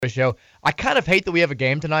show. I kind of hate that we have a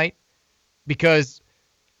game tonight because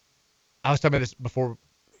I was talking about this before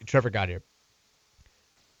Trevor got here.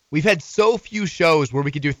 We've had so few shows where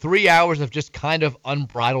we could do 3 hours of just kind of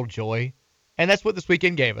unbridled joy, and that's what this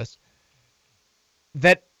weekend gave us.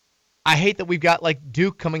 That I hate that we've got like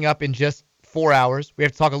Duke coming up in just 4 hours. We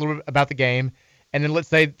have to talk a little bit about the game, and then let's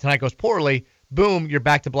say tonight goes poorly. Boom, you're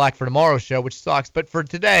back to black for tomorrow's show, which sucks. But for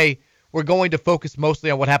today, we're going to focus mostly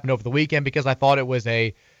on what happened over the weekend because I thought it was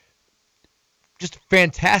a just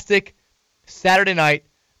fantastic Saturday night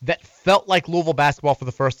that felt like Louisville basketball for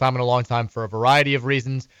the first time in a long time for a variety of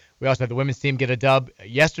reasons. We also had the women's team get a dub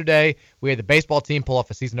yesterday. We had the baseball team pull off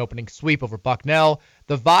a season-opening sweep over Bucknell.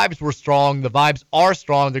 The vibes were strong. The vibes are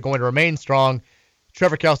strong. They're going to remain strong.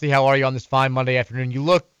 Trevor Kelsey, how are you on this fine Monday afternoon? You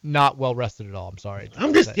look not well rested at all. I'm sorry.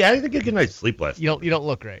 I didn't get a good night's sleep last night. You don't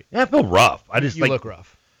look great. Yeah, I feel rough. You look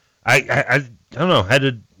rough. I don't know. I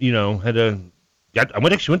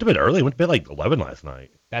went to bed early. I went to bed like 11 last night.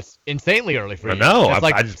 That's insanely early for you. I know. That's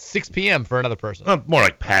like 6 p.m. for another person. I'm more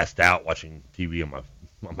like passed out watching TV on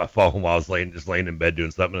my phone while I was laying in bed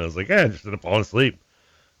doing something. And I was like, just ended up falling asleep.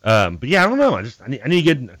 But yeah, I don't know. I need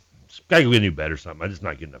to gotta go get a new bed or something. I'm just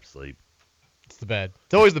not getting enough sleep. It's the bed.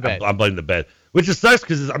 It's always the bed. I'm blaming the bed, which just sucks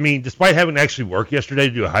because despite having to actually work yesterday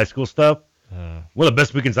to do high school stuff, one of the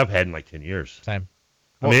best weekends I've had in like 10 years. Same.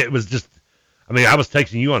 It was just. I was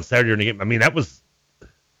texting you on Saturday during the game. That was.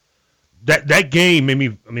 That game made me.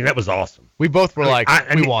 That was awesome. We both were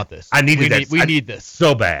we want this. I needed that. We need this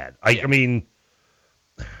so bad. I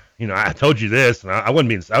told you this, and I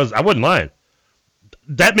wasn't lying.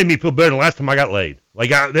 That made me feel better than the last time I got laid.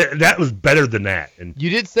 That was better than that. And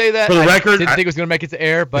you did say that. For the record, I didn't think it was going to make it to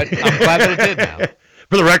air, but I'm glad that it did now.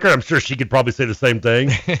 For the record, I'm sure she could probably say the same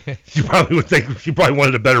thing. She probably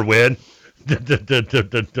wanted a better win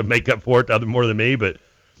to make up for it more than me. But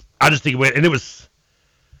I just think it went, and it was.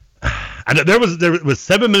 There was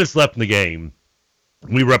 7 minutes left in the game.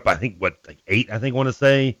 We were up, I think, 8, I want to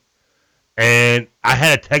say. And I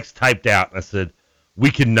had a text typed out, and I said,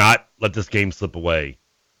 we cannot let this game slip away.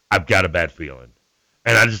 I've got a bad feeling.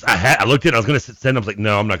 And I looked at it, I was going to send, I was like,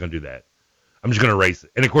 no, I'm not going to do that. I'm just going to erase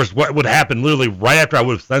it. And, of course, what would happen literally right after I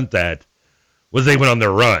would have sent that was they went on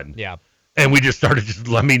their run. Yeah. And we just started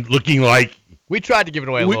looking like. We tried to give it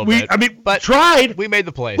away a little bit. But tried. We made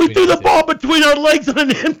the play. We threw the ball between our legs on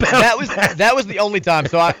an inbound. That was the only time.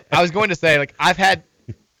 So I was going to say, I've had,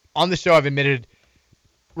 on the show, I've admitted,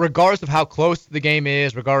 regardless of how close the game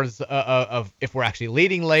is, regardless of if we're actually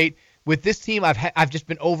leading late, with this team, I've just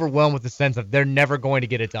been overwhelmed with the sense of they're never going to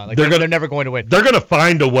get it done. They're never going to win. They're going to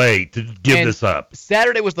find a way to give this up.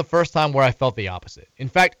 Saturday was the first time where I felt the opposite. In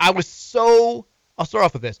fact, I'll start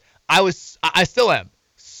off with this. I still am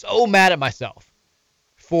so mad at myself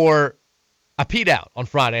for I peed out on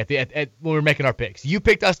Friday when we were making our picks. You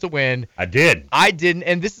picked us to win. I did. I didn't,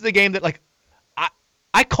 and this is a game that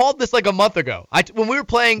I called this like a month ago. When we were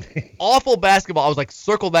playing awful basketball, I was like,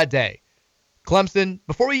 circle that day. Clemson,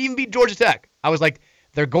 before we even beat Georgia Tech, I was like,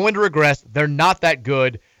 they're going to regress. They're not that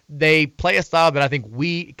good. They play a style that I think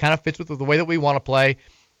we kind of fits with the way that we want to play.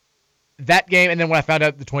 That game, and then when I found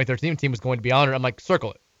out the 2013 team was going to be honored, I'm like,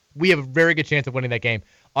 circle it. We have a very good chance of winning that game.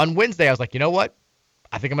 On Wednesday, I was like, you know what?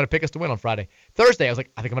 I think I'm going to pick us to win on Friday. Thursday, I was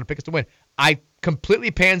like, I think I'm going to pick us to win. I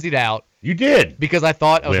completely pansied out. You did. Because I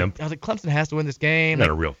thought, I was like, Clemson has to win this game. You're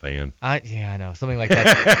not a real fan. I know, something like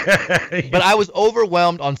that. But I was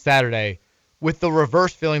overwhelmed on Saturday with the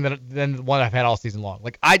reverse feeling than the one I've had all season long.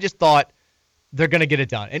 I just thought they're going to get it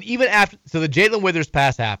done. And even after, so the Jalen Withers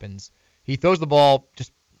pass happens. He throws the ball,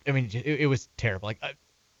 it was terrible.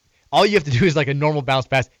 All you have to do is a normal bounce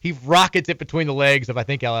pass. He rockets it between the legs of, I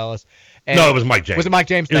think, Al Ellis. No, it was Mike James. Was it Mike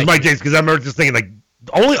James? It was Mike James, because I remember just thinking,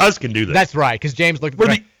 only us can do this. That's right, because James looked. We're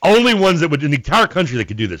the only ones that would in the entire country that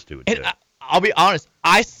could do this to it. And I'll be honest,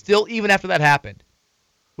 I still, even after that happened,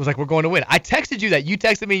 was like, we're going to win. I texted you that. You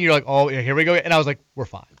texted me, and you're like, oh, here we go. And I was like, we're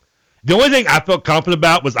fine. The only thing I felt confident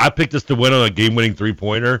about was I picked us to win on a game-winning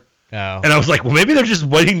three-pointer. Oh. And I was like, well, maybe they're just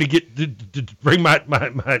waiting to bring my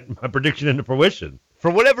prediction into fruition. For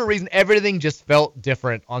whatever reason, everything just felt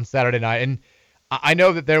different on Saturday night. And I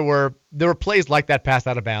know that there were plays like that pass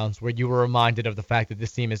out of bounds where you were reminded of the fact that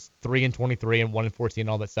this team is 3-23 and 1-14 and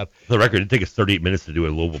all that stuff. For the record, it'd take us 38 minutes to do a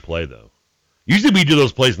Louisville play, though. Usually we do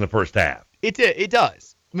those plays in the first half. It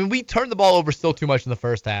does. We turned the ball over still too much in the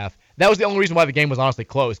first half. That was the only reason why the game was honestly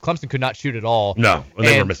close. Clemson could not shoot at all. No,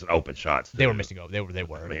 they were missing open shots. They were missing open. They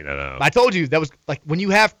were. I know. I told you that was when you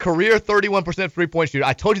have career 31% three-point shooter.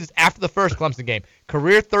 I told you this after the first Clemson game.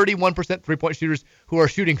 Career 31% three-point shooters who are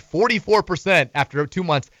shooting 44% after 2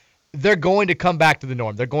 months. They're going to come back to the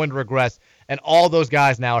norm. They're going to regress. And all those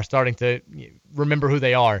guys now are starting to remember who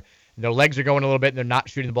they are. And their legs are going a little bit, and they're not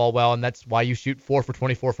shooting the ball well, and that's why you shoot 4 for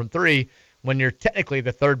 24 from three when you're technically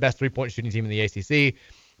the third best three-point shooting team in the ACC.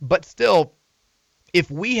 But still,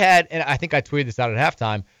 if we had, and I think I tweeted this out at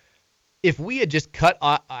halftime, if we had just cut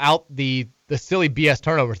out the silly BS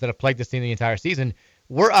turnovers that have plagued this team the entire season,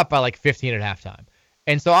 we're up by like 15 at halftime.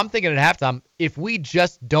 And so I'm thinking at halftime, if we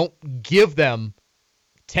just don't give them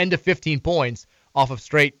 10 to 15 points off of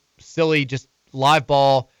straight, silly, just live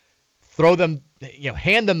ball, throw them,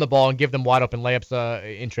 hand them the ball and give them wide open layups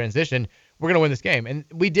in transition, we're going to win this game. And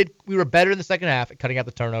we were better in the second half at cutting out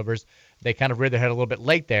the turnovers. They kind of reared their head a little bit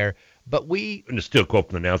late there. But and to steal quote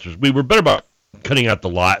from the announcers, we were better about cutting out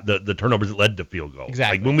the turnovers that led to field goals.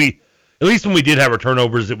 Exactly. Like at least when we did have our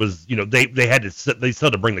turnovers, it was, they had to they still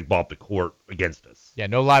had to bring the ball up the court against us. Yeah,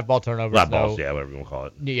 no live ball turnovers. Live balls, yeah, whatever you want to call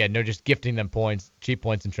it. Yeah, no, just gifting them points, cheap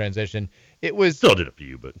points in transition. It was still did a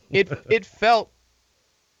few, but it felt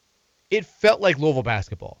like Louisville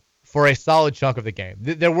basketball for a solid chunk of the game.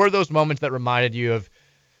 There were those moments that reminded you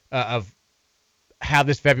of how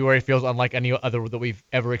this February feels unlike any other that we've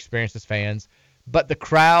ever experienced as fans. But the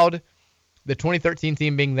crowd, the 2013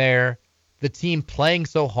 team being there, the team playing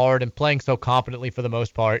so hard and playing so confidently for the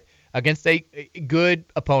most part against a good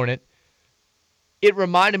opponent, it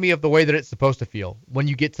reminded me of the way that it's supposed to feel when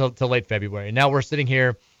you get to late February. And now we're sitting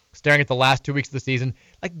here staring at the last 2 weeks of the season.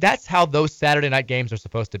 Like, that's how those Saturday night games are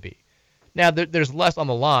supposed to be. Now, there's less on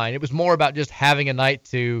the line. It was more about just having a night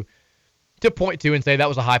to point to and say that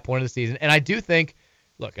was a high point of the season. And I do think,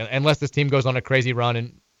 look, unless this team goes on a crazy run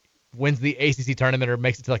and wins the ACC tournament or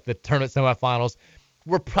makes it to like the tournament semifinals,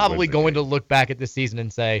 we're probably going to look back at this season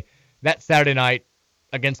and say that Saturday night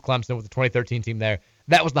against Clemson with the 2013 team there,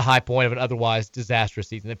 that was the high point of an otherwise disastrous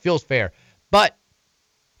season. It feels fair. But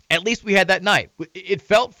at least we had that night. It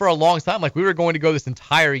felt for a long time like we were going to go this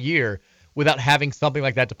entire year without having something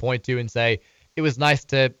like that to point to and say it was nice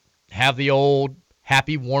to have the old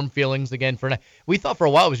happy, warm feelings again for a night. We thought for a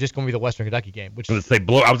while it was just going to be the Western Kentucky game. Which I was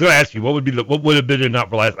going to ask you what would have been enough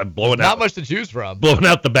for last blowing not out. Not much to choose from. Blowing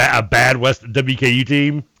out a bad West WKU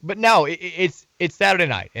team. But no, it's Saturday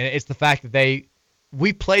night, and it's the fact that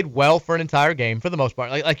we played well for an entire game for the most part.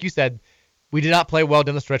 Like you said, we did not play well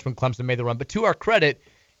down the stretch when Clemson made the run. But to our credit,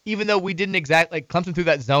 even though we didn't exactly Clemson threw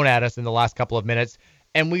that zone at us in the last couple of minutes,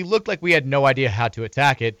 and we looked like we had no idea how to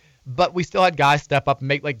attack it, but we still had guys step up and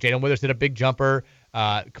make, like Jalen Withers hit a big jumper.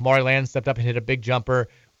 Kamari Land stepped up and hit a big jumper.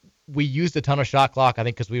 We used a ton of shot clock, I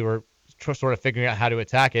think, because we were sort of figuring out how to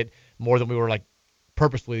attack it more than we were like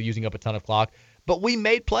purposefully using up a ton of clock. But we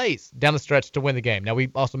made plays down the stretch to win the game. Now, we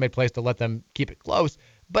also made plays to let them keep it close,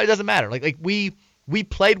 but it doesn't matter. Like we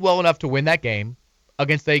played well enough to win that game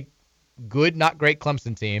against a good, not great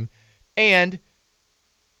Clemson team, and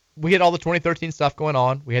we had all the 2013 stuff going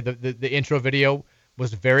on. We had the intro video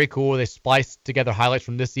was very cool. They spliced together highlights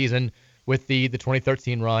from this season with the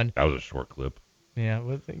 2013 run. That was a short clip. Yeah,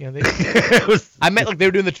 I meant like they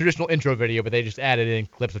were doing the traditional intro video, but they just added in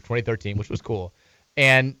clips of 2013, which was cool.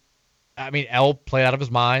 And I mean, L played out of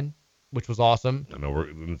his mind, which was awesome. I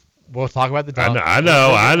know we'll talk about the dunk. I know.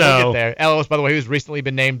 We'll get there. Ellis, by the way, who's recently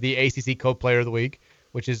been named the ACC Co-Player of the Week,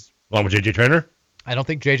 which is along with JJ Traynor. I don't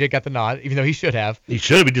think JJ got the nod, even though he should have. He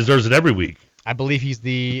should have. He deserves it every week. I believe he's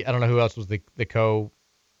I don't know who else was the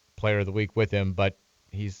co-player of the week with him, but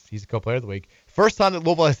he's the co-player of the week. First time that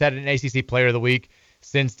Louisville has had an ACC player of the week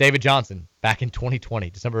since David Johnson back in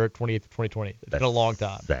 2020, December 28th, 2020. It's been a long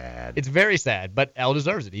time. Sad. It's very sad, but L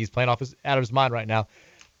deserves it. He's playing out of his mind right now.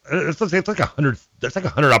 It's like 100. That's like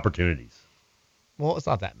 100 opportunities. Well, it's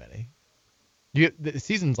not that many. The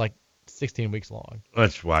season's like 16 weeks long.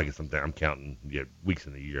 That's why I guess I'm counting weeks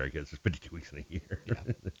in a year. I guess there's 52 weeks in a year. Yeah.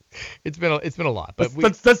 It's been a lot, but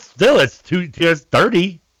that's still it's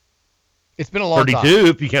 30. It's been a long 32 time. 32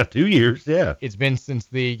 if you count 2 years. Yeah. It's been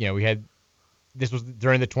since we had. This was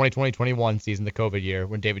during the 2020-21 season, the COVID year,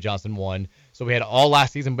 when David Johnson won. So we had all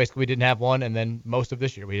last season, basically, we didn't have one, and then most of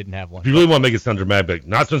this year we didn't have one. If you really want to make it sound dramatic,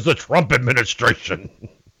 not since the Trump administration.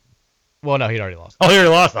 Well, no, he'd already lost. Oh, he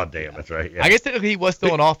already lost. Oh, damn, that's right. Yeah. I guess technically he was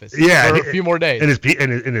still in office. Yeah, for a few more days. And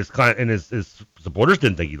his supporters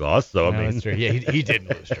didn't think he lost. So I mean, that's true. Yeah, he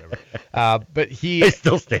didn't lose, Trevor. But they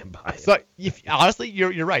still stand by it. So honestly,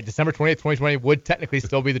 you're right. December 20th, 2020 would technically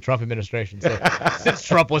still be the Trump administration. So since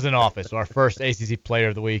Trump was in office, our first ACC Player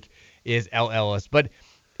of the Week is L. Ellis. But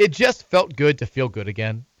it just felt good to feel good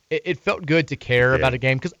again. It felt good to care about a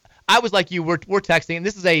game because I was like you. We're texting, and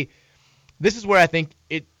this is where I think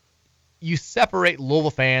you separate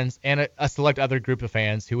Louisville fans and a select other group of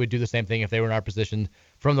fans who would do the same thing if they were in our position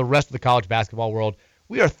from the rest of the college basketball world.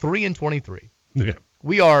 We are 3-23. Yeah.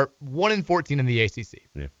 We are 1-14 in the ACC.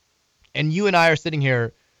 Yeah. And you and I are sitting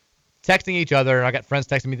here texting each other, and I got friends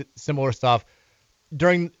texting me similar stuff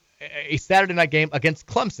during a Saturday night game against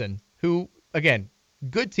Clemson, who, again,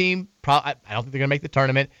 good team. I don't think they're going to make the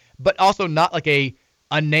tournament, but also not like a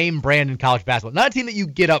name brand in college basketball. Not a team that you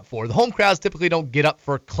get up for. The home crowds typically don't get up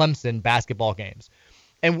for Clemson basketball games.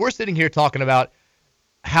 And we're sitting here talking about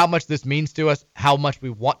how much this means to us, how much we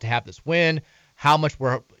want to have this win, how much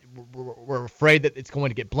we're afraid that it's going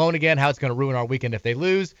to get blown again, how it's going to ruin our weekend if they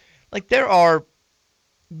lose. Like,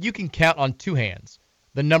 you can count on two hands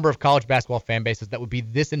the number of college basketball fan bases that would be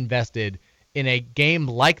this invested in a game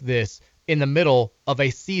like this in the middle of a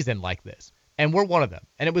season like this. And we're one of them.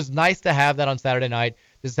 And it was nice to have that on Saturday night.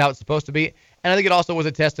 This is how it's supposed to be. And I think it also was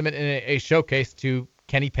a testament and a showcase to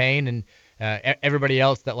Kenny Payne and everybody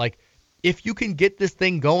else that, like, if you can get this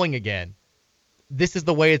thing going again, this is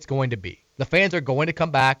the way it's going to be. The fans are going to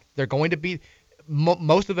come back. They're going to be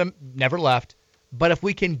most of them never left. But if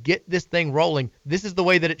we can get this thing rolling, this is the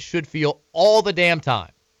way that it should feel all the damn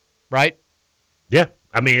time, right? Yeah.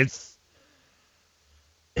 I mean,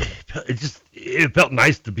 it felt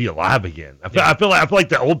nice to be alive again. I feel like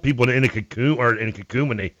the old people in a cocoon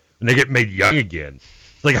when they get made young again.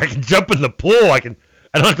 It's like I can jump in the pool. I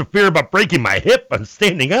don't have to fear about breaking my hip. I'm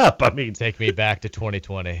standing up. I mean, take me back to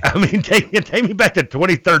 2020. I mean, take me back to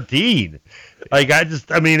 2013. Like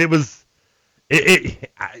it was.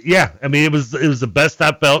 Yeah. I mean, it was the best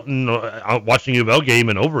I felt in watching a U of L game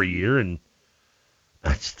in over a year, and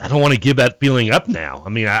I don't want to give that feeling up now. I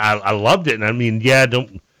mean, I loved it, and I mean, yeah,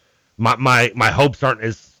 my hopes aren't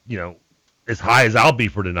as as high as I'll be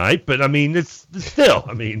for tonight, but I mean, it's still.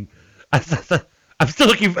 I mean, I'm still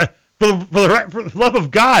looking for the love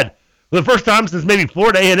of God. For the first time since maybe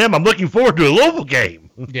Florida A&M, I'm looking forward to a Louisville game.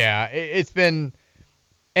 Yeah, it's been,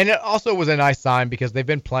 and it also was a nice sign because they have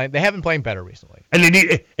been playing better recently. And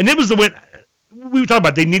it was the win. We were talking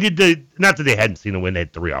about they needed to, not that they hadn't seen a win, they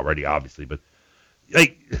had 3 already, obviously, but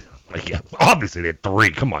yeah, obviously they had 3.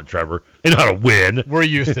 Come on, Trevor, they know how to win. We're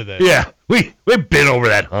used to this. Yeah, we've been over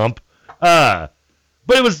that hump. But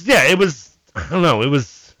it was I don't know,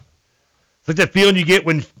 it's like that feeling you get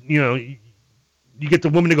when you get the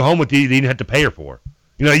woman to go home with you didn't have to pay her for.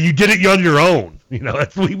 You did it on your own.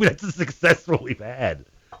 That's the success we've had.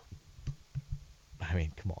 I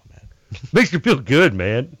mean, come on, man. Makes you feel good,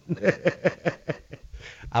 man.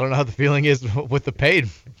 I don't know how the feeling is with the paid.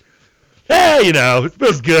 Yeah, it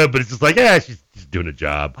feels good, but it's just like, she's doing a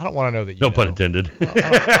job. I don't want to know that you No pun intended.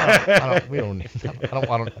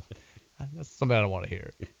 That's something I don't want to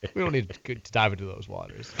hear. We don't need to dive into those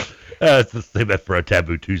waters. Let's save that for a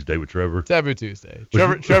Taboo Tuesday with Trevor. Taboo Tuesday.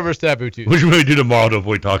 Trevor's Taboo Tuesday. Which we may do tomorrow to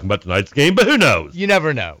avoid talking about tonight's game, but who knows? You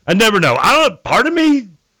never know. I never know. Part of me's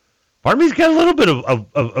got a little bit of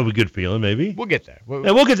a good feeling, maybe. We'll get there.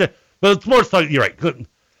 We'll get there. But it's more like, you're right.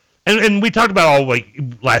 And we talked about all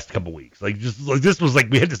last couple weeks. This was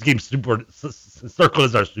we had this game super circled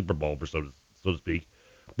as our Super Bowl, so to speak.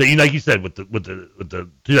 That like you said, with the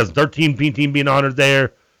 2013 team being honored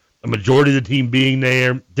there, a majority of the team being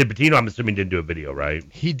there. Did Pitino, I'm assuming, didn't do a video, right?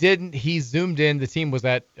 He didn't. He zoomed in. The team was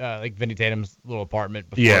at Vinny Tatum's little apartment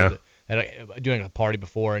before. Yeah. Doing a party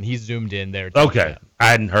before, and he zoomed in there. Okay. I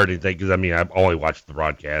hadn't heard anything because, I've only watched the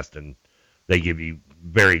broadcast, and they give you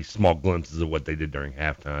very small glimpses of what they did during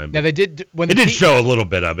halftime. Now, they did. It did show a little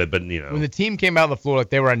bit of it, but, When the team came out on the floor,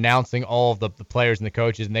 they were announcing all of the players and the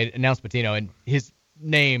coaches, and they announced Pitino, and his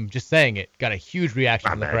name, just saying it, got a huge reaction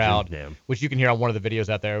from the crowd, which you can hear on one of the videos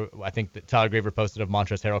out there. I think that Tyler Graver posted of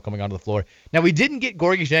Montrezl Harrell coming onto the floor. Now, we didn't get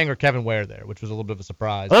Gorgui Dieng or Kevin Ware there, which was a little bit of a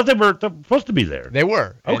surprise. I thought they were supposed to be there. They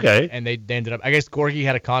were. Okay. And they ended up, I guess Gorgui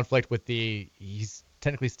had a conflict with he's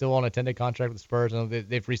technically still on a 10-day contract with the Spurs. And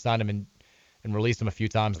they've re-signed him and released him a few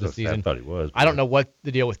times this season. I thought he was. I don't know what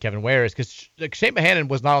the deal with Kevin Ware is because Shane Bohannon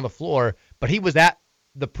was not on the floor, but he was at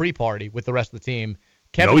the pre-party with the rest of the team.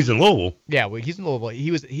 He's in Louisville. Yeah, he's in Louisville.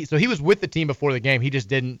 He was with the team before the game. He just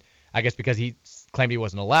didn't, I guess, because he claimed he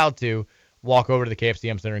wasn't allowed to walk over to the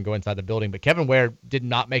KFCM Center and go inside the building. But Kevin Ware did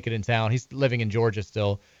not make it in town. He's living in Georgia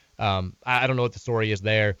still. I don't know what the story is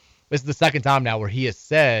there. This is the second time now where he has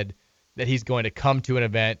said that he's going to come to an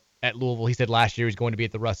event at Louisville. He said last year he was going to be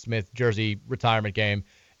at the Russ Smith jersey retirement game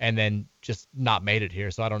and then just not made it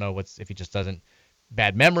here. So I don't know if he just doesn't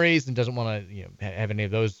bad memories and doesn't want to have any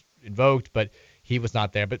of those invoked, but he was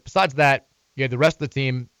not there. But besides that, you had the rest of the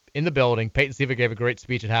team in the building. Peyton Siva gave a great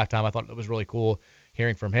speech at halftime. I thought it was really cool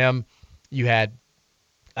hearing from him. You had,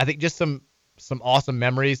 I think, just some awesome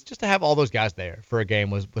memories. Just to have all those guys there for a game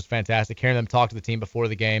was fantastic. Hearing them talk to the team before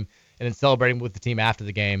the game and then celebrating with the team after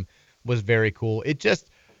the game was very cool. It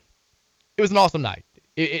was an awesome night.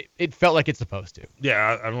 it felt like it's supposed to.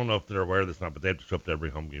 Yeah, I don't know if they're aware of this or not, but they have to show up to every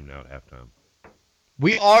home game now at halftime.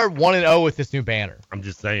 We are 1-0 with this new banner. I'm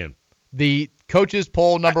just saying. The coaches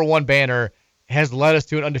poll number 1 banner has led us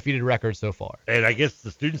to an undefeated record so far. And I guess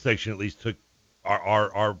the student section at least took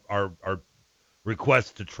our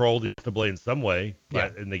request to troll the NCAA in some way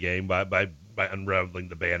in the game by unraveling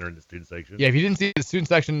the banner in the student section. Yeah, if you didn't see the student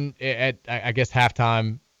section at I guess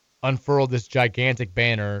halftime, unfurled this gigantic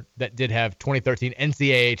banner that did have 2013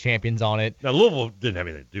 NCAA champions on it. Now Louisville didn't have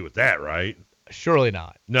anything to do with that, right? Surely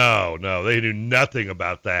not. No, they knew nothing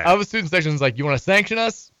about that. The student section's like, you want to sanction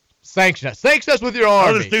us? Sanction us. Sanction us with your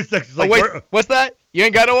army. The student section's like, wait, what's that? You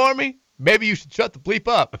ain't got no army? Maybe you should shut the bleep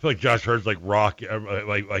up. I feel like Josh Hurd's like Rock,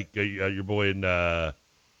 like your boy and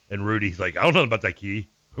Rudy. He's like, I don't know about that key.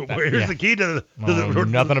 Where's the key to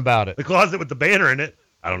nothing about it. The closet with the banner in it.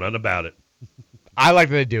 I don't know nothing about it. I like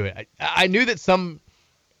that they do it. I knew that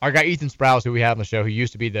our guy Ethan Sprouse, who we have on the show, who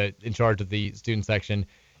used to be in charge of the student section,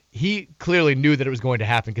 he clearly knew that it was going to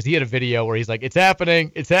happen because he had a video where he's like, "It's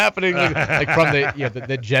happening, like from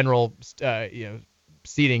the general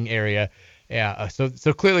seating area." Yeah. So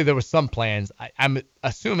clearly there was some plans. I'm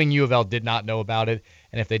assuming U of L did not know about it,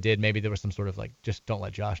 and if they did, maybe there was some sort of like, just don't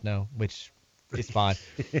let Josh know, which is fine.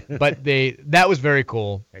 But that was very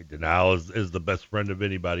cool. Hey, denial is the best friend of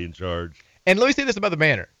anybody in charge. And let me say this about the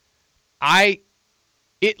banner.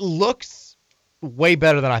 It looks way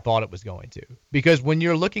better than I thought it was going to, because when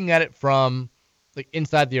you're looking at it from like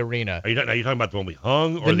inside the arena. Are you talking about the one we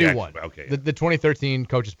hung or the new one? Okay. The 2013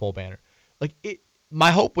 coaches poll banner. Like my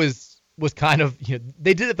hope was kind of,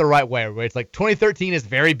 they did it the right way, where it's like 2013 is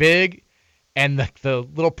very big and the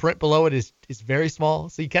little print below it is very small.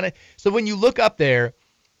 So so when you look up there,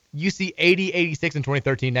 you see 80, 86, and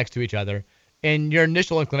 2013 next to each other. And your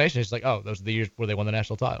initial inclination is like, oh, those are the years where they won the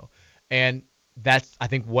national title. And that's, I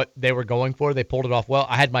think, what they were going for. They pulled it off well.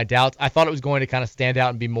 I had my doubts. I thought it was going to kind of stand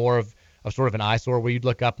out and be more of sort of an eyesore, where you'd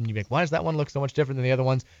look up and you'd be like, why does that one look so much different than the other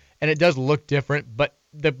ones? And it does look different. But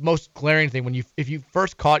the most glaring thing, if you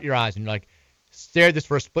first caught your eyes and you're like, stare at this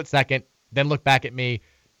for a split second, then look back at me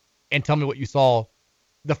and tell me what you saw,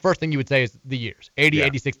 the first thing you would say is the years, 80,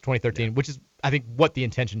 86, 2013, which is, I think, what the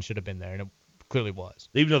intention should have been there. And it clearly was.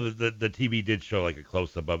 Even though the TV did show like a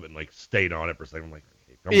close up of it and like stayed on it for a second, I'm like,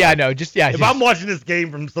 I know. If I'm watching this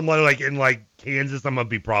game from somewhere like in like Kansas, I'm gonna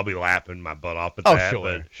be probably laughing my butt off at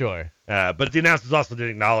that. Sure. But the announcers also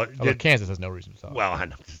didn't acknowledge. Kansas has no reason to talk. Well, I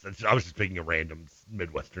know. I was just picking a random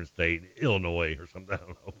Midwestern state, Illinois or something. I don't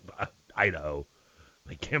know, Idaho.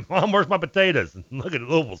 Like, Mom, where's my potatoes? And look at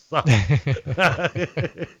Louisville suck.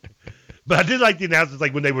 But I did like the announcers,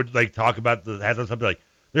 like when they would like talk about the had something like,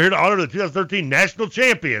 they're here to honor the 2013 national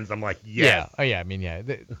champions. I'm like, yes. Yeah. Oh, yeah. I mean, yeah.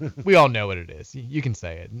 We all know what it is. You can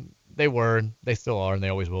say it. They were, they still are, and they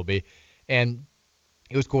always will be. And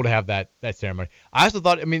it was cool to have that ceremony. I also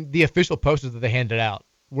thought, the official posters that they handed out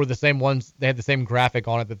were the same ones. They had the same graphic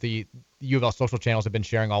on it that the U of L social channels have been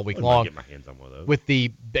sharing all week long. Get my hands on one of those. With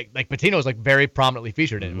Pitino was like very prominently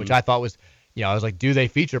featured in it, which I thought was, I was like, do they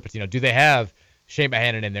feature Pitino? Do they have Shane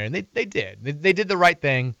Bohannon in there? And they did. They did the right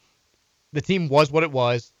thing. The team was what it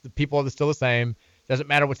was. The people are still the same. Doesn't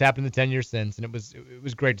matter what's happened in the 10 years since, and it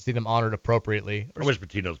was great to see them honored appropriately. I wish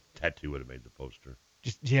Pitino's tattoo would have made the poster.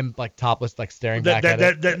 Just him like topless, like staring back at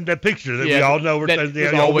it. That picture that we all know was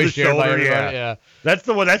always shared by everybody. Yeah, that's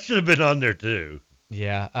the one that should have been on there too.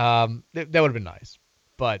 Yeah, that would have been nice,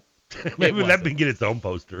 but maybe that can get its own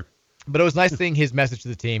poster. But it was nice seeing his message to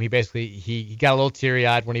the team. He basically he got a little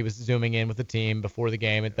teary-eyed when he was zooming in with the team before the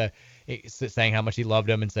game saying how much he loved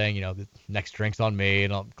them and saying, the next drink's on me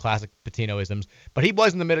and all classic Pitino-isms. But he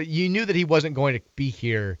was in the middle. You knew that he wasn't going to be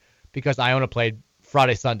here because Iona played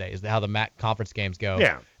Friday, Sunday is how the MAC conference games go.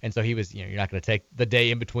 Yeah. And so he was, you're not going to take the day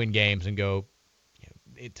in between games and go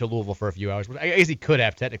to Louisville for a few hours. I guess he could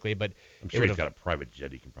have technically, but I'm sure he's got a private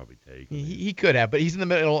jet he can probably take. He could have, but he's in the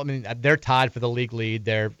middle. They're tied for the league lead.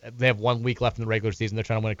 They have 1 week left in the regular season. They're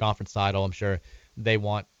trying to win a conference title. I'm sure they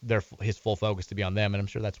want his full focus to be on them, and I'm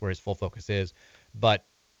sure that's where his full focus is. But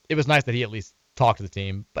it was nice that he at least talked to the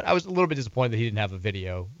team. But I was a little bit disappointed that he didn't have a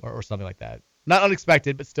video or something like that. Not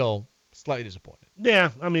unexpected, but still slightly disappointed.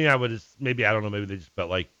 Yeah, I would just maybe maybe they just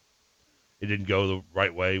felt like it didn't go the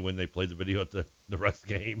right way when they played the video at the Russ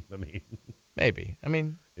game. Maybe. I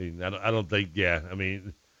don't think. Yeah.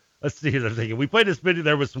 Let's see. They're thinking we played this video.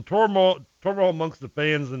 There was some turmoil amongst the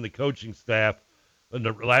fans and the coaching staff. And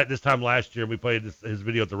this time last year, we played his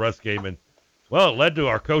video at the Russ game, and it led to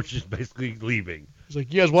our coaches basically leaving. He's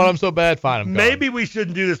like, you guys want him so bad, fine. I'm maybe we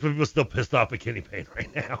shouldn't do this, but people are still pissed off at Kenny Payne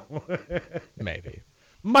right now. Maybe.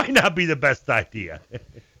 Might not be the best idea.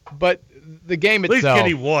 But the game At least itself.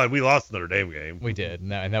 Kenny won. We lost the Notre Dame game. We did,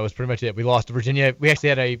 and that was pretty much it. We lost to Virginia. We actually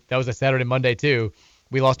had that was a Saturday, Monday too.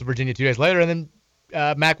 We lost to Virginia 2 days later, and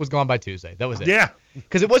then Mac was gone by Tuesday. That was it. Yeah.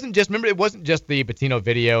 Because it wasn't just the Patino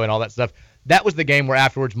video and all that stuff. That was the game where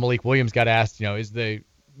afterwards Malik Williams got asked, is the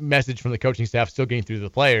message from the coaching staff still getting through to the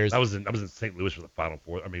players? I was in St. Louis for the Final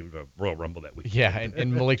Four. The Royal Rumble that week. Yeah,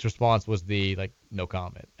 and Malik's response was no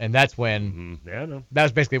comment. And that's when Yeah, I know. that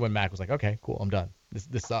was basically when Mac was like, okay, cool, I'm done.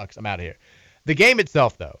 This sucks. I'm out of here. The game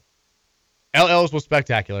itself, though, LL's was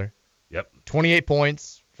spectacular. Yep. 28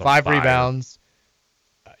 points, On 5 fire. rebounds,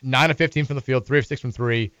 9 of 15 from the field, 3 of 6 from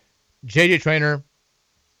 3. JJ Traynor,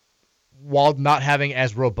 while not having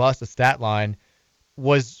as robust a stat line,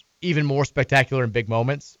 was even more spectacular in big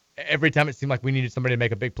moments. Every time it seemed like we needed somebody to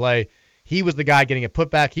make a big play, he was the guy getting a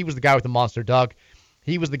putback. He was the guy with the monster dunk.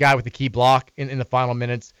 He was the guy with the key block in the final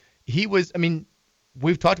minutes. He was,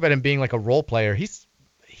 we've talked about him being like a role player. He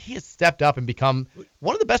has stepped up and become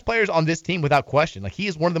one of the best players on this team without question. Like, he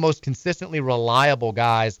is one of the most consistently reliable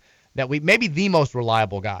guys maybe the most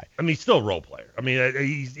reliable guy. He's still a role player.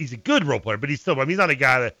 He's a good role player, but he's not a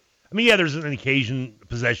guy that. There's an occasion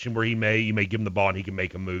possession where you may give him the ball and he can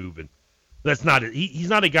make a move, and that's not it. He's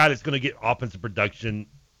not a guy that's going to get offensive production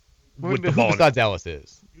with the ball. Besides Ellis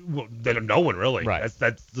is. Well, no one really. Right.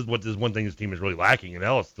 That's what this one thing this team is really lacking, and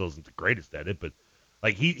Ellis still isn't the greatest at it, but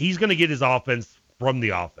he's going to get his offense from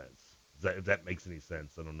the offense. If that makes any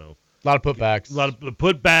sense, I don't know. A lot of putbacks. A lot of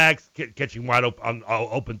putbacks, catching wide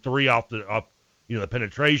open three off the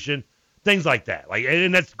penetration, things like that.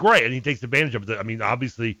 And that's great, and he takes advantage of it.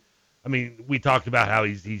 Obviously, we talked about how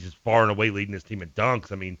he's just far and away leading his team in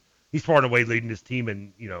dunks. He's far and away leading his team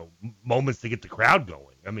in moments to get the crowd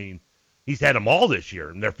going. He's had them all this year,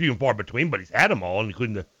 and they're few and far between, but he's had them all,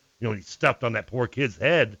 including he stuffed on that poor kid's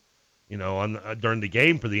head, during the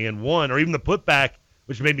game for the N1, or even the putback,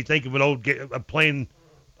 which made me think of playing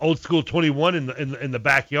old school 21 in the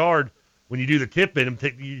backyard when you do the tip in and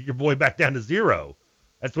take your boy back down to 0.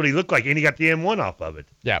 That's what he looked like, and he got the N1 off of it.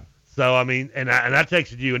 Yeah. So, and I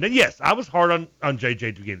texted you, and then, yes, I was hard on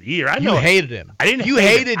JJ to begin the year. I know. You hated him. I didn't You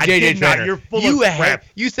hate him. hated I JJ did not. Traynor. You're full of crap.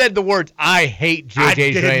 You said the words, I hate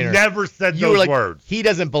JJ Traynor. I never said You were those like, words. he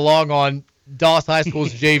doesn't belong on Doss High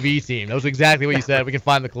School's JV team. That was exactly what you said. We can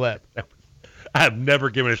find the clip. I have never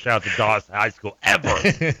given a shout out to Doss High School, ever.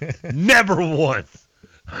 Never once.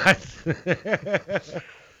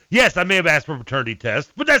 Yes, I may have asked for a paternity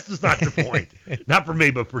test, but that's just not the point. Not for me,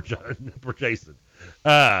 but for Jason.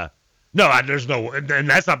 There's no, and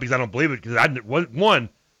that's not because I don't believe it. Because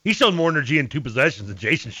he showed more energy in 2 possessions than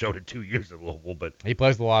Jason showed in 2 years at Louisville. But he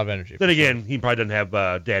plays with a lot of energy. then again, he probably doesn't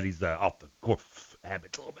have Daddy's off the court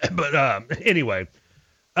habits a little bit. But anyway,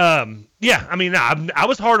 I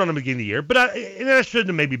was hard on him at the beginning of the year, but I shouldn't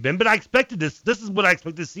have maybe been. But I expected this. This is what I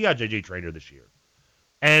expected to see out of JJ Traynor this year.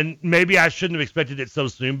 And maybe I shouldn't have expected it so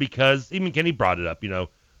soon because even Kenny brought it up.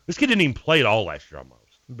 This kid didn't even play at all last year almost.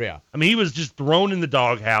 Yeah. He was just thrown in the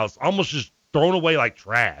doghouse, almost just thrown away like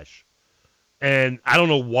trash. And I don't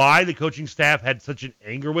know why the coaching staff had such an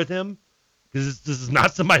anger with him, because this is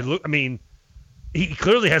not somebody. He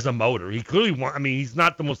clearly has a motor. He clearly he's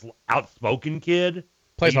not the most outspoken kid.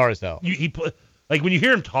 Plays hard as hell. When you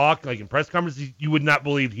hear him talk, in press conferences, you would not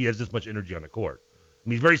believe he has this much energy on the court.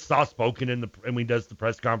 He's very soft-spoken and when he does the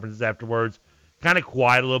press conferences afterwards, kind of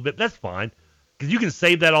quiet a little bit. But that's fine, because you can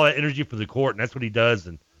save all that energy for the court, and that's what he does.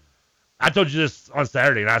 And I told you this on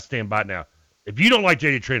Saturday, and I stand by it now. If you don't like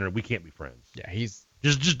JJ Traynor, we can't be friends. Yeah, he's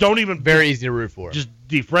just don't even. Very easy to root for. Just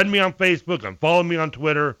defriend me on Facebook, unfollow me on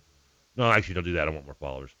Twitter. No, actually, don't do that. I want more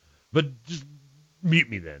followers. But just mute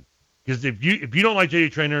me then, because if you don't like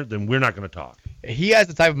JJ Traynor, then we're not going to talk. He has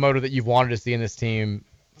the type of motor that you've wanted to see in this team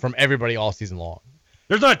from everybody all season long.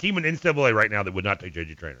 There's not a team in NCAA right now that would not take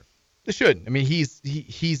JJ Traynor. They should.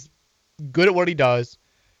 He's good at what he does.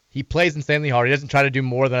 He plays insanely hard. He doesn't try to do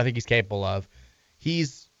more than I think he's capable of. He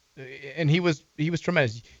was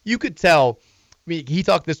tremendous. You could tell. He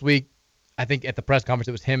talked this week, I think at the press conference,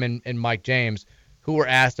 it was him and Mike James, who were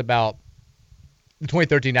asked about the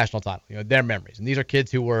 2013 national title, their memories. And these are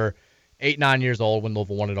kids who were 8, 9 years old when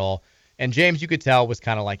Louisville won it all. And James, you could tell, was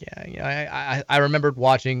kind of like, I remembered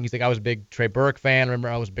watching. He's like, I was a big Trey Burke fan.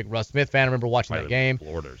 I was a big Russ Smith fan. I remember watching that game.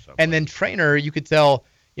 Florida or something. And then Traynor, you could tell,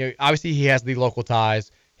 obviously he has the local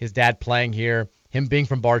ties. His dad playing here, him being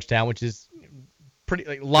from Bardstown, which is pretty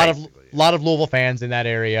a lot of Louisville fans in that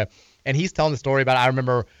area. And he's telling the story about, I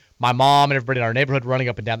remember my mom and everybody in our neighborhood running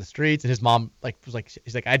up and down the streets, and his mom he's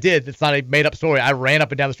like, I did. It's not a made up story. I ran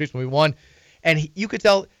up and down the streets when we won. And you could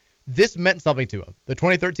tell this meant something to him. The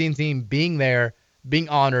 2013 team being there, being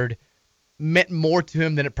honored, meant more to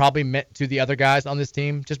him than it probably meant to the other guys on this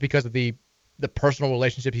team, just because of the personal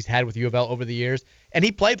relationship he's had with U of L over the years. And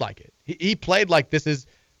he played like it. He played like this is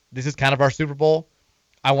kind of our Super Bowl.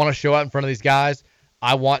 I want to show out in front of these guys.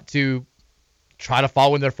 I want to try to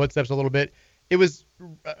follow in their footsteps a little bit. It was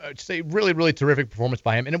just a really, really terrific performance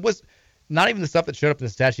by him. And it was not even the stuff that showed up in the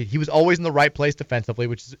stat sheet. He was always in the right place defensively,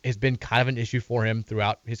 which has been kind of an issue for him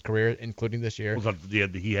throughout his career, including this year. He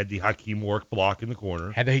had the Hakeem Warwick block in the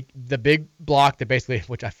corner. Had the big block that basically,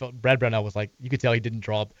 which I felt Brad Brownell was like, you could tell he didn't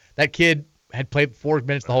draw up. That kid had played 4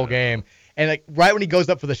 minutes the whole game. And like right when he goes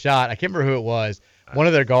up for the shot, I can't remember who it was. One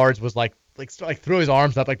of their guards was like threw his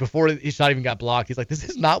arms up like before his shot even got blocked. He's like, this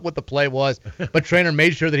is not what the play was. But Traynor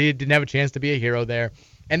made sure that he didn't have a chance to be a hero there.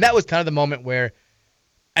 And that was kind of the moment where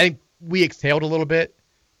I think we exhaled a little bit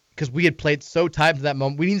because we had played so tight to that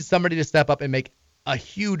moment. We needed somebody to step up and make a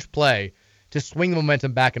huge play to swing the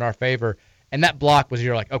momentum back in our favor. And that block was,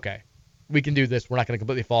 you're like, okay, we can do this. We're not going to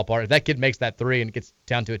completely fall apart. If that kid makes that 3 and it gets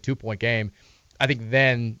down to a 2-point game, I think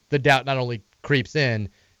then the doubt not only creeps in,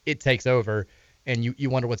 it takes over, and you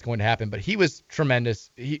wonder what's going to happen. But he was tremendous.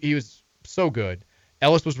 He was so good.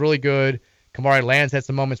 Ellis was really good. Kamari Lands had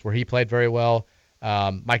some moments where he played very well.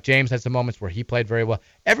 Mike James had some moments where he played very well.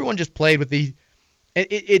 Everyone just played with the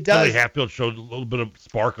it does. Billy Hatfield showed a little bit of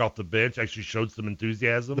spark off the bench, actually showed some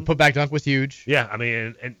enthusiasm. The putback dunk was huge. Yeah, I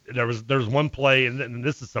mean, and there was one play, and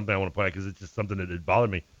this is something I want to point out because it's just something that had bothered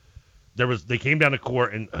me. They came down the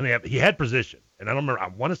court, and he had position, and I don't remember. I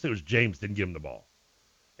want to say it was James didn't give him the ball.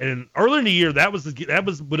 And earlier in the year, that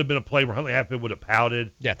would have been a play where Huntley Hatfield would have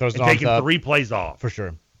pouted, yeah, throws and taken 3 plays off for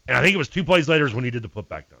sure. And I think it was 2 plays later is when he did the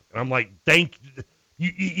putback dunk. And I'm like, thank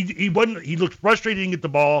you. He wasn't. He looked frustrated he didn't get the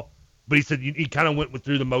ball, but he said he kind of went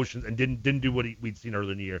through the motions and didn't do what we'd seen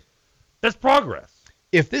earlier in the year. That's progress.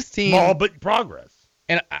 If this team, small but progress.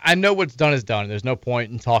 And I know what's done is done. There's no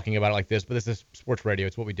point in talking about it like this, but this is sports radio.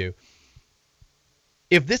 It's what we do.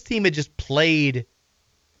 If this team had just played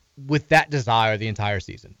with that desire the entire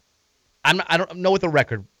season, I don't know what the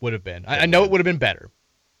record would have been. I know it would have been better.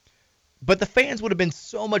 But the fans would have been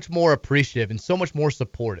so much more appreciative and so much more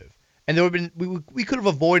supportive. And there would have been we could have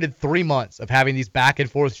avoided 3 months of having these back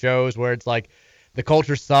and forth shows where it's like the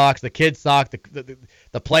culture sucks, the kids suck,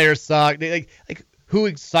 the players suck, like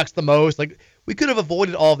who sucks the most. Like we could have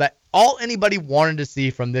avoided all of that. All anybody wanted to see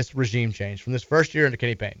from this regime change, from this first year under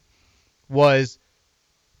Kenny Payne, was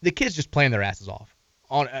the kids just playing their asses off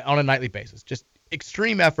on a nightly basis. Just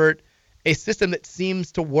extreme effort, a system that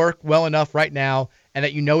seems to work well enough right now and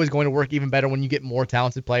that you know is going to work even better when you get more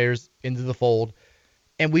talented players into the fold.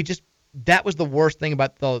 And that was the worst thing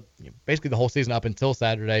about basically the whole season up until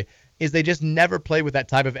Saturday, is they just never played with that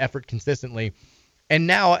type of effort consistently. And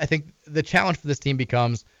now I think the challenge for this team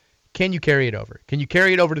becomes, can you carry it over? Can you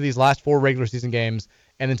carry it over to these last 4 regular season games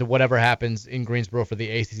and then to whatever happens in Greensboro for the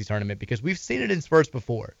ACC tournament? Because we've seen it in spurts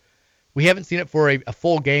before. We haven't seen it for a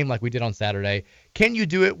full game like we did on Saturday. Can you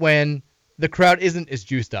do it when the crowd isn't as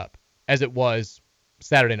juiced up as it was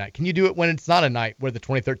Saturday night? Can you do it when it's not a night where the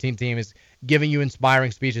 2013 team is giving you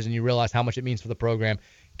inspiring speeches and you realize how much it means for the program?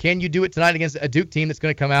 Can you do it tonight against a Duke team that's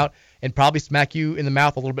going to come out and probably smack you in the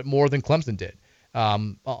mouth a little bit more than Clemson did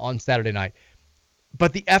on Saturday night?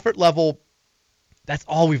 But the effort level, that's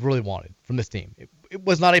all we've really wanted from this team. It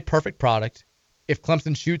was not a perfect product. If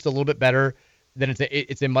Clemson shoots a little bit better, then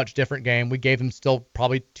it's a much different game. We gave them still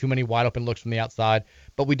probably too many wide open looks from the outside,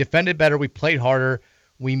 but we defended better. We played harder.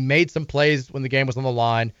 We made some plays when the game was on the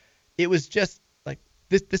line. It was just like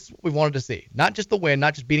this is what we wanted to see. Not just the win,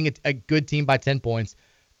 not just beating a good team by 10 points,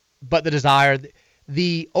 but the desire,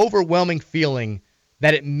 the overwhelming feeling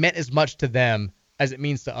that it meant as much to them as it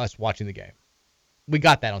means to us watching the game. We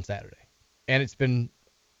got that on Saturday, and it's been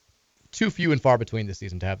too few and far between this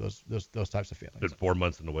season to have those types of feelings. It's 4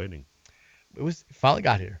 months in the waiting. It finally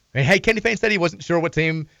got here. I mean, hey, Kenny Payne said he wasn't sure what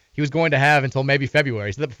team he was going to have until maybe February.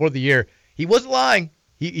 He said that before the year. He wasn't lying.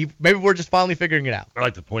 He maybe we're just finally figuring it out. I'd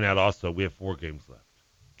like to point out also we have 4 games left.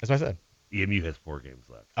 That's what I said. EMU has 4 games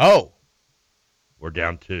left. Oh. We're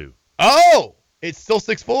down 2. Oh! It's still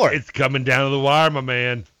 6-4. It's coming down to the wire, my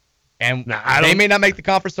man. And now, they may not make the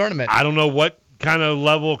conference tournament. I don't know what kind of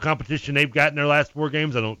level of competition they've got in their last 4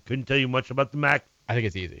 games. Couldn't tell you much about the MAC. I think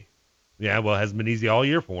it's easy. Yeah, well, it hasn't been easy all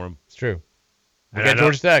year for them. It's true. We got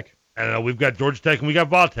Georgia Tech. And we've got Georgia Tech and we got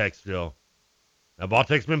Vautech still. Now,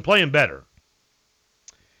 Vautech's been playing better.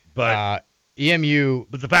 But EMU.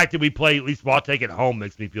 But the fact that we play at least Vautech at home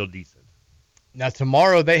makes me feel decent. Now,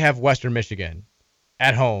 tomorrow they have Western Michigan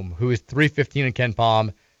at home, who is 3-15 in Ken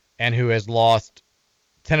Palm and who has lost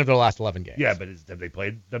 10 of their last 11 games. Yeah, but have they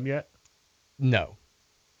played them yet? No.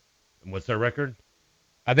 And what's their record?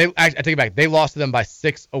 I take it back. They lost to them by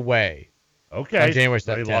 6 away. Okay. On January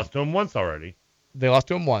They 10th. lost to them once already. They lost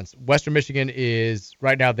to them once. Western Michigan is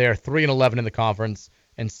right now they're 3-11 in the conference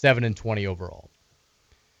and 7-20 overall.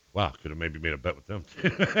 Wow, could have maybe made a bet with them.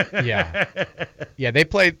 Yeah. Yeah, they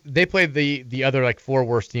played the other like 4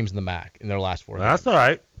 worst teams in the MAC in their last 4 games. That's all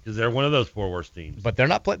right, because they're one of those 4 worst teams. But they're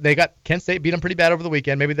not they got Kent State beat them pretty bad over the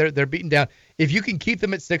weekend. Maybe they're beaten down. If you can keep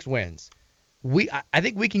them at 6 wins, I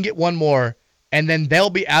think we can get one more, and then they'll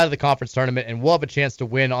be out of the conference tournament, and we'll have a chance to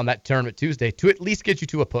win on that tournament Tuesday to at least get you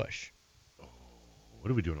to a push.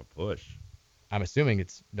 What are we doing a push? I'm assuming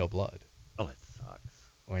it's no blood. Oh, that sucks.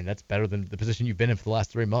 I mean, that's better than the position you've been in for the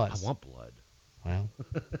last 3 months. I want blood. Well,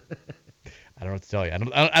 I don't know what to tell you.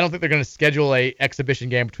 I don't think they're going to schedule a exhibition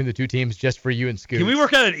game between the 2 teams just for you and Scoot. Can we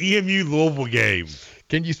work out an EMU Louisville game?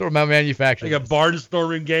 Can you sort of manufacture Like a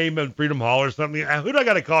barnstorming game at Freedom Hall or something? Who do I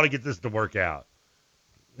got to call to get this to work out?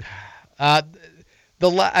 I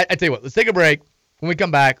tell you what, let's take a break. When we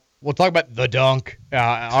come back, we'll talk about the dunk,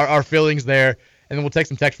 our feelings there, and then we'll take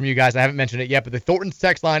some text from you guys. I haven't mentioned it yet, but the Thornton's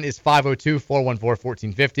text line is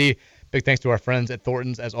 502-414-1450. Big thanks to our friends at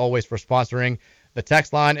Thornton's, as always, for sponsoring the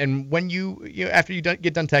text line. And when after you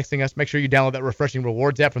get done texting us, make sure you download that refreshing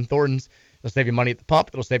rewards app from Thornton's. It'll save you money at the pump.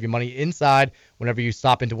 It'll save you money inside whenever you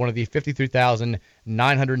stop into one of the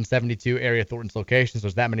 53,972 area Thornton's locations.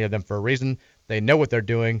 There's that many of them for a reason. They know what they're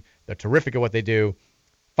doing. They're terrific at what they do.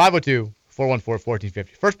 502-414-1450.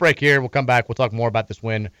 First break here. We'll come back. We'll talk more about this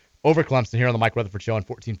win over Clemson here on the Mike Rutherford Show on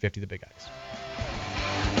 1450 The Big X.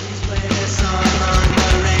 Please play this song on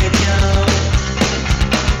the radio.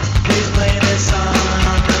 Please play this song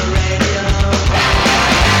on the radio.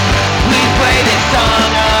 Please play this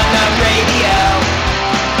song on the radio.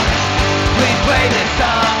 Please play this song on the radio. Please play this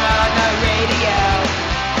song on the radio.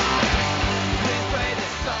 Please play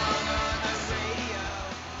this song.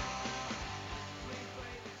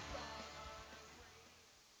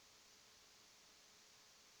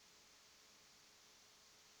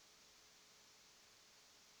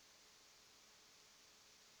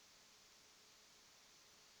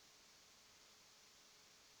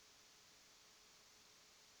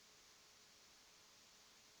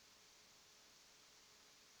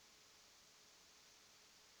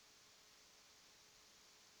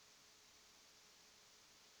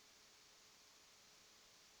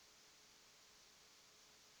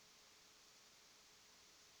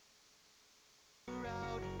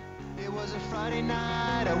 It was a Friday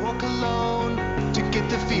night, I woke alone to get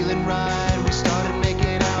the feeling right. We started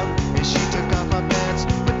making out, and she took off my pants,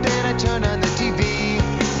 but then I turned on the TV,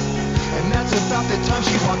 and that's about the time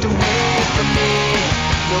she walked away from me.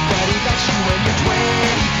 Nobody likes you when you're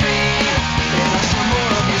 23, and I saw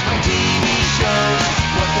more of these my TV shows.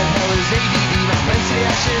 What the hell is ADD? My friends say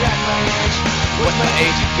I should act my age. What's my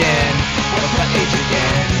age again? What's my age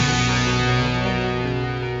again?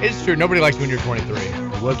 It's true. Nobody likes you when you're 23.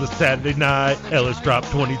 It was a Saturday night. Ellis dropped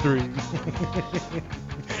 23.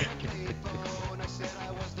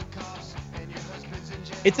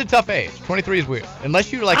 It's a tough age. 23 is weird.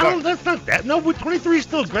 Unless you like. That's not that. No, 23 is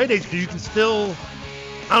still a great age because you can still.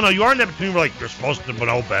 I don't know. You are in that between where like you're supposed to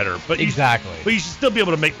know better, but Exactly. But you should still be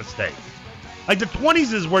able to make mistakes. Like the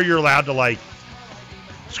 20s is where you're allowed to like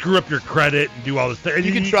screw up your credit and do all this stuff. And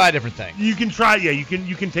You can try different things. You can try. Yeah, you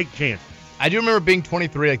can take chances. I do remember being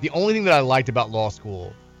 23. Like the only thing that I liked about law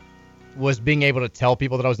school was being able to tell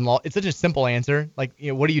people that I was in law. It's such a simple answer. Like,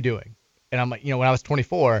 what are you doing? And I'm like, when I was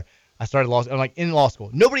 24, I started law school. I'm like, in law school.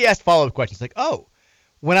 Nobody asked follow-up questions. Like,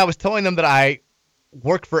 when I was telling them that I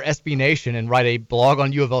work for SB Nation and write a blog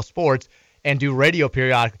on U of L sports and do radio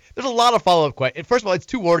periodically, there's a lot of follow-up questions. First of all, it's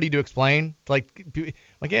too wordy to explain. Like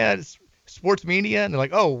yeah, it's sports media, and they're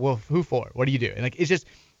like, oh, well, who for? What do you do? And like,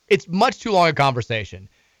 it's much too long a conversation.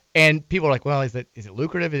 And people are like, well, is it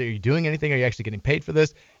lucrative? Are you doing anything? Are you actually getting paid for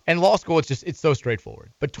this? And law school, it's so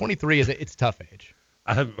straightforward. But 23 it's a tough age.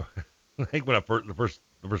 I think when the first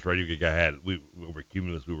radio gig I had, we were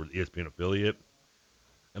Cumulus, we were an ESPN affiliate,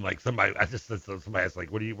 and like somebody asked like,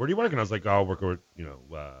 where do you work? And I was like, I work with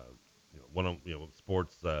one of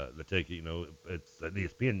sports, the ticket, it's an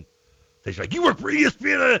ESPN station. Like, you work for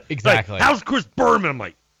ESPN? Exactly. Like, how's Chris Berman? I'm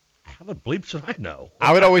like, how the bleep should I know?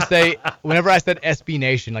 I would always say, whenever I said SB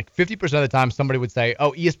Nation, like 50% of the time somebody would say,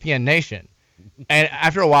 oh, ESPN Nation. And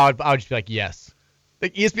after a while, I would just be like, yes.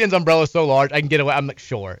 Like ESPN's umbrella is so large, I can get away. I'm like,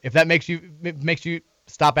 sure. If that makes you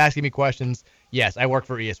stop asking me questions, yes, I work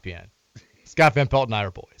for ESPN. Scott Van Pelt and I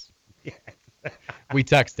are boys. Yeah. We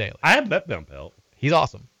text daily. I have met Van Pelt. He's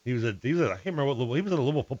awesome. I can't remember what Louisville, he was at a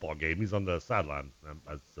Louisville football game. He's on the sideline.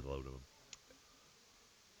 I said hello to him.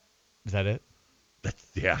 Is that it? That's,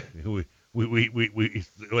 yeah. We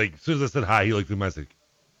like, as soon as I said hi, he looked at me and I said,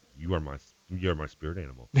 you are my spirit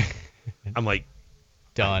animal. I'm like,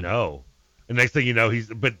 Done. no. And next thing you know,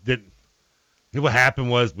 what happened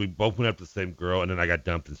was we both went up to the same girl, and then I got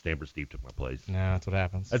dumped, and Stamper Steve took my place. No, that's what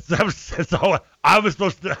happens. That's all. I was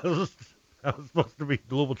supposed to be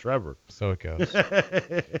Louisville Trevor. So it goes. All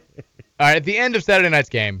right, at the end of Saturday night's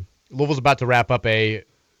game, Louisville's about to wrap up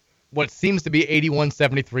what seems to be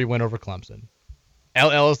 81-73 win over Clemson.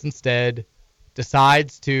 Ellis instead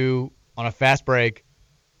decides to, on a fast break,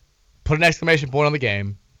 put an exclamation point on the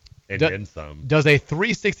game. And then some. Does a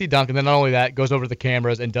 360 dunk, and then not only that, goes over to the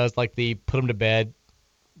cameras and does like the put him to bed,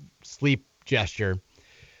 sleep gesture.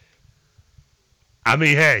 I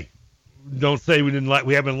mean, hey, don't say we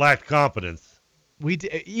haven't lacked confidence. We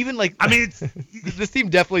even like. I mean, this team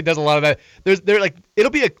definitely does a lot of that. They're like,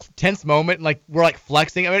 it'll be a tense moment, and like we're like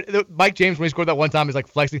flexing. I mean, Mike James, when he scored that one time, he's like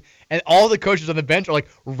flexing, and all the coaches on the bench are like,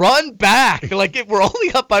 "Run back!" Like we're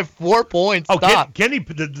only up by 4 points. Oh, Stop. Kenny,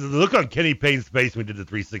 the look on Kenny Payne's face when he did the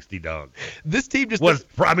 360 dunk. This team just was.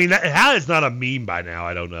 I mean, how is not a meme by now?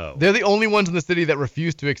 I don't know. They're the only ones in the city that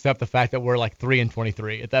refuse to accept the fact that we're like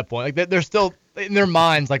 3-23 at that point. Like they're still in their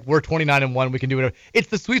minds like we're 29-1. We can do whatever. It's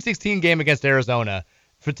the Sweet 16 game against Arizona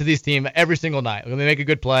to these teams every single night. When they make a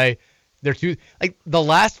good play, they're too like the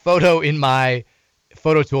last photo in my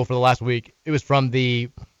photo tool for the last week. It was from the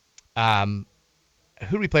who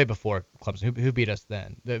did we play before Clemson? Who beat us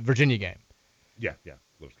then? The Virginia game. Yeah.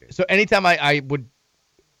 So anytime I would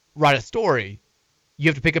write a story, you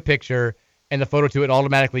have to pick a picture, and the photo to it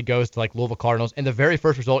automatically goes to like Louisville Cardinals. And the very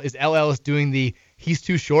first result is L. Ellis doing the he's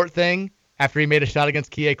too short thing after he made a shot against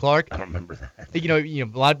Kie Clark. I don't remember that. You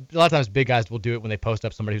know, a lot of times big guys will do it when they post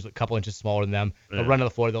up somebody who's a couple inches smaller than them. They'll run to the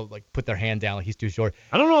floor. They'll like put their hand down like he's too short.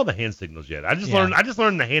 I don't know all the hand signals yet. I just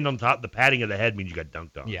learned the hand on top, the patting of the head means you got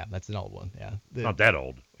dunked on. Yeah, that's an old one. Yeah, not that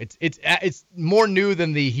old. It's more new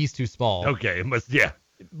than the he's too small. Okay, it must. Yeah.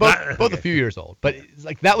 Both a few years old, but it's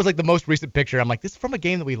like that was like the most recent picture. I'm like, this is from a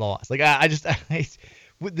game that we lost. Like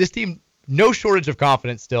this team, no shortage of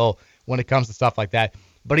confidence still when it comes to stuff like that.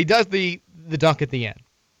 But he does the dunk at the end,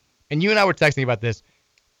 and you and I were texting about this.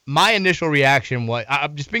 My initial reaction was,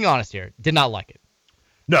 I'm just being honest here, did not like it.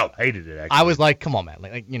 No, hated it. Actually, I was like, come on, man,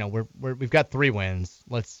 like we've got 3 wins.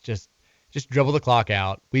 Let's just dribble the clock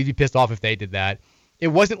out. We'd be pissed off if they did that. It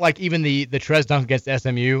wasn't like even the Trez dunk against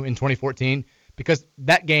SMU in 2014. Because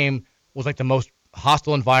that game was like the most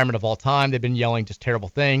hostile environment of all time. They've been yelling just terrible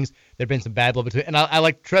things. There've been some bad blood between. And I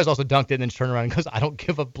like Trez also dunked it and then turned around and goes, I don't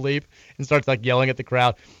give a bleep, and starts like yelling at the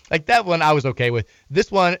crowd. Like that one I was okay with. This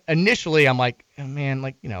one, initially, I'm like, oh, man,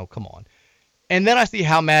 like, come on. And then I see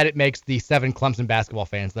how mad it makes the 7 Clemson basketball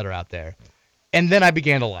fans that are out there. And then I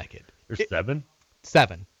began to like it. There's 7?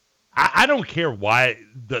 7. I don't care why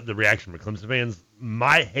the reaction from Clemson fans.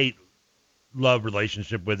 My hate-love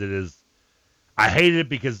relationship with it is, I hated it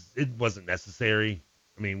because it wasn't necessary.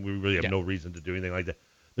 I mean, we really have no reason to do anything like that.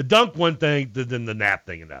 The dunk one thing, then the nap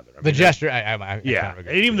thing another. The gesture, I yeah, and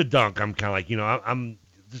even the dunk, I'm kind of like, I'm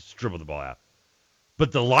just dribble the ball out.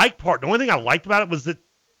 But the like part, the only thing I liked about it was that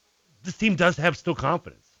this team does have still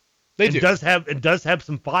confidence. It does have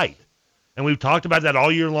some fight, and we've talked about that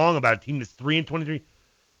all year long about a team that's 3-23.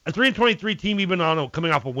 A 3-23 team, even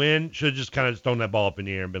coming off a win, should have just kind of thrown that ball up in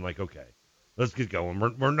the air and been like, okay. Let's get going.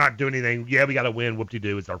 We're not doing anything. Yeah, we got to win.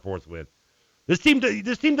 Whoop-de-doo. It's our 4th win. This team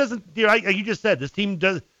doesn't. Like you just said, this team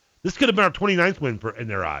does. This could have been our 29th win in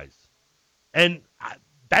their eyes, and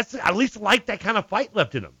that's at least like that kind of fight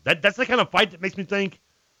left in them. That's the kind of fight that makes me think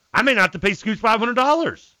I may not have to pay Scoots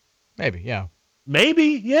 $500. Maybe, yeah.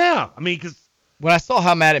 Maybe, yeah. I mean, because when I saw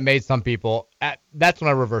how mad it made some people, that's when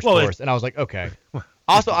I reversed course, and I was like, okay.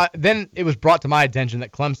 Also, then it was brought to my attention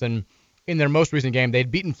that Clemson, in their most recent game,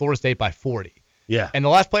 they'd beaten Florida State by 40. Yeah. And the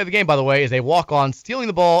last play of the game, by the way, is a walk-on, stealing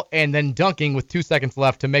the ball, and then dunking with 2 seconds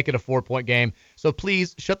left to make it a 4-point game. So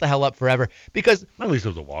please, shut the hell up forever. Because at least it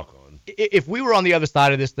was a walk-on. If we were on the other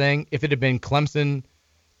side of this thing, if it had been Clemson,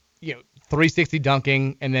 360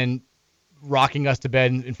 dunking and then rocking us to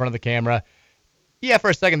bed in front of the camera, yeah, for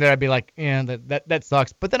a second there I'd be like, yeah, that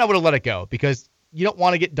sucks. But then I would have let it go because you don't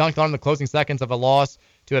want to get dunked on in the closing seconds of a loss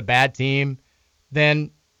to a bad team.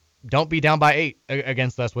 Then don't be down by 8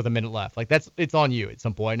 against us with a minute left. Like it's on you at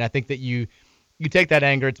some point. And I think that you take that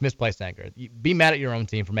anger. It's misplaced anger. Be mad at your own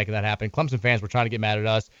team for making that happen. Clemson fans were trying to get mad at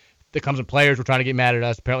us. The Clemson players were trying to get mad at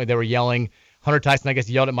us. Apparently they were yelling. Hunter Tyson, I guess,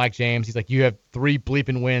 yelled at Mike James. He's like, you have 3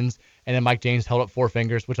 bleeping wins. And then Mike James held up 4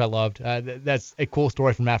 fingers, which I loved. That's a cool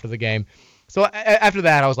story from after the game. So after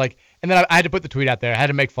that, I was like, and then I had to put the tweet out there. I had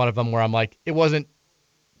to make fun of them where I'm like, it wasn't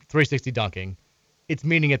 360 dunking. It's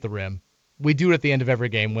meeting at the rim. We do it at the end of every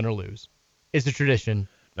game, win or lose. It's a tradition.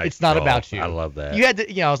 It's not about you. I love that. You had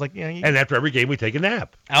to, I was like, And after every game, we take a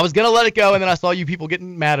nap. I was gonna let it go, and then I saw you people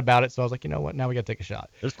getting mad about it, so I was like, you know what? Now we gotta take a shot.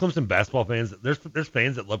 There's Clemson basketball fans. There's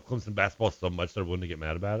fans that love Clemson basketball so much they're willing to get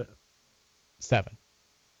mad about it. 7.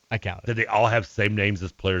 I counted. That they all have same names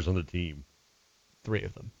as players on the team. 3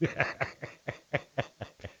 of them. It's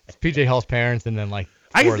PJ Hall's parents, and then like.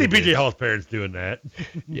 I can 4 see of the PJ dudes. Hall's parents doing that.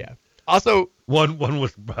 Yeah. Also, One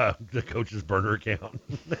was the coach's burner account.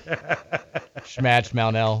 Schmad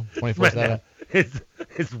Schmalnell, 24/7.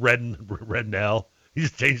 It's red Nell. He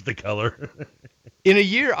just changed the color. In a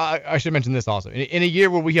year, I should mention this also. In a year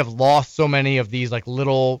where we have lost so many of these like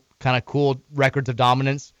little kind of cool records of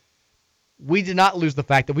dominance, we did not lose the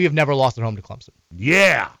fact that we have never lost at home to Clemson.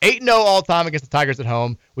 Yeah. 8-0 all time against the Tigers at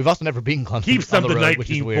home. We've also never beaten Clemson Keep on the something road, which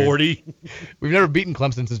is weird. 1940. We've never beaten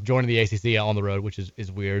Clemson since joining the ACC on the road, which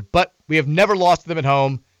is weird. But we have never lost to them at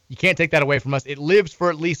home. You can't take that away from us. It lives for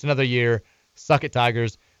at least another year. Suck it,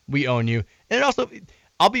 Tigers. We own you. And it also,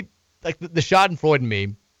 I'll be like the Schadenfreude and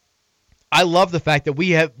me. I love the fact that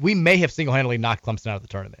we may have single-handedly knocked Clemson out of the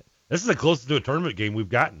tournament. This is the closest to a tournament game we've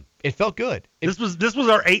gotten. It felt good. This was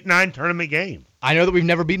our 8-9 tournament game. I know that we've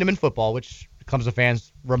never beaten them in football, which Clemson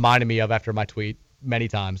fans reminded me of after my tweet many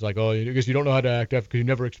times. Like, oh, I guess you don't know how to act because you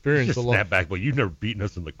never experienced Just a lot. snap back, but you've never beaten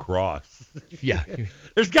us in lacrosse. Yeah.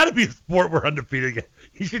 There's got to be a sport we're undefeated against.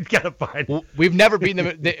 You should got to find. Well, we've never beaten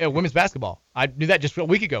them at women's basketball. I knew that just a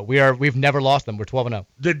week ago. We've never lost them. We're 12-0.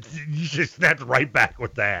 You should snap right back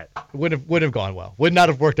with that. Would have gone well. Would not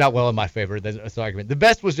have worked out well in my favor. That's the argument. The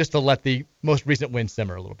best was just to let the most recent win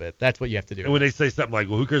simmer a little bit. That's what you have to do. And when they say something like,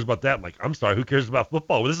 well, who cares about that? I'm like, I'm sorry, who cares about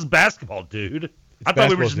football? Well, this is basketball, dude. I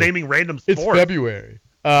thought we were just naming random sports. It's February.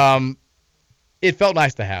 It felt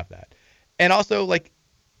nice to have that. And also, like,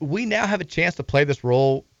 we now have a chance to play this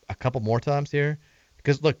role a couple more times here.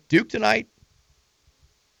 Because, look, Duke tonight,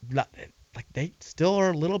 they still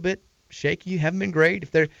are a little bit shaky. Haven't been great.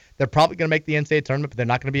 If they're probably going to make the NCAA tournament, but they're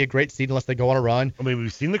not going to be a great seed unless they go on a run. I mean,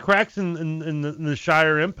 we've seen the cracks in the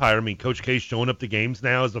Shire Empire. I mean, Coach K showing up to games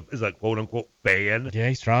now as a quote-unquote fan. Yeah,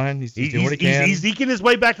 he's trying. He's doing what he can. He's eking his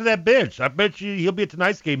way back to that bench. I bet you he'll be at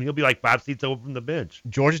tonight's game and he'll be like 5 seats over from the bench.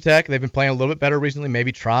 Georgia Tech, they've been playing a little bit better recently,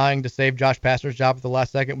 maybe trying to save Josh Pastner's job at the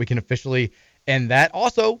last second. We can officially end that.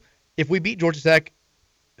 Also, if we beat Georgia Tech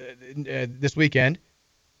this weekend,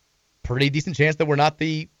 pretty decent chance that we're not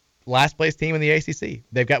the last place team in the ACC.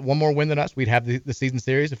 They've got one more win than us. We'd have the season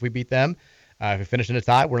series if we beat them. If we finish in a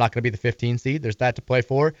tie, we're not going to be the 15 seed. There's that to play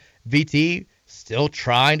for. VT still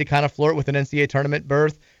trying to kind of flirt with an NCAA tournament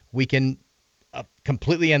berth. We can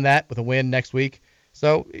completely end that with a win next week.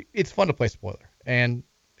 So it's fun to play spoiler. And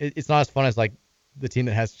it's not as fun as like the team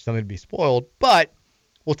that has something to be spoiled, but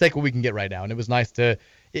we'll take what we can get right now. And it was nice to,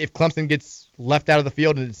 if Clemson gets left out of the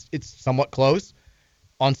field and it's somewhat close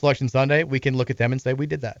on Selection Sunday, we can look at them and say we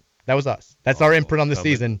did that. That was us. That's our imprint on the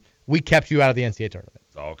season. We kept you out of the NCAA tournament.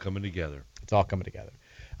 It's all coming together. It's all coming together.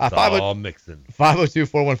 It's all mixing.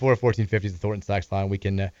 502-414-1450 is the Thornton Sachs line. We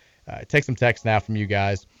can take some text now from you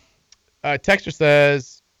guys. Texter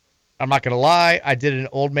says, I'm not going to lie. I did an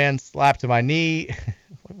old man slap to my knee.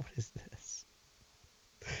 What is this?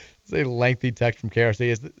 It's a lengthy text from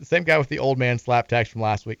KRC. It's the same guy with the old man slap text from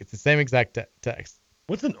last week. It's the same exact text.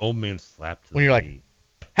 What's an old man slap to When you're knee? like,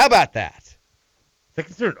 how about that? Is that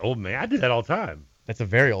considered old man? I do that all the time. That's a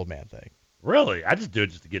very old man thing. Really? I just do it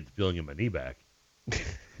just to get the feeling in my knee back.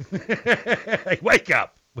 Like, wake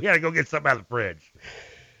up. We got to go get something out of the fridge.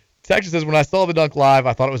 Texas says, when I saw the dunk live,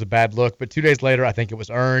 I thought it was a bad look, but 2 days later, I think it was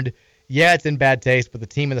earned. Yeah, it's in bad taste, but the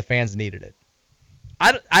team and the fans needed it.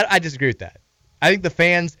 I disagree with that. I think the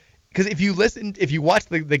fans, because if you watch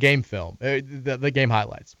the game film, the game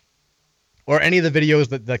highlights, or any of the videos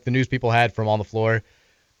that like the news people had from on the floor,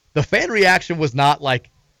 the fan reaction was not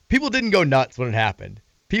like, people didn't go nuts when it happened.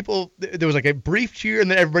 There was like a brief cheer,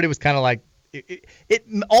 and then everybody was kind of like, it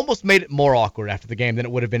almost made it more awkward after the game than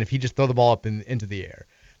it would have been if he just threw the ball up into the air.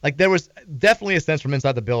 Like, there was definitely a sense from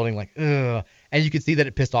inside the building, like, ugh. And you could see that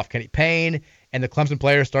it pissed off Kenny Payne, and the Clemson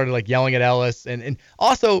players started, like, yelling at Ellis. And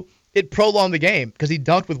also, it prolonged the game because he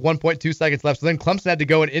dunked with 1.2 seconds left. So then Clemson had to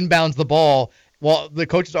go and inbounds the ball while the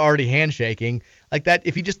coaches are already handshaking. Like that,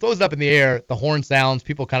 if he just throws it up in the air, the horn sounds,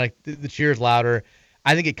 people kind of, the cheers louder.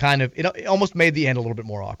 I think it almost made the end a little bit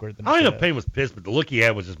more awkward. I don't know if Payne was pissed, but the look he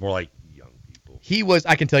had was just more like young people. He was,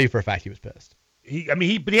 I can tell you for a fact he was pissed. How can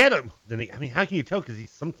you tell? Because he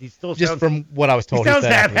still just sounds, from what I was told. He sounds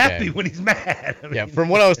half happy when he's mad. Yeah, from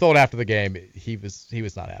what I was told after the game, he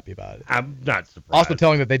was not happy about it. I'm not surprised. Also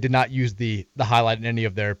telling that they did not use the highlight in any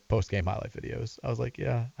of their post-game highlight videos. I was like,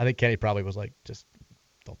 yeah, I think Kenny probably was like, just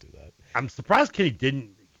don't do that. I'm surprised Kenny didn't,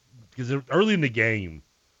 because early in the game,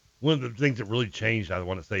 one of the things that really changed, I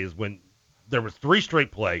want to say, is when there was 3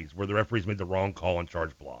 straight plays where the referees made the wrong call on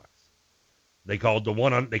charge blocks. They called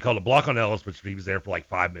a block on Ellis, which he was there for like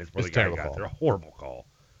 5 minutes before the guy got there. A horrible call.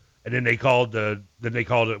 And then they called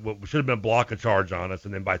it what should have been a block of charge on us.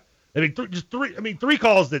 And then three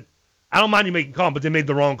calls that I don't mind you making call, but they made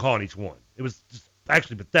the wrong call on each one. It was just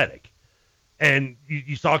actually pathetic. And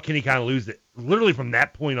you saw Kenny kind of lose it. Literally from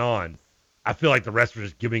that point on, I feel like the refs were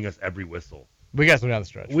just giving us every whistle. We got some down the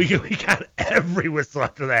stretch. We got every whistle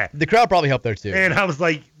after that. The crowd probably helped there too. And I was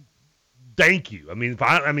like, thank you. I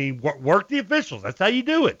mean, work the officials. That's how you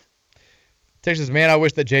do it. Texas, man, I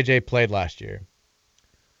wish that JJ played last year.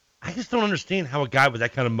 I just don't understand how a guy with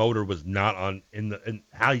that kind of motor was not on in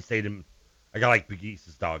how he stayed in a guy like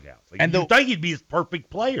Pegues' doghouse. Like, and you think he'd be his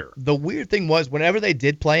perfect player. The weird thing was, whenever they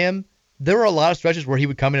did play him, there were a lot of stretches where he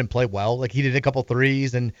would come in and play well. Like he did a couple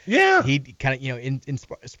threes, and he'd kind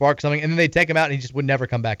of spark something, and then they'd take him out, and he just would never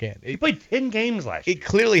come back in. He played 10 games last year. It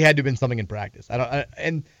clearly had to have been something in practice.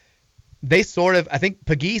 And they sort of, I think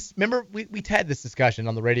Pegues, remember we had this discussion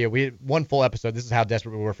on the radio. We had one full episode. This is how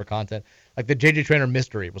desperate we were for content. Like the JJ Traynor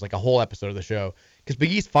mystery was like a whole episode of the show because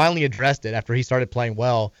Pegues finally addressed it after he started playing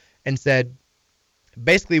well and said,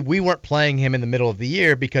 basically we weren't playing him in the middle of the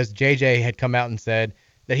year because JJ had come out and said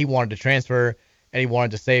that he wanted to transfer and he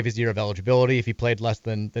wanted to save his year of eligibility. If he played less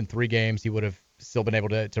than 3 games, he would have still been able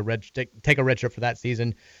to take a redshirt for that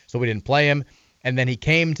season. So we didn't play him. And then he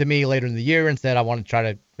came to me later in the year and said, I want to try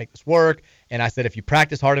to make this work. And I said, if you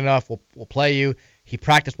practice hard enough, we'll play you. He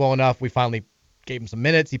practiced well enough. We finally gave him some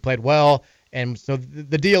minutes. He played well. And so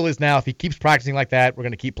the deal is now if he keeps practicing like that, we're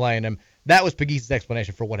going to keep playing him. That was Pegues'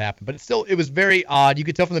 explanation for what happened. But it was very odd. You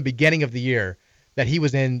could tell from the beginning of the year that he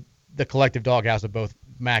was in the collective doghouse of both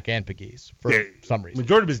Mac and Pegues for some reason.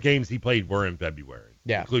 Majority of his games he played were in February.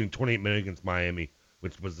 Yeah. Including 28 minutes against Miami,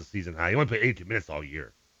 which was the season high. He only played 82 minutes all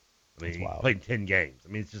year. I mean, he played 10 games.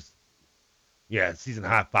 I mean, it's just, season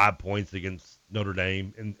high 5 points against Notre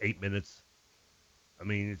Dame in 8 minutes. I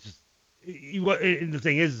mean, it's just, and the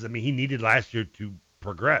thing is, I mean, he needed last year to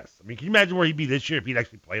progress. I mean, can you imagine where he'd be this year if he'd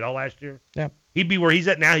actually played all last year? Yeah. He'd be where he's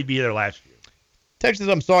at now. He'd be there last year. Texas,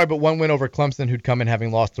 I'm sorry, but one win over Clemson, who'd come in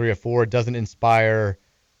having lost 3 or 4, doesn't inspire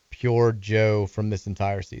pure Joe from this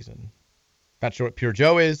entire season. Not sure what pure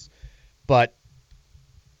Joe is, but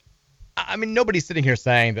I mean, nobody's sitting here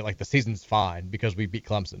saying that like the season's fine because we beat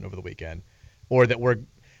Clemson over the weekend, or that we're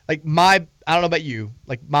like I don't know about you,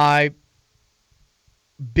 like my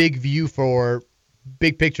big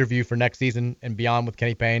picture view for next season and beyond with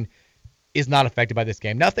Kenny Payne is not affected by this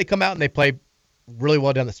game. Now, if they come out and they play really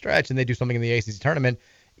well down the stretch and they do something in the ACC tournament,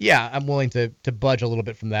 yeah, I'm willing to budge a little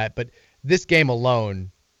bit from that. But this game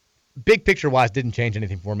alone, big picture wise, didn't change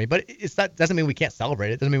anything for me. But doesn't mean we can't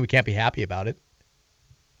celebrate it. Doesn't mean we can't be happy about it.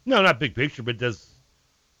 No, not big picture, but I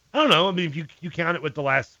don't know. I mean, if you count it with the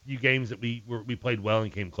last few games that we played well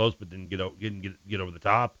and came close, but didn't get over the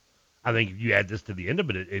top, I think if you add this to the end of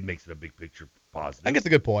it, it makes it a big picture positive. I think it's a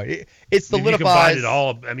good point. It solidifies. If you combine it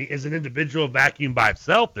all, I mean, as an individual vacuum by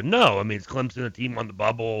itself, then no. I mean, it's Clemson, a team on the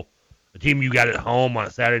bubble, a team you got at home on a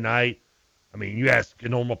Saturday night. I mean, you ask a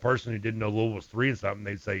normal person who didn't know Louisville was 3 and something,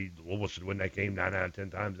 they'd say Louisville should win that game 9 out of 10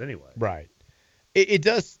 times anyway. Right. It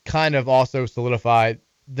does kind of also solidify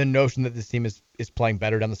the notion that this team is playing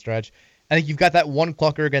better down the stretch. I think you've got that one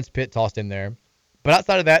clunker against Pitt tossed in there. But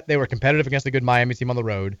outside of that, they were competitive against a good Miami team on the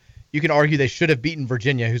road. You can argue they should have beaten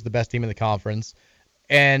Virginia, who's the best team in the conference.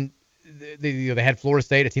 And they had Florida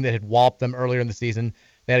State, a team that had walloped them earlier in the season.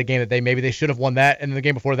 They had a game that they should have won that. And the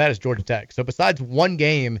game before that is Georgia Tech. So besides one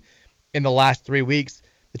game in the last 3 weeks,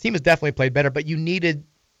 the team has definitely played better. But you needed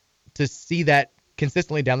to see that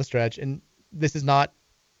consistently down the stretch. And this is not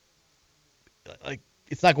like,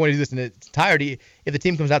 it's not going to do this in its entirety. If the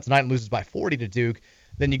team comes out tonight and loses by 40 to Duke,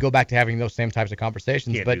 then you go back to having those same types of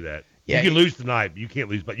conversations. You can't do that. Yeah, you can lose tonight, but you can't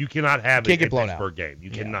lose. But you cannot have a Pittsburgh game.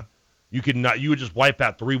 You cannot. You cannot. You would just wipe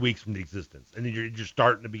out 3 weeks from the existence, and then you're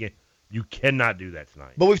starting to begin. You cannot do that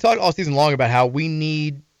tonight. But we've talked all season long about how we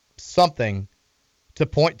need something to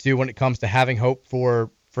point to when it comes to having hope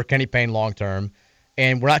for Kenny Payne long term,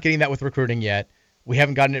 and we're not getting that with recruiting yet. We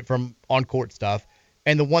haven't gotten it from on court stuff.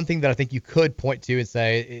 And the one thing that I think you could point to and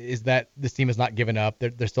say is that this team has not given up.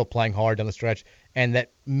 They're still playing hard down the stretch, and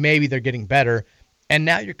that maybe they're getting better. And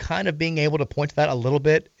now you're kind of being able to point to that a little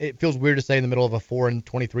bit. It feels weird to say in the middle of a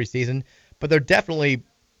 4-23 season, but they're definitely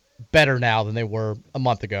better now than they were a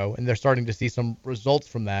month ago, and they're starting to see some results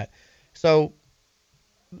from that. So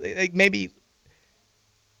maybe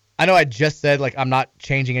I know I just said like I'm not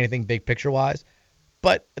changing anything big picture wise,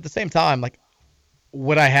 but at the same time, like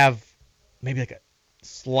would I have maybe like a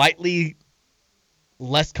slightly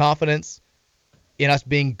less confidence in us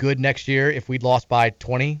being good next year if we'd lost by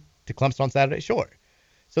 20 to Clemson on Saturday? Sure.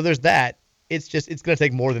 So there's that. It's going to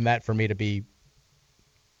take more than that for me to be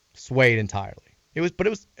swayed entirely. It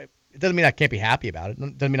doesn't mean I can't be happy about it.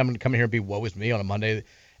 It doesn't mean I'm going to come in here and be woe is me on a Monday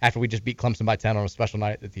after we just beat Clemson by 10 on a special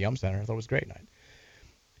night at the Yum Center. I thought it was a great night.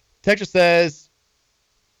 Texas says,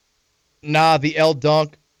 nah, the L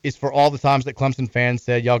dunk is for all the times that Clemson fans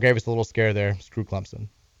said, y'all gave us a little scare there. Screw Clemson.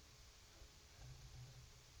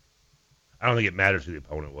 I don't think it matters who the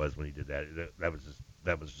opponent was when he did that.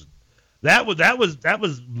 That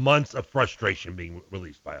was months of frustration being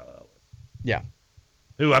released by Ellis. Yeah.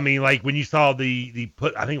 Who, I mean, like when you saw the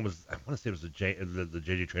put, I want to say it was the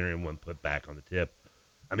JJ Trainer and one put back on the tip.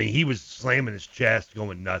 I mean, he was slamming his chest,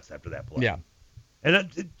 going nuts after that play. Yeah.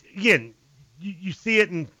 And again, you see it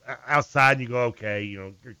outside and you go, okay,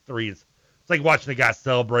 your three is. It's like watching a guy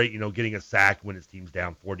celebrate, getting a sack when his team's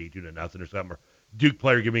down 42-0 or something, or Duke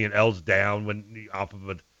player giving an L's down when off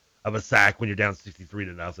of a sack when you're down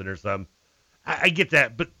 63-0 or something. I get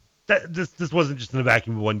that, but this wasn't just in a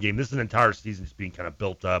vacuum of one game. This is an entire season just being kind of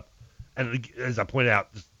built up. And as I pointed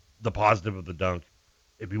out, just the positive of the dunk,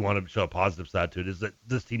 if you want to show a positive side to it, is that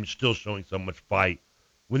this team is still showing so much fight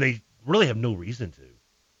when they really have no reason to.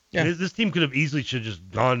 Yeah. This team could have easily should have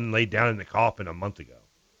just gone and laid down in the coffin a month ago,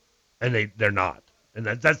 and they're not. And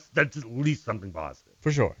that's at least something positive.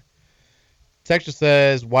 For sure. Texas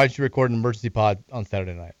says, why did you record an emergency pod on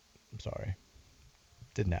Saturday night? I'm sorry.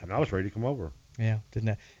 Didn't happen. And I was ready to come over. Yeah, didn't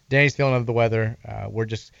happen. Danny's feeling under the weather.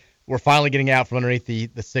 We're finally getting out from underneath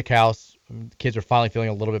the sick house. The kids are finally feeling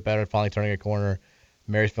a little bit better, finally turning a corner.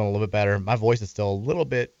 Mary's feeling a little bit better. My voice is still a little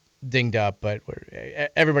bit dinged up, but we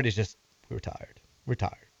were tired. We're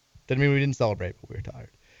tired. Doesn't mean we didn't celebrate, but we were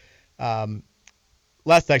tired.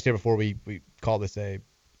 Last text here before we call this a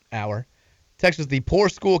hour. Text was the poor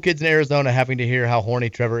school kids in Arizona having to hear how horny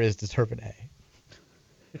Trevor is deserve an A.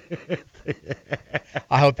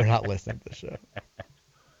 I hope they're not listening to the show.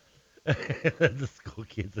 The school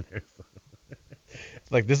kids in Arizona.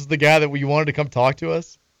 It's like, this is the guy that you wanted to come talk to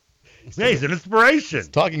us? He's an inspiration. He's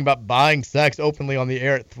talking about buying sex openly on the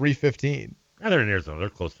air at 3:15. They're in Arizona. They're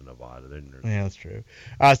close to Nevada. Yeah, that's true.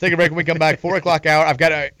 Let's take a break. When we come back, 4 o'clock hour. I've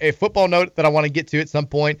got a football note that I want to get to at some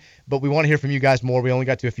point, but we want to hear from you guys more. We only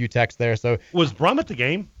got to a few texts there. So was Brum at the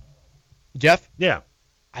game? Jeff? Yeah.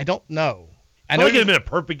 I don't know. I know it could have been a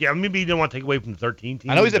perfect game. Maybe he didn't want to take away from the 13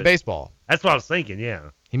 team. I know he's at baseball. That's what I was thinking,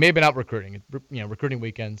 yeah. He may have been out recruiting. Recruiting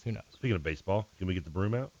weekends. Who knows? Speaking of baseball, can we get the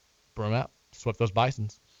broom out? Broom out. Swept those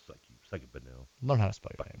Bisons. Suck it, Benell. Learn how to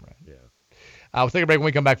spell your name right. Yeah. We'll take a break. When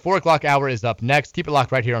we come back, 4 o'clock hour is up next. Keep it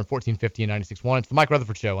locked right here on 1450 and 96.1. It's the Mike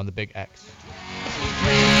Rutherford Show on the Big X.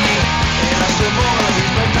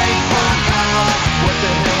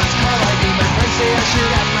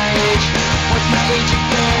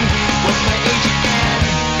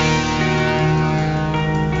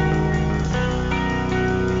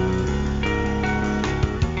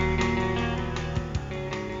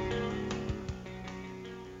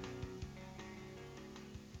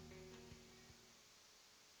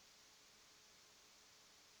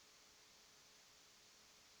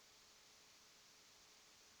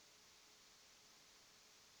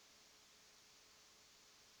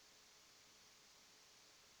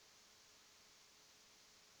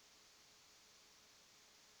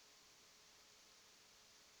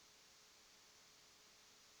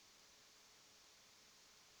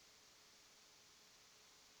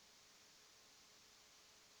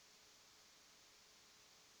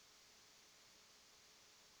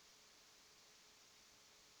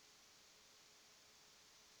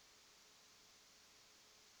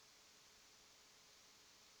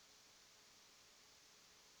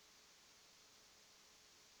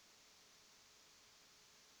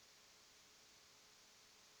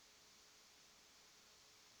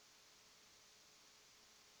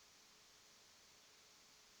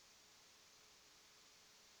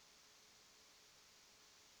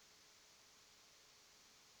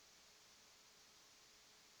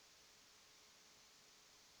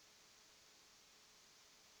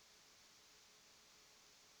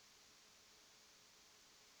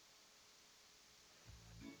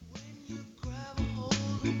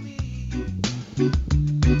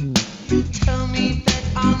 You tell me that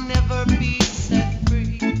I'll never be set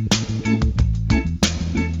free,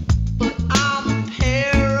 but I'm a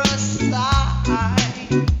parasite.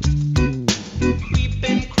 Creep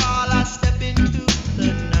and crawl, I step into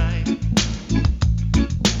the night.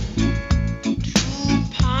 2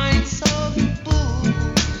 pints of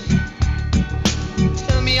booze.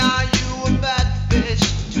 Tell me, are you a bad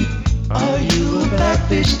fish too? Are you a bad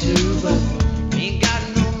fish too? But ain't got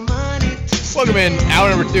no money to spend. Welcome in hour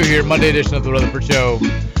number 2 here, Monday edition of the Rutherford Show.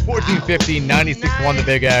 1450, 96.1 the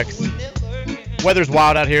Big X. Weather's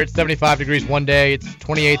wild out here. It's 75 degrees one day. It's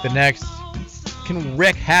 28 the next. Can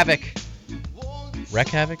wreak havoc. Wreak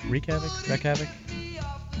havoc? Wreak havoc? Wreak havoc?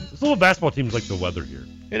 This little basketball team's like the weather here.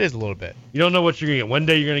 It is a little bit. You don't know what you're going to get. One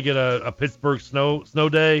day you're going to get a Pittsburgh snow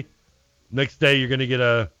day. Next day you're going to get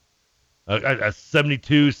a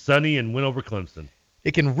 72 sunny and win over Clemson.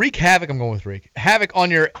 It can wreak havoc. I'm going with wreak havoc on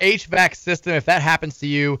your HVAC system. If that happens to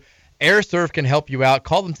you, AirServe can help you out.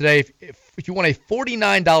 Call them today. If you want a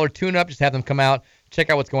 $49 tune-up, just have them come out, check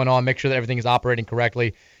out what's going on, make sure that everything is operating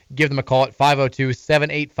correctly. Give them a call at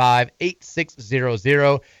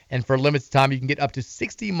 502-785-8600. And for a limited time, you can get up to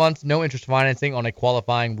 60 months no-interest financing on a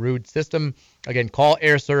qualifying Ruud system. Again, call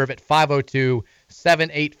AirServe at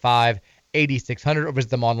 502-785-8600 or visit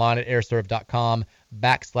them online at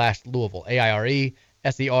airserve.com/Louisville.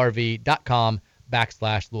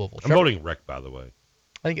 AIRESERV.com/Louisville. I'm voting Wreck, by the way.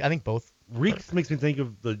 I think both. Reeks makes me think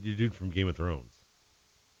of the dude from Game of Thrones.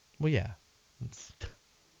 Well, yeah.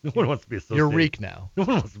 No one wants to be associated. You're Reek now. No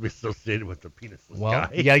one wants to be associated with the penisless Well, guy.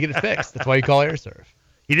 you got to get it fixed. That's why you call AirServe.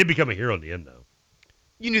 He did become a hero in the end, though.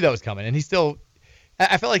 You knew that was coming, and he still –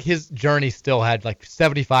 I felt like his journey still had like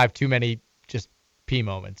 75 too many just pee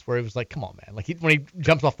moments where it was like, come on, man. Like when he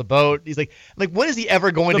jumps off the boat, he's like, when is he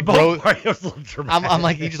ever going to grow? I'm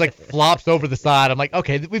like, he just like flops over the side. I'm like,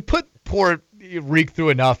 okay, we've put poor Reek through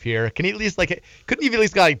enough here. Can he at least couldn't he have at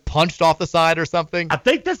least got like punched off the side or something? I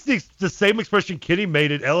think that's the same expression Kenny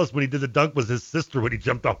made at Ellis when he did the dunk was his sister when he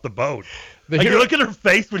jumped off the boat. You look at her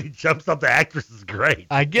face when he jumps off. The actress is great.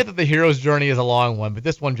 I get that the hero's journey is a long one, but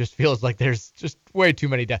this one just feels like there's just way too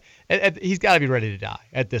many deaths. He's got to be ready to die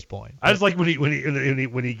at this point. I just like when he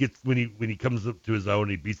comes up to his own,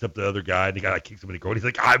 he beats up the other guy, and the guy kicks him in the groin. He's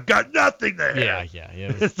like, "I've got nothing there." Yeah.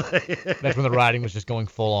 That's when the writing was just going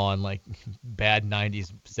full on like bad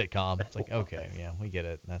 '90s sitcom. It's like, okay, yeah, we get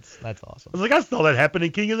it. That's awesome. I was like, I saw that happen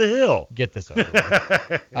in King of the Hill. Get this over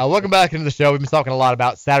with. Welcome back into the show. We've been talking a lot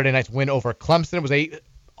about Saturday night's win over Clemson. It was a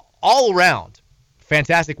all-around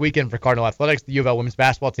fantastic weekend for Cardinal Athletics. The U of L women's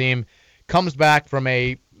basketball team comes back from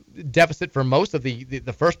a deficit for most of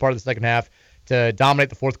the first part of the second half to dominate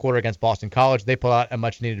the fourth quarter against Boston College. They pull out a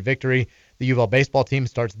much-needed victory. The U of L baseball team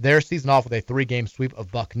starts their season off with a 3-game sweep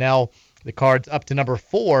of Bucknell. The Cards up to number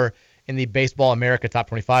 4 in the Baseball America Top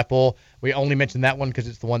 25 poll. We only mentioned that one because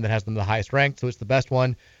it's the one that has them the highest ranked, so it's the best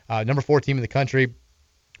one. Number 4 team in the country.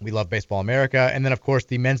 We love Baseball America. And then, of course,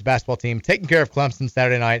 the men's basketball team taking care of Clemson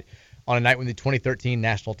Saturday night on a night when the 2013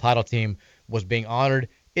 national title team was being honored.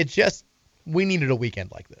 We needed a weekend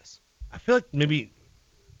like this. I feel like maybe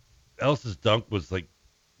Ellis's dunk was like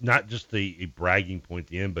not just a bragging point at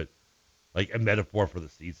the end, but like a metaphor for the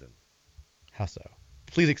season. How so?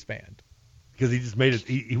 Please expand. Because he just made it.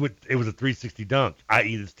 It was a 360 dunk,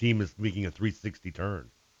 i.e., this team is making a 360 turn.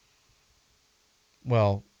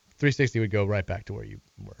 Well, 360 would go right back to where you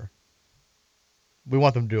were. We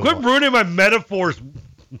want them to do Quit ruining my metaphors.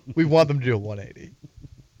 We want them to do a 180.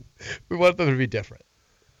 We want them to be different.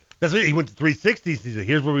 That's what he went to 360. He said,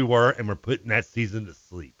 here's where we were, and we're putting that season to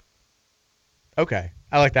sleep. Okay.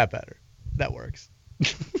 I like that better. That works.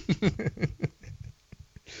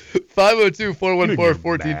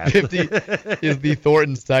 502-414-1450 is the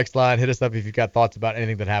Thornton's text line. Hit us up if you've got thoughts about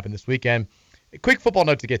anything that happened this weekend. A quick football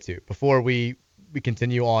note to get to before we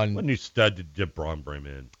continue on. What new stud did Braun bring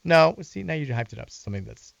in? No, see, now you hyped it up to something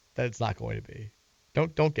that it's not going to be.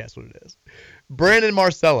 Don't guess what it is. Brandon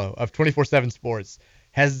Marcello of 24/7 Sports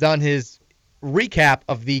has done his recap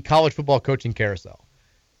of the college football coaching carousel.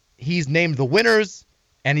 He's named the winners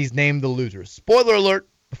and he's named the losers. Spoiler alert,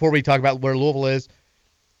 before we talk about where Louisville is,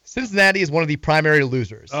 Cincinnati is one of the primary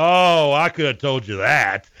losers. Oh, I could have told you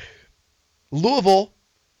that. Louisville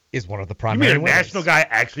is one of the primary winners. You mean a winners. national guy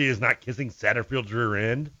actually is not kissing Satterfield's rear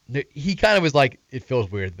end? He kind of was like, it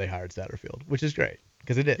feels weird that they hired Satterfield, which is great,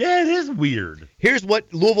 because it is. Yeah, it is weird. Here's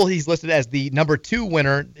what Louisville, he's listed as the number 2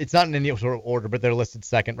 winner. It's not in any sort of order, but they're listed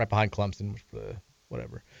second, right behind Clemson,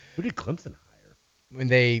 whatever. Who did Clemson hire? When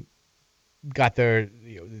they got the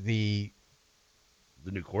new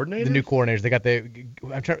coordinators? The new coordinators. They got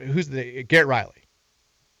who's the Garrett Riley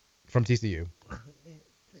from TCU.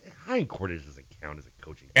 Hiring coordinators doesn't count as a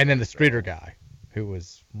coaching. And then the Streeter guy, who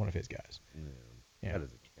was one of his guys. Yeah. That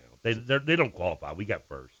doesn't count. They don't qualify. We got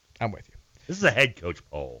first. I'm with you. This is a head coach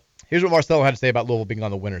poll. Here's what Marcelo had to say about Louisville being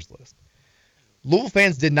on the winners list. Louisville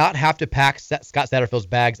fans did not have to pack Scott Satterfield's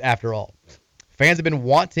bags after all. Fans have been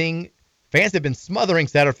smothering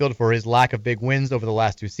Satterfield for his lack of big wins over the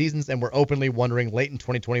last 2 seasons and were openly wondering late in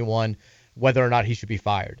 2021 whether or not he should be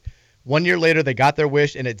fired. 1 year later, they got their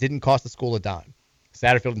wish, and it didn't cost the school a dime.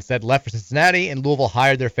 Satterfield instead left for Cincinnati, and Louisville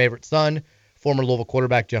hired their favorite son, former Louisville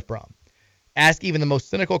quarterback Jeff Brom. Ask even the most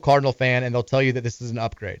cynical Cardinal fan, and they'll tell you that this is an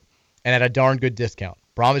upgrade, and at a darn good discount.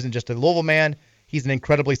 Brom isn't just a Louisville man, he's an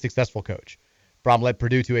incredibly successful coach. Brom led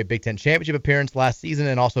Purdue to a Big Ten championship appearance last season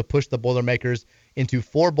and also pushed the Boilermakers into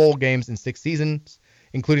 4 bowl games in 6 seasons,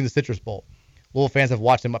 including the Citrus Bowl. Louisville fans have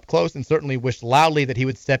watched him up close and certainly wished loudly that he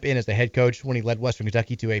would step in as the head coach when he led Western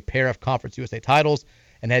Kentucky to a pair of Conference USA titles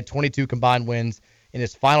and had 22 combined wins in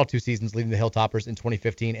his final 2 seasons, leading the Hilltoppers in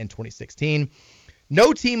 2015 and 2016.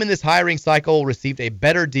 No team in this hiring cycle received a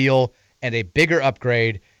better deal and a bigger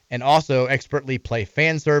upgrade and also expertly play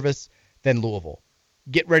fan service than Louisville.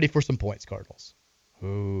 Get ready for some points, Cardinals.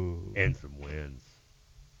 Ooh. And some wins.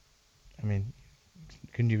 I mean,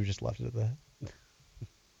 couldn't you have just left it at that?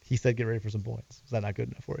 He said get ready for some points. Is that not good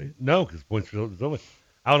enough for you? No, because points are so much.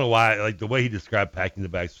 I don't know why. Like the way he described packing the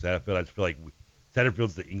bags for Satterfield, I just feel like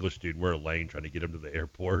Satterfield's the English student. We're a lane trying to get him to the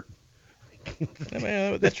airport. I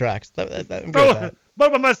mean, that tracks. I'm good with that. What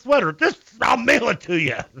about my sweater? I'll mail it to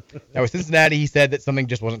you. Now, with Cincinnati, he said that something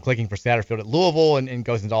just wasn't clicking for Satterfield at Louisville and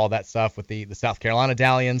goes into all that stuff with the South Carolina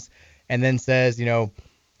Dalians, and then says, it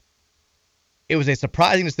was a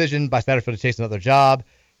surprising decision by Satterfield to chase another job.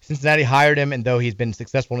 Cincinnati hired him, and though he's been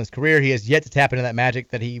successful in his career, he has yet to tap into that magic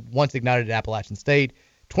that he once ignited at Appalachian State.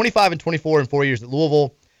 25 and 24 in 4 years at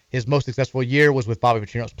Louisville. His most successful year was with Bobby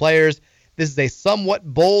Petrino's Players. This is a somewhat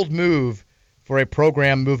bold move for a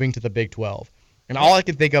program moving to the Big 12. And all I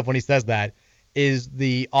can think of when he says that is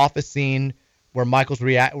the Office scene where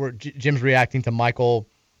Jim's reacting to Michael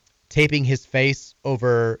taping his face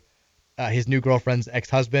over his new girlfriend's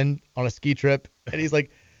ex-husband on a ski trip, and he's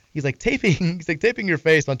like taping your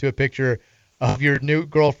face onto a picture of your new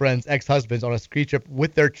girlfriend's ex-husbands on a ski trip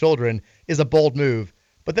with their children is a bold move.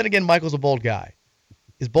 But then again, Michael's a bold guy.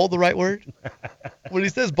 Is bold the right word? When he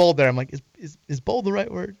says bold there, I'm like, is bold the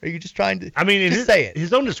right word? Are you just trying to? I mean, say it.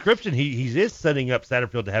 His own description, he is setting up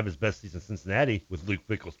Satterfield to have his best season in Cincinnati with Luke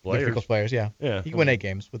Fickell's Players. Luke Fickell's Players, yeah. He can win 8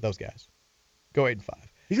 games with those guys. Go 8-5.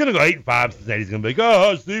 He's gonna go 8-5. Cincinnati's gonna be like,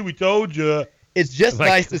 oh, see, we told you. It's just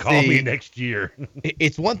nice to call see. Me next year.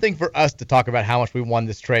 It's one thing for us to talk about how much we won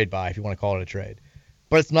this trade by, if you want to call it a trade,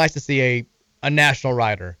 but it's nice to see a national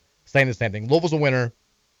writer saying the same thing. Louisville's a winner.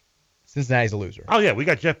 Cincinnati's a loser. Oh, yeah, we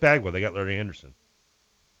got Jeff Bagwell. They got Larry Anderson.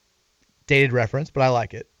 Dated reference, but I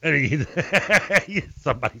like it.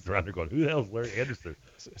 Somebody's around there going, who the hell is Larry Anderson?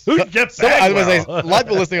 Who's Jeff Bagwell? I was going to say, a lot of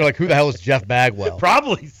people listening are like, who the hell is Jeff Bagwell?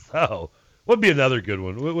 Probably so. Would be another good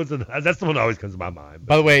one. That's the one that always comes to my mind.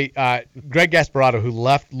 By the way, Greg Gasparotto, who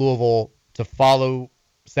left Louisville to follow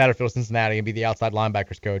Satterfield Cincinnati and be the outside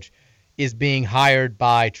linebackers coach, is being hired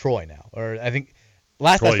by Troy now. Or I think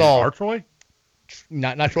last I saw. Our Troy?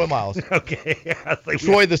 Not Troy Miles. Okay.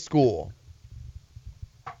 Troy the school.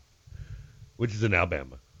 Which is in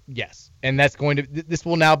Alabama. Yes. And that's going to this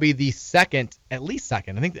will now be the second. I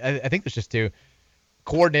think there's just 2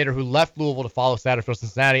 coordinator who left Louisville to follow Satterfield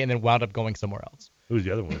Cincinnati and then wound up going somewhere else. Who's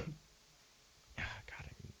the other one? God,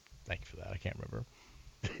 thank you for that. I can't remember.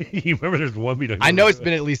 You remember there's one we don't I know it's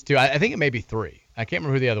been at least 2. I think it may be 3. I can't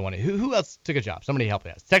remember who the other one is. Who else took a job? Somebody help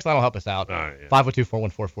us. Text line will help us out.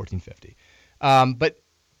 502-414-1450. But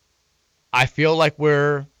I feel like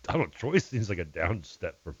we're. I don't know. Troy seems like a down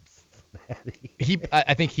step from Cincinnati.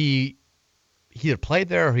 I think he either played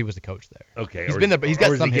there or he was a coach there. Okay. He's been there, but he's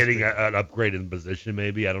got or is some he getting history. an upgrade in position?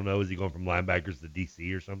 Maybe I don't know. Is he going from linebackers to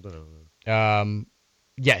DC or something? I don't know.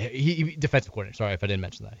 Yeah, he defensive coordinator. Sorry if I didn't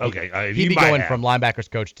mention that. Okay, He'd be going from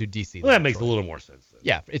linebackers coach to DC. Well, that makes a little more sense then.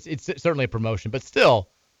 Yeah, it's certainly a promotion, but still,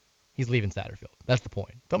 he's leaving Satterfield. That's the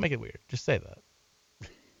point. Don't make it weird. Just say that.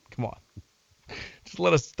 Come on. Just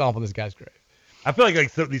let us stomp on this guy's grave. I feel like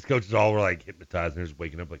some of these coaches all were like hypnotized and they're just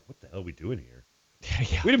waking up like, what the hell are we doing here?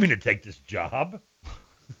 Yeah. We didn't mean to take this job.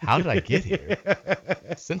 How did I get here?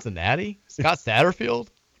 Cincinnati? Scott Satterfield? What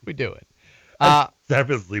are we doing?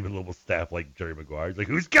 Satterfield's leaving little staff like Jerry Maguire. He's like,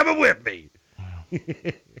 who's coming with me?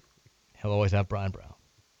 He'll always have Brian Brown.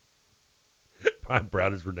 Brian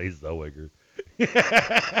Brown is Renee Zellweger.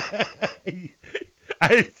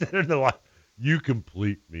 I said in the line, you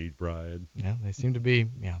complete me, Brian. Yeah, they seem to be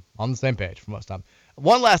on the same page for most time.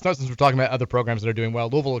 One last note, since we're talking about other programs that are doing well.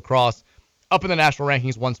 Louisville lacrosse up in the national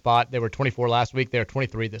rankings, 1 spot. They were 24 last week. They're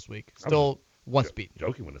 23 this week. Still once beaten.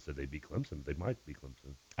 Joking when I said they'd beat Clemson. They might beat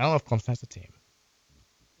Clemson. I don't know if Clemson has a team.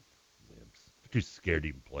 They're too scared to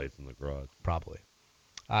even play some lacrosse. Probably.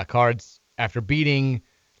 Cards, after beating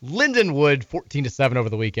Lindenwood 14-7 over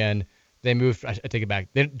the weekend, they moved. I take it back.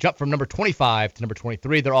 They jumped from number 25 to number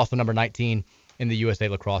 23. They're also number 19 in the USA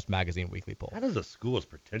Lacrosse Magazine weekly poll. How does a school as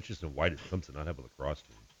pretentious and white as Clemson not have a lacrosse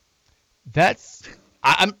team? That's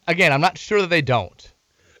I'm not sure that they don't.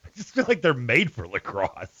 I just feel like they're made for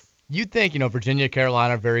lacrosse. You'd think, Virginia,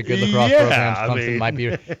 Carolina, very good lacrosse Yeah, programs. I Clemson mean- might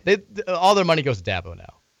be. All their money goes to Dabo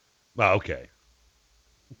now. Oh, okay.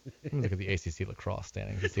 Let me look at the ACC lacrosse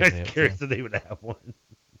standings. And see if they I'm have a curious team. if they would have one.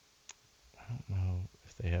 I don't know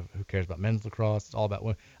if they have. Who cares about men's lacrosse? It's all about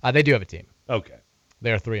women. They do have a team. Okay.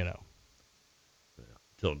 They are 3-0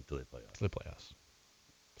 Until they play off. to the playoffs.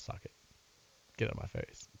 Suck it. Get out of my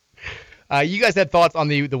face. You guys had thoughts on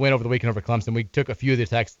the win over the weekend over Clemson. We took a few of the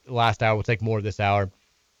texts last hour. We'll take more this hour.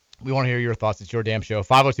 We want to hear your thoughts. It's your damn show.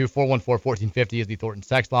 502-414-1450 is the Thornton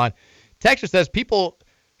text line. Texture says people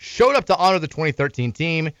showed up to honor the 2013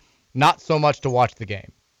 team, not so much to watch the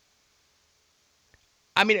game.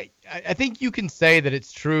 I mean, I think you can say that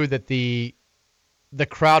it's true that the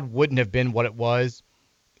crowd wouldn't have been what it was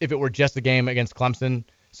if it were just a game against Clemson.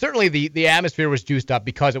 Certainly the atmosphere was juiced up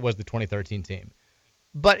because it was the 2013 team.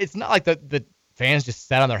 But it's not like the fans just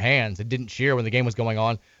sat on their hands and didn't cheer when the game was going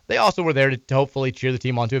on. They also were there to hopefully cheer the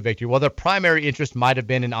team on to a victory. While their primary interest might have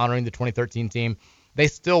been in honoring the 2013 team, they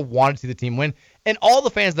still wanted to see the team win. And all the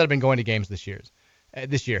fans that have been going to games this year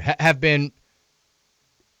have been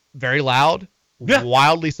very loud, Yeah.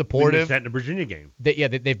 wildly supportive. That in the Virginia game.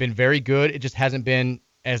 They've been very good. It just hasn't been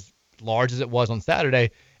as large as it was on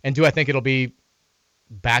Saturday. And do I think it'll be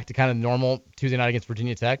back to kind of normal Tuesday night against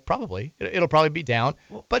Virginia Tech? Probably. It'll probably be down.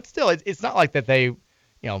 But still, it's not like that they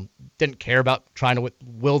didn't care about trying to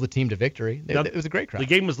will the team to victory. It was a great crowd. The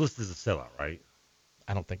game was listed as a sellout, right?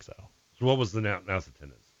 I don't think so. So what was the announced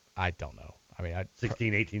attendance? I don't know. I mean,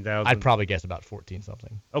 16, 18,000? I'd probably guess about 14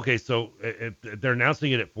 something. Okay, so if they're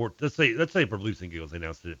announcing it at 4, let's say for Blues and Giggles, they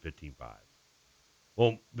announced it at 15.5.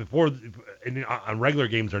 Well, on regular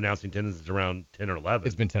games, they're announcing attendance is around 10 or 11.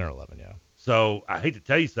 It's been 10 or 11, yeah. So I hate to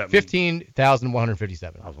tell you something.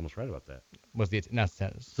 15,157 I was almost right about that. was the announced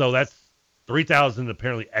attendance. So that's 3,000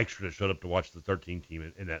 apparently extra that showed up to watch the 13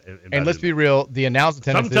 team in that. And let's be real, the announced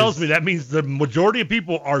attendance Something tells me that means the majority of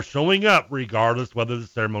people are showing up regardless whether the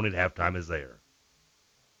ceremony at halftime is there.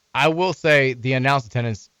 I will say the announced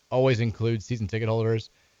attendance always includes season ticket holders,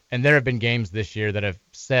 and there have been games this year that have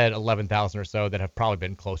said 11,000 or so that have probably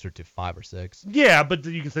been closer to 5 or 6. Yeah, but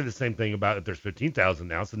you can say the same thing about if there's 15,000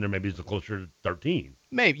 now, so there maybe it's closer to 13.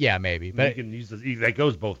 Maybe. But you can use that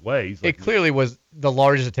goes both ways. it clearly was the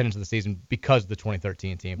largest attendance of the season because of the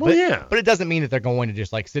 2013 team. Well, yeah. But it doesn't mean that they're going to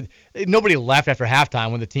just sit. Nobody left after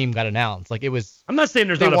halftime when the team got announced. Like it was. I'm not saying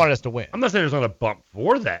there's They not wanted us to win. I'm not saying there's not a bump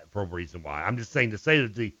for a reason why. I'm just saying to say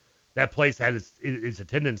that that place had its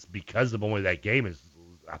attendance because of only that game is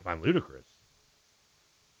I find ludicrous.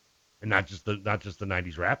 And not just the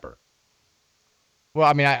 90s rapper. Well,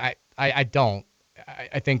 I mean, I don't.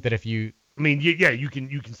 I think that if you. I mean, yeah, you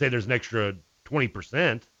can say there's an extra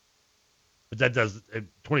 20%, but that does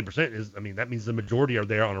 20% is. I mean, that means the majority are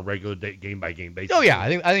there on a regular game by game basis. Oh yeah, I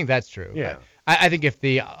think that's true. Yeah. I think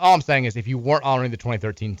all I'm saying is if you weren't honoring the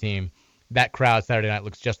 2013 team, that crowd Saturday night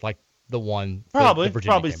looks just like the one. Probably the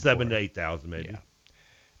Virginia game 7,000 to before. 8,000 maybe.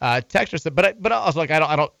 Yeah. Texture said, but also like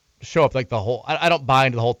I don't show up like the whole. I don't buy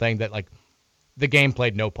into the whole thing that like the game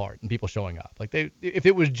played no part in people showing up. Like if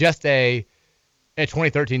it was just a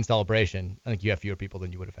 2013 celebration, I think you have fewer people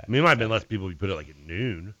than you would have had. I mean, it might have been less people if you put it like at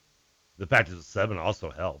noon. The fact is, 7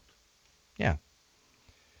 also helped. Yeah.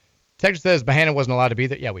 Texas says Bohannon wasn't allowed to be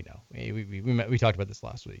there. Yeah, we know. We talked about this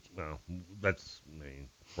last week. Well,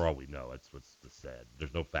 for all we know, that's what's said.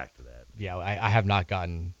 There's no fact to that. Yeah, I have not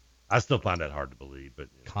gotten I still find that hard to believe, but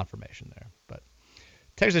confirmation there. But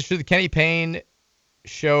Texas says, should Kenny Payne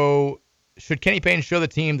show the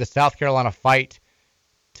team the South Carolina fight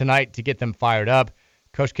tonight to get them fired up?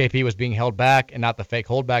 Coach KP was being held back and not the fake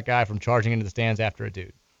holdback guy from charging into the stands after a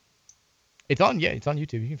dude. It's on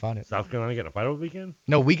YouTube. You can find it. South Carolina getting a fight over the weekend?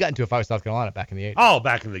 No, we got into a fight with South Carolina back in the 80s. Oh,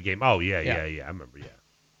 back in the game. Oh, yeah. Yeah. I remember, yeah.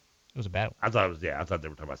 It was a bad one. I thought they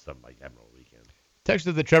were talking about something like having a weekend. Texas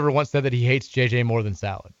said that Trevor once said that he hates JJ more than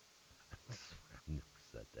salad. I've never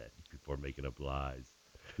said that before making up lies.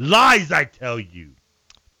 Lies, I tell you.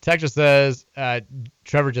 Texas says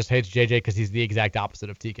Trevor just hates JJ because he's the exact opposite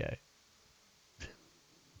of TK.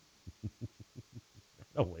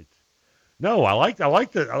 No,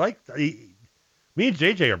 me and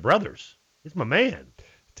JJ are brothers. He's my man.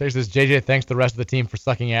 Texas says JJ thanks the rest of the team for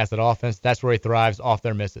sucking ass at offense. That's where he thrives off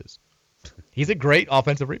their misses. He's a great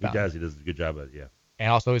offensive He rebounder. does a good job at it, yeah.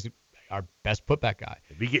 And also is our best putback guy.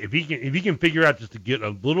 If he can figure out just to get a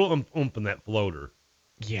little oomph in that floater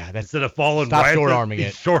Yeah, that's instead of falling Stop right short-arming he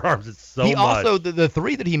it. short arms it so he much. also the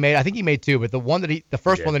three that he made. I think he made two, but the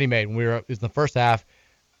first one that he made when it was in the first half,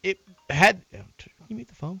 it had. Can you mute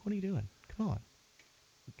the phone? What are you doing? Come on.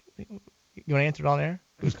 You want to answer it on air?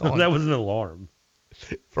 Who's calling? That was an alarm.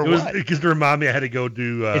 For It was what? because to remind me I had to go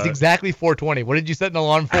do. It's exactly 4:20. What did you set an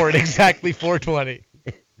alarm for at exactly 4:20?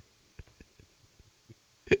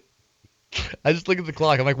 I just look at the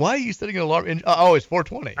clock. I'm like, why are you setting an alarm? Oh, it's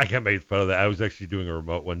 4:20. I can't make fun of that. I was actually doing a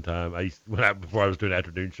remote one time. Before I was doing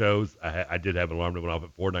afternoon shows, I did have an alarm that went off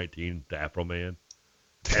at 4:19 to Afro Man,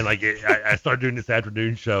 and like I started doing this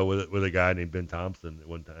afternoon show with a guy named Ben Thompson at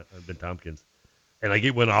one time, Ben Tompkins, and like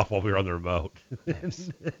it went off while we were on the remote. I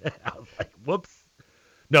was like, whoops.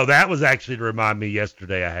 No, that was actually to remind me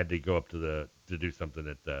yesterday I had to go up to do something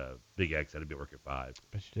at Big X. I had to be at work at 5.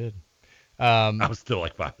 Bet you did. I was still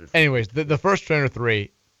like 5 minutes. Anyways, the first Trainer 3,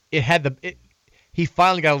 he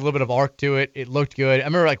finally got a little bit of arc to it. It looked good. I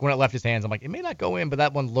remember like when it left his hands, I'm like, it may not go in, but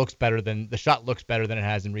that one looks better than the shot looks better than it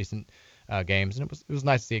has in recent games, and it was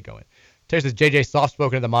nice to see it go in. Terry says JJ soft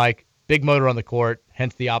spoken to the mic, big motor on the court,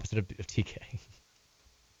 hence the opposite of TK.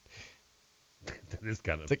 That is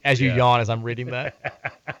kind of. It's like as you yawn as I'm reading that.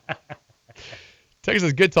 Terry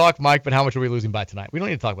says good talk, Mike, but how much are we losing by tonight? We don't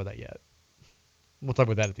need to talk about that yet. We'll talk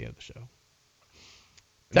about that at the end of the show.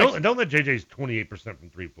 Don't let JJ's 28% from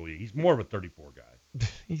three fool you. He's more of a 34 guy.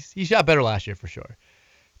 He shot better last year for sure.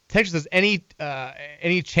 Texas says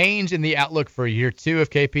any change in the outlook for year 2 of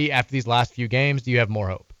KP after these last few games? Do you have more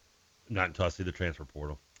hope? Not until I see the transfer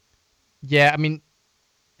portal. Yeah, I mean,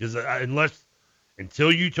 Because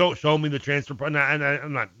until you show me the transfer portal, and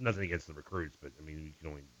I'm not nothing against the recruits, but I mean you can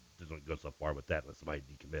only doesn't go so far with that unless somebody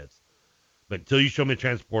decommits. But until you show me the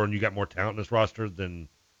transfer portal and you got more talent in this roster, then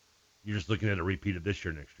you're just looking at a repeat of this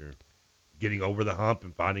year next year. Getting over the hump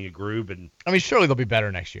and finding a groove. And I mean, surely they'll be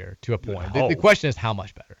better next year to a point. The hope. question is how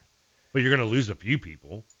much better. But you're going to lose a few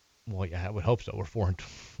people. Well, yeah, I would hope so. We're 4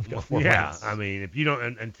 Yeah, wins. I mean, if you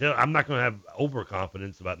don't, until I'm not going to have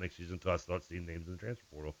overconfidence about next season until I start seeing names in the transfer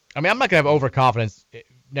portal. I mean, I'm not gonna have overconfidence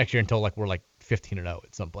next year until like we're like 15-0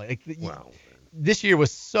 at some point. Like, Wow. this year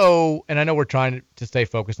was so, and I know we're trying to stay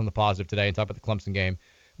focused on the positive today and talk about the Clemson game,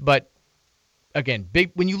 but again,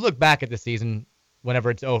 when you look back at the season,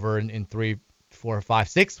 whenever it's over in 3, 4, 5,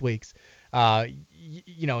 6 weeks,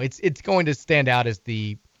 it's going to stand out as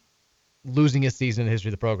the losingest season in the history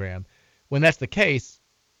of the program. When that's the case,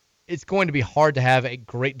 it's going to be hard to have a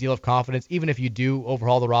great deal of confidence, even if you do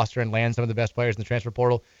overhaul the roster and land some of the best players in the transfer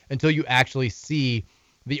portal, until you actually see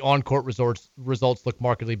the on-court results look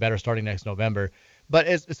markedly better starting next November. But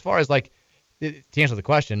as far as like to answer the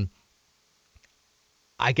question,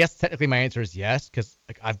 I guess technically my answer is yes, because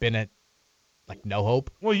like I've been at like no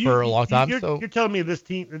hope for a long time. You're telling me this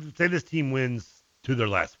team, say this team wins 2 of their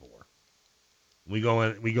last 4. We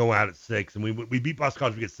go out at 6, and we beat Boston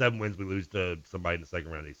College. We get 7 wins. We lose to somebody in the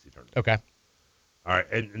second round ACC tournament. Okay. All right,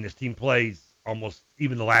 and this team plays almost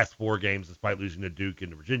even the last 4 games, despite losing to Duke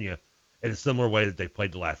and to Virginia, in a similar way that they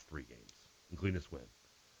played the last 3 games, including this win.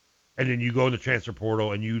 And then you go in the transfer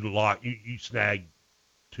portal and you snag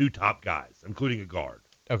 2 top guys, including a guard.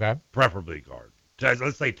 Okay. Preferably a guard.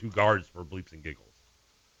 Let's say 2 guards for bleeps and giggles.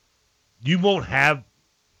 You won't have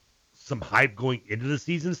some hype going into the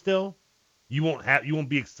season still. You won't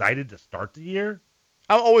be excited to start the year.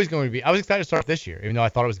 I'm always going to be. I was excited to start this year, even though I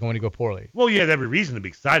thought it was going to go poorly. Well, you had every reason to be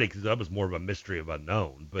excited because that was more of a mystery of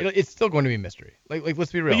unknown. But It's still going to be a mystery. Like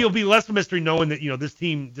let's be real. But you'll be less of a mystery knowing that this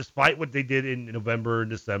team, despite what they did in November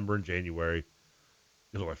and December and January,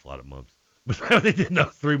 there's always a lot of months. But what they did in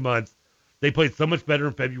those 3 months, they played so much better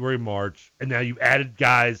in February, March, and now you added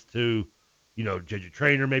guys to, JJ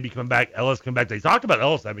Trainer maybe come back, Ellis come back. They talked about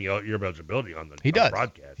Ellis having year eligibility on the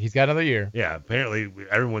broadcast. He's got another year. Yeah, apparently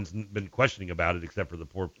everyone's been questioning about it except for the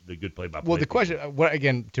good play-by-play. Well, the question,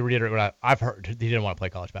 to reiterate what I've heard, he didn't want to play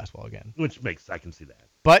college basketball again. I can see that.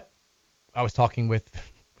 But I was talking we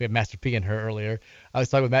had Master P in her earlier. I was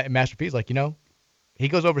talking with Master P. He's like, he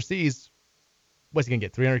goes overseas. What's he going to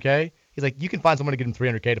get, $300K? He's like, you can find someone to get him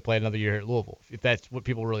 $300K to play another year at Louisville if that's what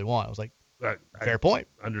people really want. I was like, fair point.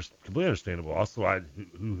 Completely understandable. Also,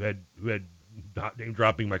 who had not name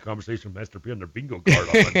dropping my conversation with Master P on their bingo card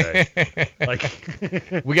on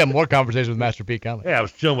Monday. We got more conversations with Master P coming. Yeah, I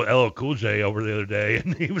was chilling with LL Cool J over the other day,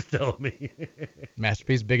 and he was telling me Master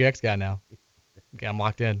P's a Big X guy now. Okay, I'm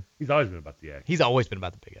locked in. He's always been about the X. He's always been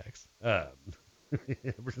about the Big X.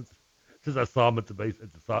 Ever since I saw him at the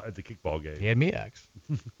kickball game. He had me X.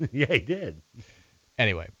 Yeah, he did.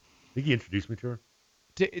 Anyway, I think he introduced me to her.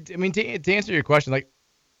 To answer your question, like,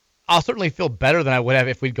 I'll certainly feel better than I would have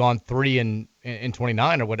if we'd gone 3 and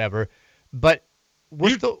 29 or whatever. But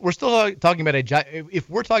we're still talking about if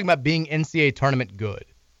we're talking about being NCAA tournament good,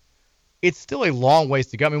 it's still a long ways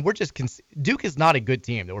to go. I mean, Duke is not a good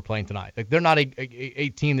team that we're playing tonight. Like, they're not a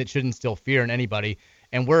team that should instill fear in anybody,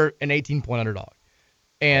 and we're an 18-point underdog.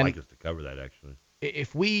 And I like us to cover that, actually.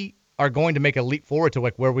 if we are going to make a leap forward to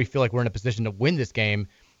like where we feel like we're in a position to win this game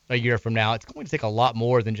a year from now, it's going to take a lot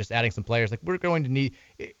more than just adding some players. Like we're going to need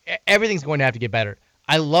everything's going to have to get better.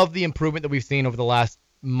 I love the improvement that we've seen over the last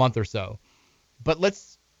month or so, but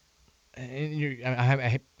let's.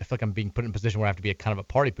 I feel like I'm being put in a position where I have to be a kind of a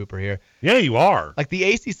party pooper here. Yeah, you are. Like the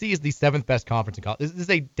ACC is the 7th best conference in college. This is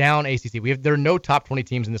a down ACC. There are no top 20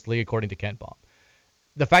 teams in this league according to Ken Palm.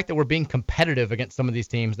 The fact that we're being competitive against some of these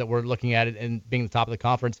teams that we're looking at it and being the top of the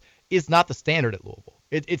conference is not the standard at Louisville.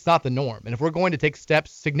 It's not the norm. And if we're going to take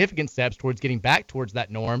significant steps towards getting back towards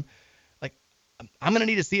that norm, like I'm going to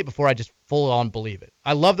need to see it before I just full on believe it.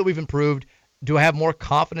 I love that we've improved. Do I have more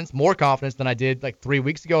confidence than I did like 3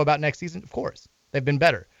 weeks ago about next season? Of course. They've been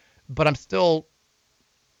better. But I'm still,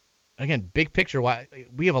 again, big picture,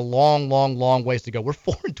 we have a long ways to go. We're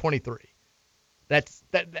 4-23. That's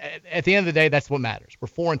that. At the end of the day, that's what matters. We're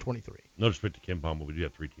 4-23. No disrespect to Ken Palm, but we do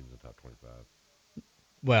have 3 teams in the top 25.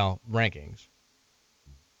 Well, rankings.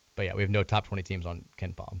 But yeah, we have no top 20 teams on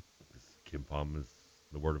Ken Palm. Ken Palm is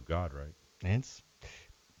the word of God, right? And it's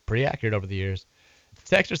pretty accurate over the years.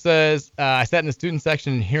 Texter says, I sat in the student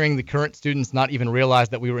section and hearing the current students not even realize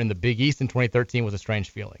that we were in the Big East in 2013 was a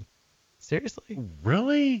strange feeling. Seriously?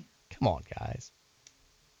 Really? Come on, guys.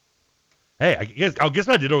 Hey, I'll guess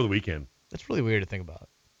what I did over the weekend. That's really weird to think about.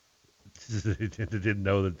 Didn't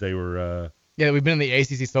know that they were. Yeah, we've been in the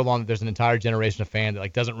ACC so long that there's an entire generation of fan that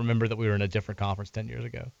like doesn't remember that we were in a different conference 10 years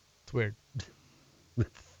ago. It's weird.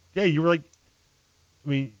 Yeah, you were like. I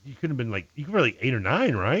mean, you could have been like 8 or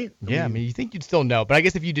 9, right? I mean, you think you'd still know, but I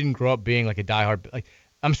guess if you didn't grow up being like a diehard, like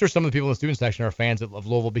I'm sure some of the people in the student section are fans of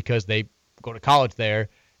Louisville because they go to college there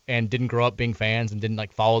and didn't grow up being fans and didn't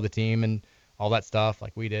like follow the team and all that stuff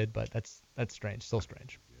like we did. But that's strange, still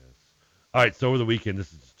strange. Yes. All right, so over the weekend,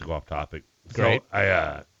 this is just to go off topic. Great. So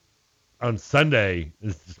I on Sunday,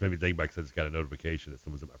 this just made me think back because I just got a notification that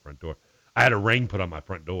someone's at my front door. I had a ring put on my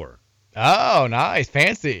front door. Oh, nice.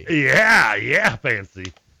 Fancy. Yeah,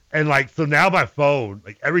 fancy. And like, so now my phone,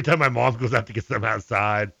 like every time my mom goes out to get something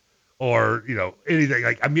outside or, anything,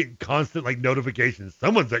 like I'm getting constant like notifications.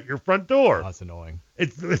 Someone's at your front door. Oh, that's annoying.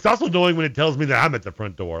 It's also annoying when it tells me that I'm at the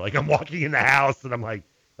front door. Like I'm walking in the house and I'm like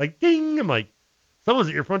ding. I'm like, someone's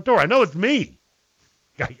at your front door. I know it's me.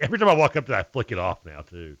 God, every time I walk up to that, I flick it off now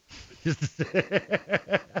too.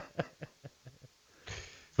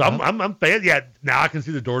 So I'm fan. Yeah, now I can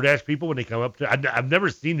see the DoorDash people when they come up to. I've never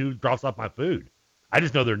seen who drops off my food. I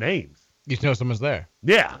just know their names. You just know someone's there.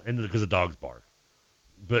 Yeah, and because the dogs bark.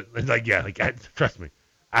 But trust me,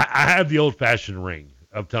 I have the old-fashioned ring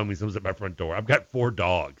of telling me someone's at my front door. I've got 4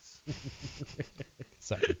 dogs.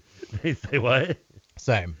 Same. They say what?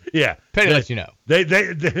 Same. Yeah. Petty lets you know. There's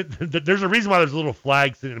a reason why there's a little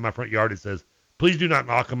flag sitting in my front yard that says, "Please do not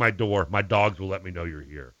knock on my door. My dogs will let me know you're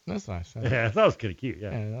here." That's nice. Yeah, that was kind of cute. Yeah.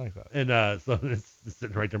 I like that. And so it's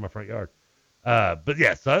sitting right there in my front yard. But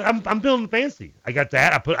yeah, so I'm feeling fancy. I got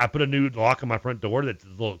that. I put a new lock on my front door. That's a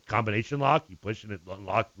little combination lock. You push and it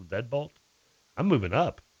unlocks the deadbolt. I'm moving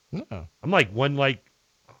up. Oh. I'm like one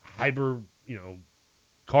hyper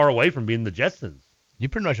car away from being the Jetsons. You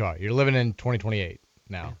pretty much are. You're living in 2028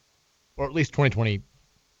 now, or at least 2021.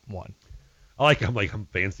 I'm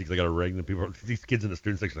fancy because I got a ring. And these kids in the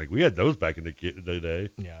student section we had those back in the day.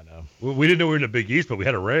 Yeah, I know. We didn't know we were in the Big East, but we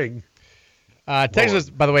had a ring. Texas,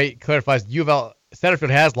 by the way, clarifies U of L Satterfield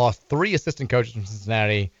has lost 3 assistant coaches from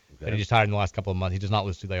Cincinnati that he just hired in the last couple of months. He does not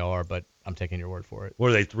list who they are, but I'm taking your word for it.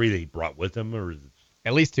 Were they 3 that he brought with him, or is it?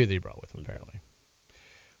 At least 2 that he brought with him, apparently.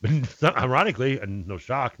 But ironically, and no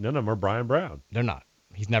shock, none of them are Brian Brown. They're not.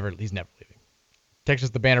 He's never leaving. Texas,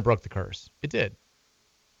 the banner broke the curse. It did.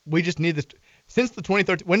 We just need this. Since the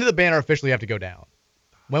 2013, when did the banner officially have to go down?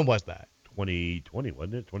 When was that? 2020,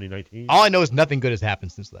 wasn't it? 2019? All I know is nothing good has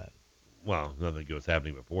happened since then. Well, nothing good was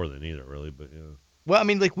happening before then either, really, but yeah. Well, I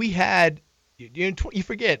mean, like we had, you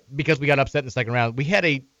forget because we got upset in the second round. We had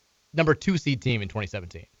a number 2 seed team in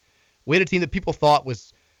 2017. We had a team that people thought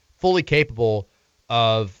was fully capable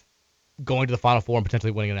of going to the Final Four and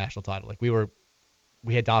potentially winning a national title. Like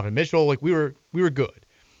we had Donovan Mitchell. Like we were good.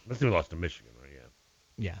 Let's say we lost to Michigan, right? Yeah.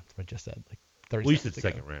 Yeah, that's what I just said. Like 30 Well, you seconds said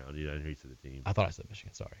ago. second round. You didn't hear you said the team. I thought I said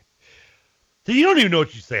Michigan. Sorry. So you don't even know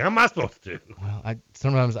what you say. How am I supposed to? Well, I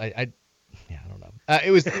don't know.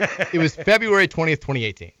 It was February 20th,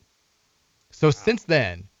 2018. So since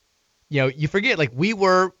then, you forget like we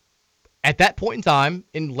were at that point in time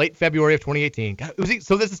in late February of 2018. God,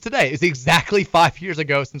 so this is today. It's exactly 5 years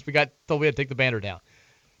ago since we got told we had to take the banner down.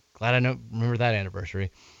 Glad I remember that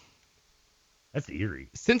anniversary. That's eerie.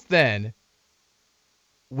 Since then,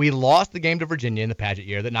 we lost the game to Virginia in the Paget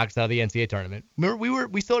year that knocked us out of the NCAA tournament. Remember,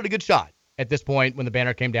 we still had a good shot at this point when the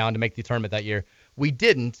banner came down to make the tournament that year. We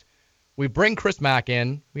didn't. We bring Chris Mack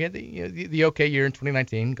in. We had the okay year in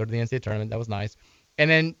 2019, go to the NCAA tournament. That was nice. And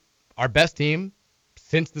then our best team,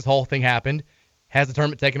 since this whole thing happened, has the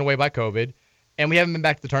tournament taken away by COVID, and we haven't been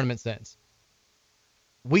back to the tournament since.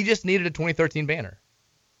 We just needed a 2013 banner.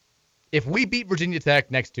 If we beat Virginia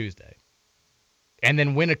Tech next Tuesday and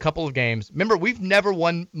then win a couple of games, remember, we've never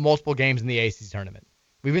won multiple games in the ACC tournament.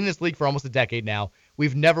 We've been in this league for almost a decade now.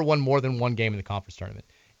 We've never won more than one game in the conference tournament.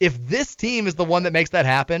 If this team is the one that makes that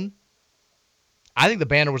happen, I think the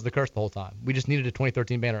banner was the curse the whole time. We just needed a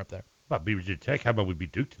 2013 banner up there. How about beat Virginia Tech? How about we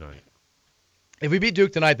beat Duke tonight? If we beat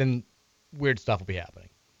Duke tonight, then weird stuff will be happening.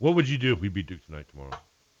 What would you do if we beat Duke tonight tomorrow?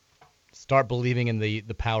 Start believing in the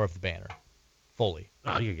power of the banner fully.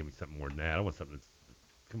 Oh, you gotta give me something more than that. I want something that's.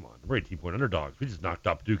 Come on, we're 18-point underdogs. We just knocked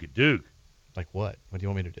off Duke at Duke. Like what? What do you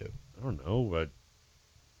want me to do? I don't know.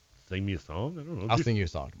 Sing me a song? I don't know. I'll sing you a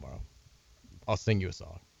song tomorrow. I'll sing you a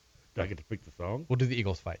song. Do I get to pick the song? We'll do the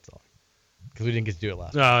Eagles fight song because we didn't get to do it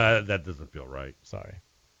last. No, that doesn't feel right. Sorry.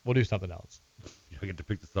 We'll do something else. Do I get to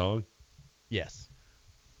pick the song? Yes.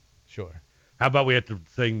 Sure. How about we have to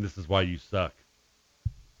sing "This Is Why You Suck"?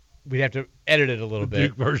 We'd have to edit it a little The bit.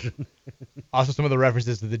 Duke version. Also, some of the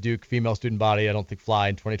references to the Duke female student body, I don't think fly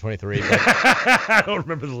in 2023. But I don't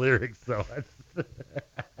remember the lyrics, so I just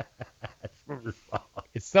remember the song.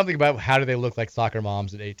 it's something about how do they look like soccer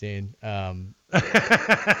moms at 18. I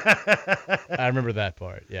remember that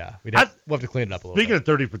part. Yeah, we'll have to clean it up a little Speaking bit. of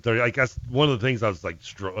 30 for 30, I guess one of the things I was like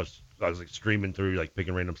streaming through, like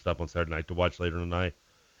picking random stuff on Saturday night to watch later in the night.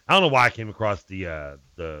 I don't know why I came across the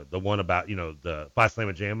one about the Phi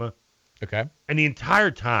Slamma Jamma. Okay. And the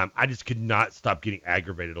entire time, I just could not stop getting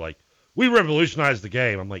aggravated. Like, we revolutionized the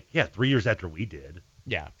game. I'm like, yeah, 3 years after we did.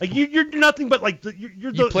 Yeah. Like, you're nothing but like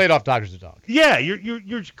you're You played off Doctors of Dunk. Yeah,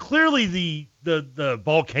 you're clearly the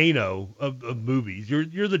volcano of movies.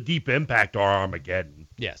 You're the Deep Impact or Armageddon.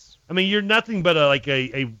 Yes. I mean, you're nothing but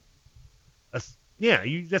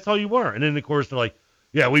that's all you were. And then of course they're like,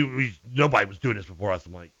 yeah, we nobody was doing this before us.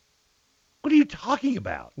 I'm like, what are you talking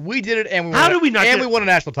about? We did it, and we How won, did we not and get we won a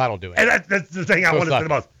national title doing And it. that's the thing I So want to say suck the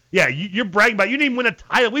most. Yeah, you're bragging about you didn't even win a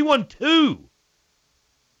title. We won 2.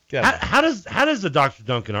 Yeah. How does the Dr.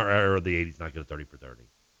 Duncan era of the 80s not get a 30 for 30?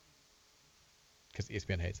 Because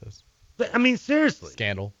ESPN hates us. I mean, seriously.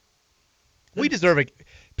 Scandal. We deserve it.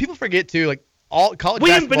 People forget too, like all college We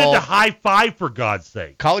basketball. invented the high five, for God's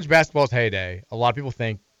sake. College basketball's heyday. A lot of people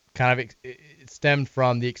think kind of it stemmed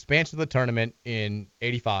from the expansion of the tournament in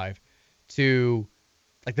 '85 to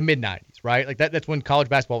like the mid '90s, right? Like that's when college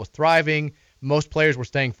basketball was thriving. Most players were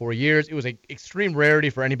staying 4 years. It was an extreme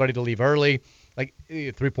rarity for anybody to leave early. Like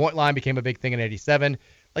three-point line became a big thing in '87.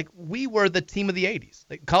 Like we were the team of the '80s.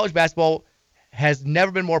 Like college basketball has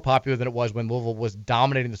never been more popular than it was when Louisville was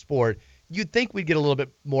dominating the sport. You'd think we'd get a little bit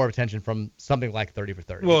more attention from something like 30 for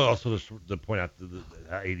 30. Well, also to point out the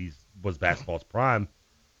 80s was basketball's prime.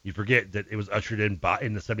 You forget that it was ushered in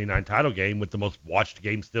the '79 title game with the most watched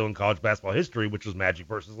game still in college basketball history, which was Magic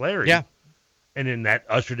versus Larry. Yeah. And then that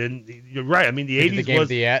ushered in. You're right. I mean, the We 80s did the game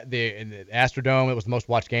was at in the Astrodome. It was the most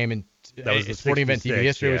watched game in That was the sporting event TV 66,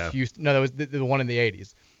 history. It yeah. was Houston. No, that was the one in the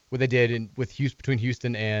 80s, what they did between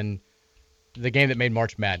Houston and the game that made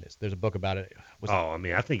March Madness. There's a book about it. I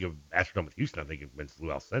mean, I think of Astrodome with Houston. I think it meant Lou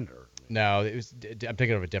Alcindor. No, it was. I'm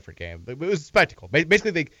thinking of a different game, but it was a spectacle.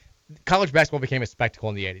 Basically, college basketball became a spectacle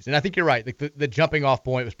in the 80s, and I think you're right. Like the jumping off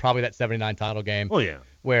point was probably that '79 title game. Oh yeah.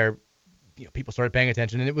 Where people started paying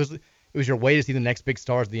attention, and it was your way to see the next big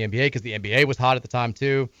stars of the NBA because the NBA was hot at the time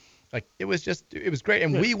too. Like it was great,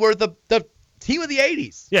 and we were the team of the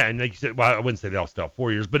 80s. Yeah, and like you said, well, I wouldn't say they all still have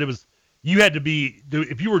 4 years, but it was you had to be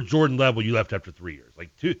if you were Jordan level, you left after 3 years.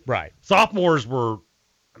 Like Right. Sophomores were,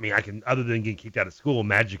 I mean, other than getting kicked out of school,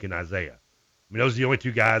 Magic and Isaiah. I mean, those are the only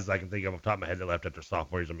 2 guys I can think of off the top of my head that left after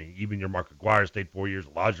sophomore years. I mean, even your Mark Aguirre stayed 4 years.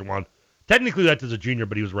 Olajuwon technically left as a junior,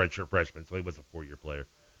 but he was a redshirt freshman, so he was a 4-year player.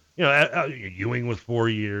 Ewing was 4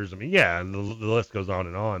 years. I mean, yeah, and the list goes on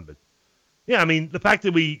and on. But yeah, I mean, the fact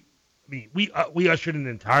that we ushered in an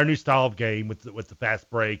entire new style of game with the fast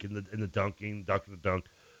break and the dunking, the dunk.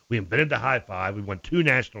 We invented the high five. We won 2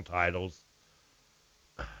 national titles.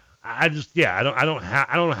 I don't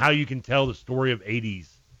know how you can tell the story of 80s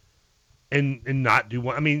and not do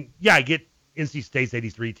one. I mean, yeah, I get NC State's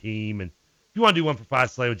 83 team, and if you want to do one for Phi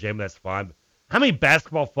Slamma Jamma, that's fine. But how many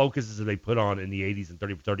basketball focuses have they put on in the 80s and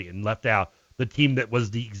 30 for 30 and left out the team that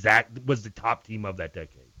was the top team of that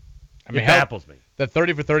decade? I mean, it baffles me. The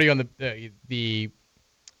 30 for 30 on the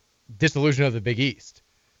dissolution of the Big East.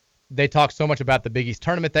 They talked so much about the Big East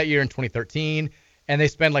tournament that year in 2013, and they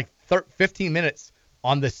spend like 15 minutes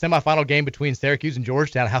on the semifinal game between Syracuse and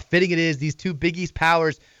Georgetown, how fitting it is. These 2 Big East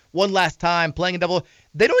powers one last time, playing a double.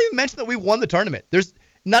 They don't even mention that we won the tournament. There's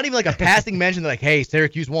not even like a passing mention. They're like, hey,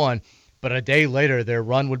 Syracuse won, but a day later their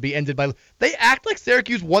run would be ended by. They act like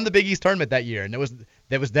Syracuse won the Big East tournament that year, and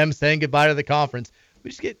that was them saying goodbye to the conference. We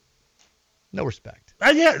just get no respect.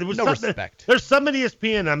 Yeah, there was No respect. There's some at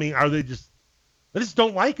ESPN. I mean, they just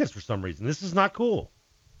don't like us for some reason. This is not cool.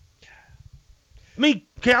 I mean,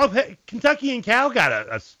 Kentucky and Cal got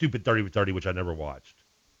a stupid 30-30, which I never watched.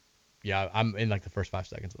 Yeah, I'm in like the first 5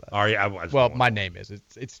 seconds of that. All right, Well, my name is.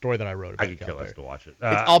 It's a story that I wrote about I could kill us to watch it.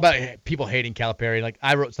 It's all about people hating Calipari. Like,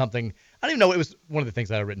 I wrote something. I don't even know. It was one of the things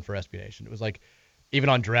that I written for SB Nation. It was like, even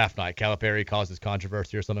on draft night, Calipari causes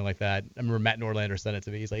controversy or something like that. I remember Matt Norlander sent it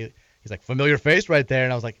to me. He's like, familiar face right there.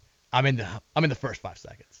 And I was like, I'm in the first 5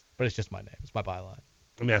 seconds. But it's just my name. It's my byline.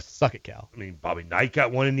 I mean, Suck it, Cal. I mean, Bobby Knight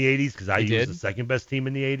got one in the 80s because IU was the second best team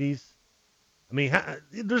in the 80s. I mean,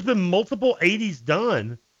 there's been multiple 80s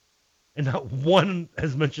done, and not one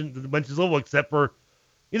has mentioned Louisville except for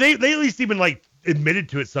they at least even like admitted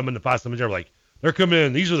to it. Some in the past, some are like, they're coming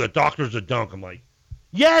in. These are the doctors of dunk. I'm like,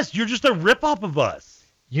 yes, you're just a ripoff of us.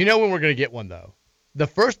 You know when we're gonna get one though? The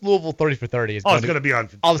first Louisville 30 for 30 is going to be on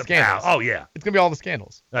all the scandals. Oh yeah, it's gonna be all the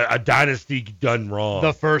scandals. A dynasty done wrong.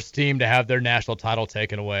 The first team to have their national title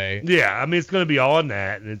taken away. Yeah, I mean it's going to be all on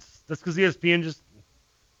that, and that's because ESPN just.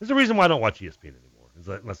 There's a reason why I don't watch ESPN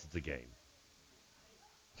anymore, unless it's a game.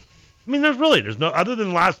 I mean, there's no other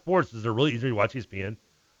than live sports. Is there really easy to watch ESPN?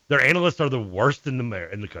 Their analysts are the worst in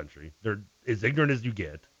the country. They're as ignorant as you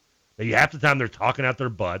get. Half the time they're talking out their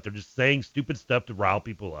butt. They're just saying stupid stuff to rile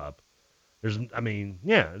people up.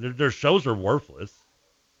 Their shows are worthless.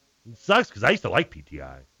 It sucks because I used to like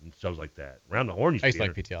PTI and shows like that. Around the Horn used to be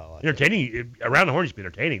like PTI a lot. Entertaining. Around the Horn used to be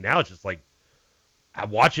entertaining. Now it's just like I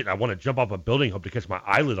watch it and I want to jump off a building, hope to catch my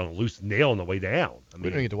eyelid on a loose nail on the way down. We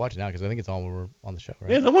don't get to watch it now because I think it's on when we're on the show,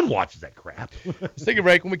 right? Yeah, no one watches that crap. Let's take a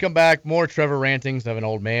break. When we come back, more Trevor rantings of an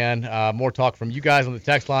old man. More talk from you guys on the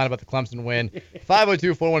text line about the Clemson win.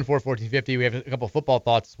 502-414-1450. We have a couple of football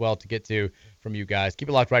thoughts as well to get to from you guys. Keep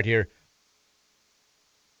it locked right here.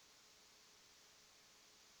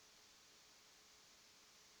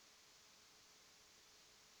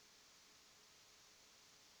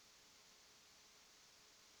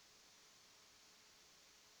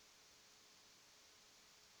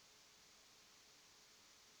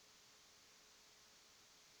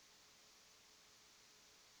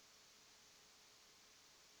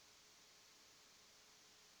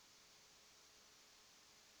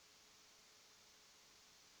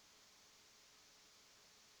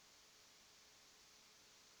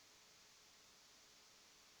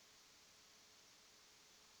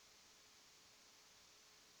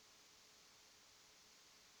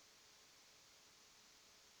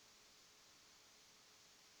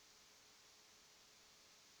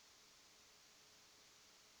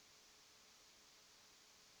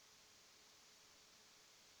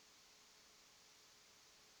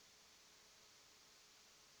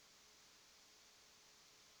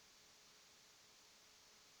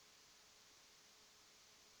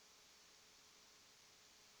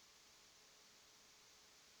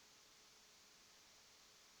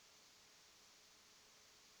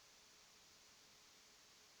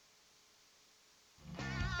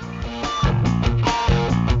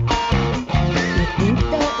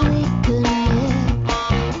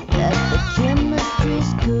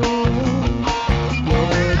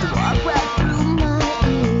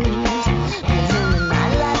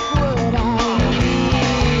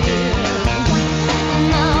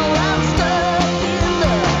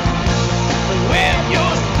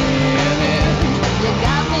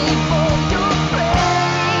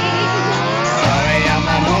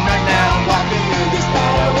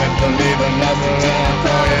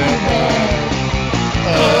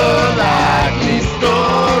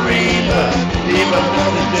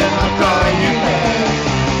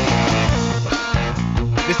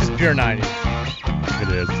 This is pure 90s. It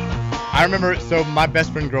is. I remember, so my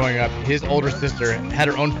best friend growing up, his older sister had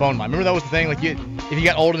her own phone line. Remember that was the thing? Like, if you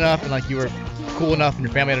got old enough and like you were cool enough and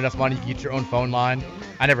your family had enough money, you could get your own phone line.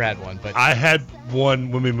 I never had one, but I had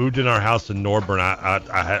one when we moved in our house in Norburn.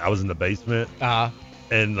 I was in the basement,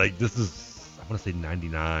 and like this is I want to say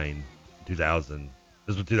 99, 2000.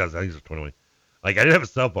 This was 2000. I think it was 21. Like I didn't have a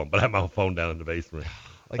cell phone, but I had my own phone down in the basement.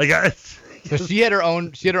 So she had her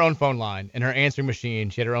own phone line, and her answering machine.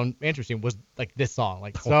 She had her own answering machine was like this song,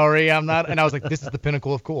 like "Sorry, I'm not." And I was like, "This is the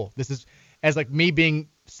pinnacle of cool." This is as like me being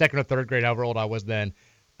second or third grade, however old I was then.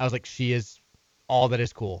 I was like, "She is all that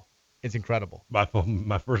is cool." It's incredible. My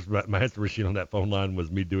answer machine on that phone line was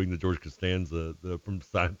me doing the George Costanza from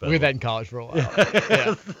Seinfeld. We had that in college for a while.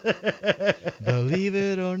 Yeah. Believe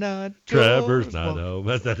it or not, Trevor's George not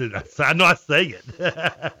Washington. home. I know I sang it.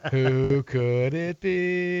 Who could it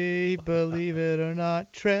be? Believe it or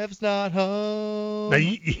not, Trev's not home. Now,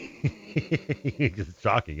 it's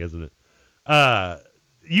shocking, isn't it?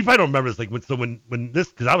 You probably don't remember this. Like when this,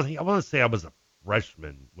 because I want to say I was a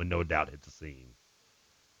freshman when No Doubt hit the scene,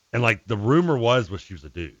 and like the rumor was she was a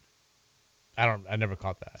dude. I never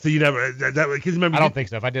caught that. So you never that because remember I don't think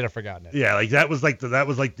so. If I did, I've forgotten it. Yeah, like that was like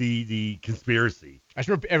the conspiracy. I just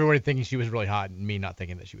remember everybody thinking she was really hot and me not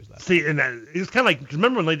thinking that she was that. See, and it was kind of like, cause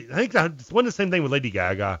remember when I think it wasn't the same thing with Lady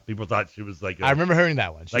Gaga. People thought she was like, I remember hearing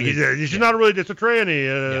that one. She's not really just a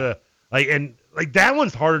tranny. Like that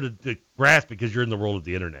one's harder to grasp because you're in the world of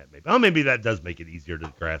the internet. Maybe that does make it easier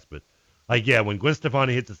to grasp. But like, yeah, when Gwen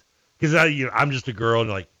Stefani hits us, because I'm just a girl, and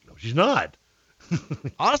like, no, she's not.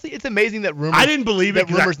 Honestly, it's amazing that rumors. I didn't believe it.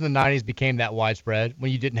 That rumors in the '90s became that widespread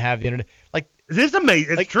when you didn't have the internet. Like, this is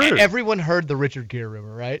amazing. It's like true. Everyone heard the Richard Gere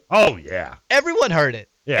rumor, right? Oh yeah. Everyone heard it.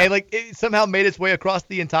 Yeah. And like it somehow made its way across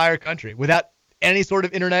the entire country without any sort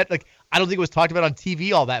of internet. Like I don't think it was talked about on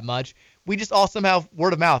TV all that much. We just all somehow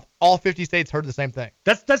word of mouth. All 50 states heard the same thing.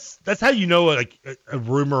 That's how you know like a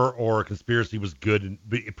rumor or a conspiracy was good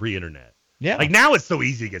pre-internet. Yeah. Like now it's so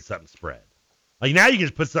easy to get something spread. Like now you can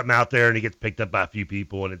just put something out there and it gets picked up by a few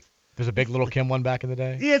people and it's. There's a big Little Kim one back in the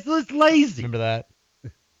day. Yeah, it's lazy. Remember that?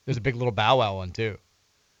 There's a big Little Bow Wow one too.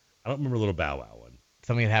 I don't remember Little Bow Wow one.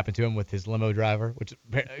 Something that happened to him with his limo driver, which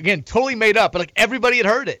again totally made up, but like everybody had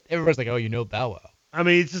heard it. Everybody's like, "Oh, you know Bow Wow." I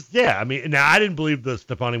mean, it's just now I didn't believe the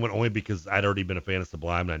Stefani one only because I'd already been a fan of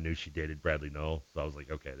Sublime and I knew she dated Bradley Noel, so I was like,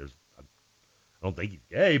 okay, I don't think he's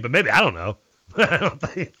gay, but maybe I don't know.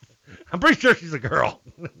 I'm pretty sure she's a girl.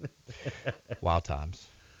 Wild times.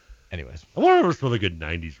 Anyways, I wonder if there's some other good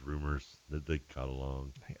 '90s rumors that they caught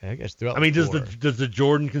along. I guess throughout. I mean, does the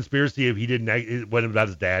Jordan conspiracy if he didn't what about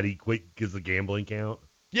his dad? He quit because of gambling count.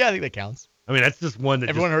 Yeah, I think that counts. I mean, that's just one that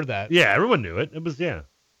Everyone heard that. Yeah, everyone knew it. It was What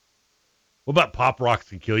about Pop Rocks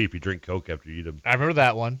can kill you if you drink Coke after you eat them? I remember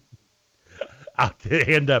that one. I'll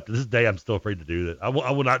hand up. To this day, I'm still afraid to do that. I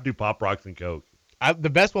will not do Pop Rocks and Coke. The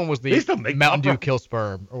best one was They still make Mountain Dew Pop Rock- kill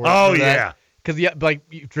sperm. Oh yeah. Because like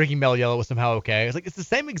drinking Mel Yellow was somehow okay. It's like it's the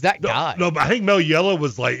same exact guy. No, but I think Mel Yellow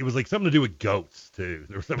was like something to do with goats too.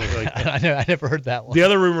 There was something like that. I never heard that one. The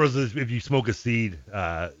other rumor was if you smoke a seed,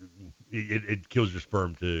 it kills your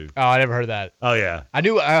sperm too. Oh, I never heard that. Oh yeah. I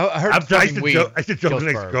knew. I heard I used smoking weed. to joke with kills an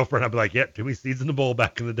sperm. ex-girlfriend. I'd be like, yeah, too many seeds in the bowl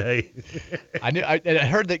back in the day. I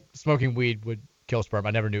heard that smoking weed would kill sperm.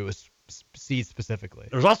 I never knew it was seeds specifically.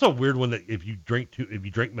 There's also a weird one that if you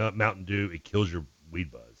drink Mountain Dew, it kills your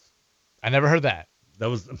weed buzz. I never heard that.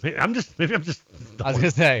 That was maybe I'm just. I was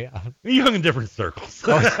gonna say. You hung in different circles.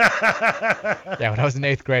 Yeah, when I was in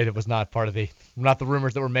 8th grade, it was not part of not the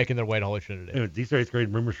rumors that were making their way to Holy Trinity. Anyway, these are 8th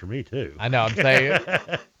grade rumors for me too. I know. I'm saying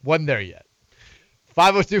wasn't there yet.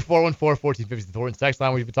 502-414-1450 the Thornton's text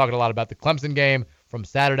line. We've been talking a lot about the Clemson game from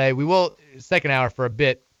Saturday. We will, second hour for a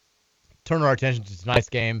bit, turn our attention to tonight's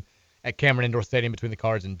game at Cameron Indoor Stadium between the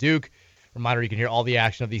Cards and Duke. Reminder, you can hear all the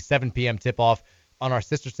action of the 7 p.m. tip-off on our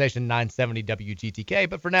sister station 970 WGTK.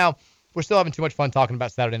 But for now, we're still having too much fun talking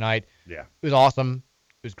about Saturday night. Yeah. It was awesome.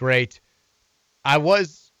 It was great. I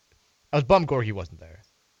was bummed Gorgie wasn't there.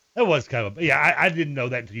 That was kind of I didn't know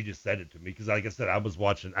that until you just said it to me because like I said I was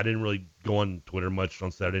watching. I didn't really go on Twitter much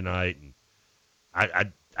on Saturday night, and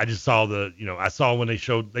I just saw I saw when they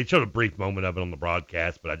showed a brief moment of it on the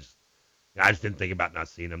broadcast, but I just didn't think about not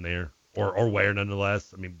seeing him there or where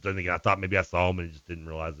nonetheless. I mean, I thought maybe I saw him and just didn't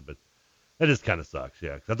realize it, but that just kind of sucks.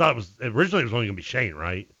 Yeah, because I thought originally it was only gonna be Shane,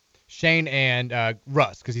 right? Shane and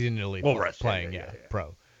Russ, because he's in Italy Russ, playing, yeah.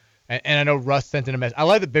 pro. And I know Russ sent in a message. I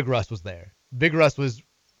like that Big Russ was there. Big Russ was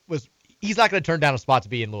he's not going to turn down a spot to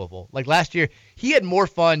be in Louisville. Like last year, he had more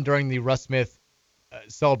fun during the Russ Smith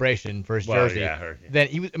celebration for his jersey than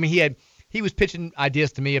he was. I mean, he was pitching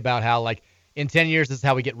ideas to me about how like in 10 years this is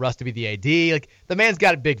how we get Russ to be the AD. Like the man's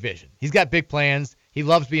got a big vision. He's got big plans. He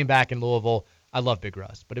loves being back in Louisville. I love Big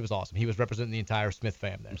Russ, but it was awesome. He was representing the entire Smith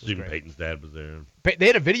fam there. Even Peyton's dad was there. They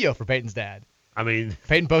had a video for Peyton's dad. I mean,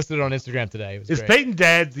 Peyton posted it on Instagram today. It was is great. Peyton's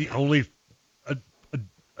dad the only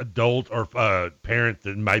adult or parent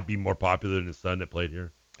that might be more popular than his son that played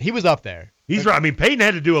here? He was up there. He's right. I mean, Peyton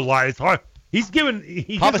had to do a lot. It's hard.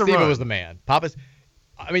 Papa Steve was the man.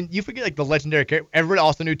 I mean, you forget like the legendary character. Everybody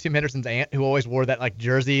also knew Tim Henderson's aunt, who always wore that like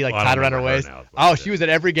jersey, like Well, I tied don't around her remember her waist. now, but Oh, yeah. she was at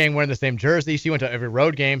every game wearing the same jersey. She went to every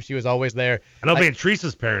road game. She was always there. I know Like, Van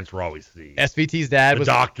Treese's parents were always the SVT's dad was.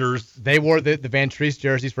 doctors. They wore the Van Treese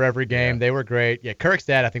jerseys for every game. Yeah. They were great. Yeah, Kirk's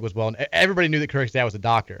dad I think was well. Everybody knew that Kirk's dad was a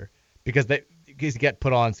doctor because he got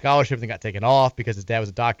put on scholarship and got taken off because his dad was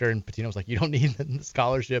a doctor, and Patino was like, you don't need the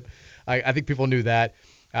scholarship. I think people knew that.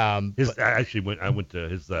 I But went to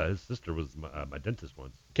his sister was my dentist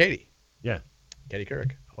once. Katie. Yeah. Katie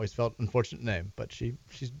Kirk. Always felt unfortunate name, but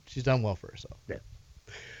she's done well for herself.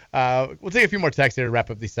 Yeah. We'll take a few more texts here to wrap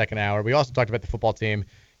up the second hour. We also talked about the football team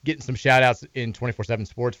getting some shout outs in 24/7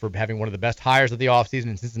 Sports for having one of the best hires of the offseason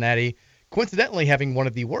in Cincinnati. Coincidentally, having one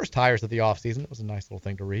of the worst hires of the offseason. It was a nice little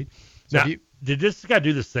thing to read. So Now, did this guy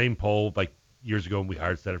do the same poll like years ago when we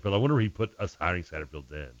hired Satterfield? I wonder where he put us hiring Satterfield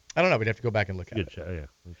then. I don't know. We'd have to go back and look at Good it. check. Yeah.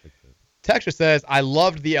 Let me check that. Texture says, I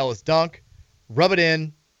loved the Ellis dunk. Rub it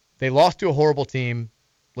in. They lost to a horrible team.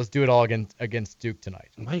 Let's do it all against Duke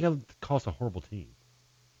tonight. Why you got to call us a horrible team?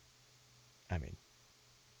 I mean,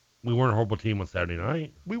 We weren't a horrible team on Saturday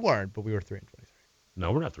night. we weren't, but we were 3-23.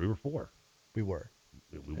 No, we're not 3. We're 4. We were.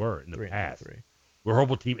 We were in the 3-3. past. We're a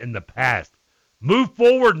horrible team in the past. Move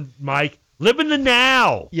forward, Mike. Live in the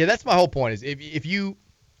now. Yeah, that's my whole point. Is if you,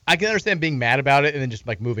 I can understand being mad about it and then just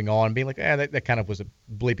like moving on and being like, that kind of was a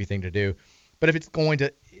bleepy thing to do. But if it's going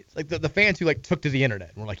to, it's like the fans who like took to the internet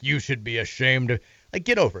and were like, you should be ashamed of, like,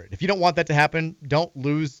 get over it. If you don't want that to happen, don't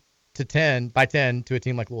lose by 10 to a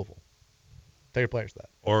team like Louisville. Tell your players that.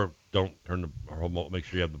 Or don't make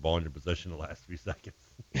sure you have the ball in your possession the last few seconds.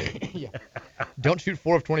 Yeah. Don't shoot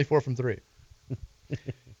 4 of 24 from 3.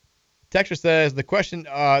 Texture says the questions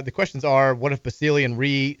are, what if Basile and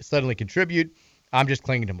Ree suddenly contribute? I'm just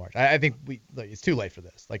clinging to March. I think it's too late for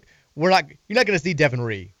this. Like, you're not going to see Devin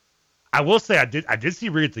Ree. I will say I did see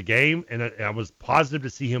Ree at the game, and I was positive to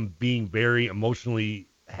see him being very emotionally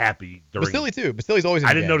happy during. Basile too. Basile's always in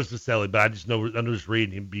I the didn't game. notice Basile, but I noticed Reed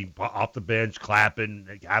and him being off the bench,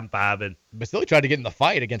 clapping, high-fiving. Basile tried to get in the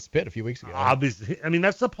fight against Pitt a few weeks ago. Obviously, I mean,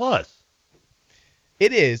 that's a plus.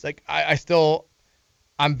 It is. Like,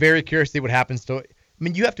 I'm very curious to see what happens to. I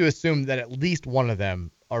mean, you have to assume that at least one of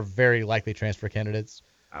them are very likely transfer candidates.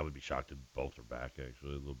 I would be shocked if both are back,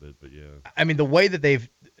 actually, a little bit, but yeah. I mean, the way that they've.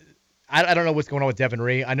 I don't know what's going on with Devin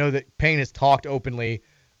Ree. I know that Payne has talked openly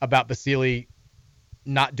about Basile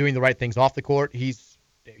not doing the right things off the court. He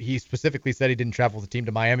specifically said he didn't travel with the team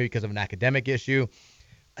to Miami because of an academic issue.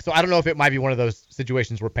 So I don't know if it might be one of those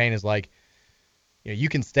situations where Payne is like, you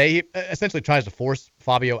can stay, essentially tries to force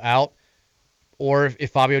Fabio out, or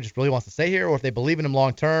if Fabio just really wants to stay here, or if they believe in him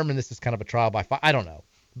long term and this is kind of a trial by fire. I don't know.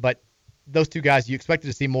 But those two guys, you expected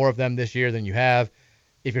to see more of them this year than you have.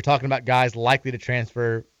 If you're talking about guys likely to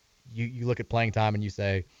transfer, you look at playing time and you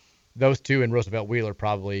say those two and Roosevelt Wheeler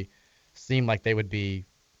probably seem like they would be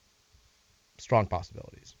strong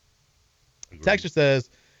possibilities. Agreed. Texture says,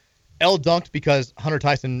 L dunked because Hunter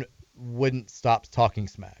Tyson wouldn't stop talking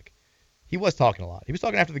smack. He was talking a lot. He was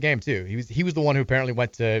talking after the game too. He was the one who apparently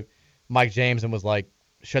went to Mike James and was like,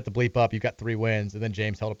 shut the bleep up, you got 3 wins, and then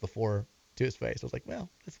James held up the 4 to his face. I was like, well,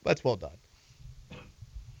 that's well done.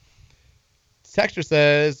 Texture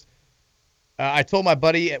says, I told my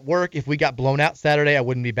buddy at work if we got blown out Saturday, I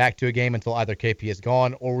wouldn't be back to a game until either KP is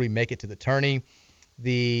gone or we make it to the tourney.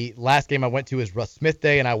 The last game I went to is Russ Smith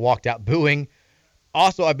Day, and I walked out booing.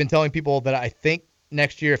 Also, I've been telling people that I think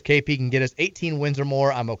next year if KP can get us 18 wins or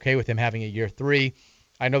more, I'm okay with him having a year 3.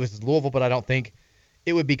 I know this is Louisville, but I don't think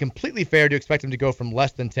it would be completely fair to expect him to go from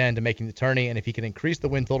less than 10 to making the tourney, and if he can increase the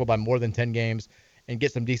win total by more than 10 games and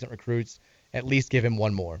get some decent recruits, at least give him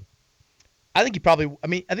one more. I think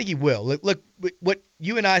he will. Look, what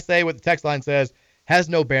you and I say, what the text line says, has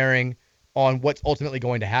no bearing on what's ultimately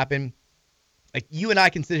going to happen. Like, you and I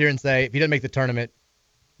can sit here and say, if he doesn't make the tournament,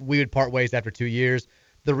 we would part ways after 2 years.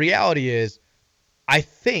 The reality is, I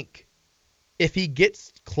think if he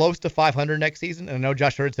gets close to 500 next season, and I know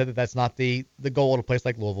Josh Hurd said that that's not the goal at a place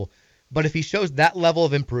like Louisville, but if he shows that level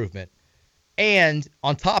of improvement, and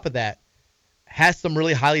on top of that, has some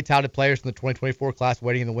really highly touted players from the 2024 class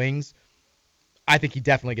waiting in the wings, I think he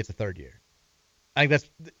definitely gets a 3rd year. I think that's,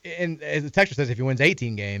 and as the texture says, if he wins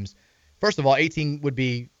 18 games, first of all, 18 would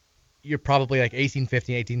be, you're probably like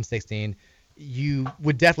 18-15, 18-16. You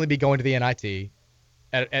would definitely be going to the NIT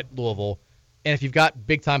at Louisville. And if you've got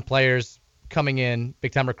big-time players coming in,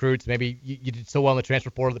 big-time recruits, maybe you did so well in the transfer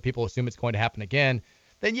portal that people assume it's going to happen again,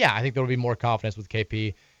 then yeah, I think there would be more confidence with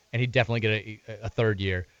KP, and he'd definitely get a 3rd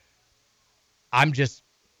year. I've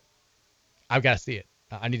got to see it.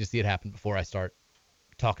 I need to see it happen before I start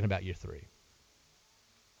talking about year 3.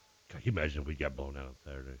 Can you imagine if we got blown out on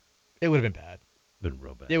Saturday? It would have been bad. Been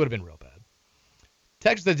real bad. It would have been real bad.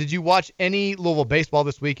 Texas said, did you watch any Louisville baseball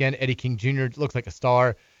this weekend? Eddie King Jr. looks like a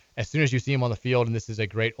star as soon as you see him on the field, and this is a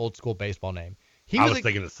great old school baseball name. I was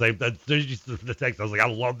thinking the same. As soon as you said the text, I was like, I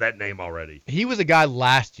love that name already. He was a guy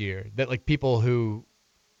last year that like people who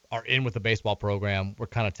are in with the baseball program were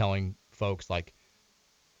kind of telling folks like,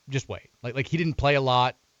 just wait. Like he didn't play a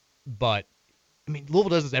lot, but I mean Louisville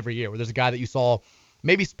does this every year where there's a guy that you saw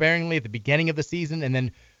maybe sparingly at the beginning of the season, and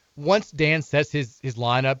then once Dan sets his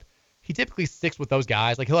lineup, he typically sticks with those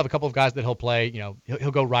guys. Like he'll have a couple of guys that he'll play. You know,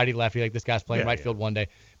 he'll go righty lefty. Like this guy's playing right field one day,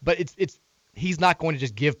 but it's he's not going to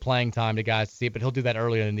just give playing time to guys to see it, but he'll do that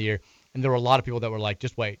earlier in the year. And there were a lot of people that were like,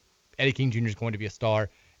 just wait, Eddie King Jr. is going to be a star,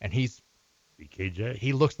 and he's BKJ.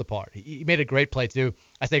 He looks the part. He made a great play too.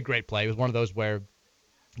 I say great play. It was one of those where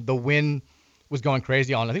the wind was going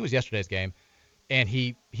crazy on. I think it was yesterday's game, and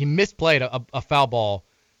he misplayed a foul ball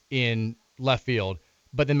in left field,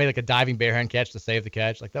 but then made like a diving bare hand catch to save the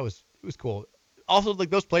catch. Like it was cool. Also, like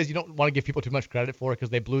those plays, you don't want to give people too much credit for because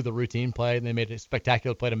they blew the routine play and they made a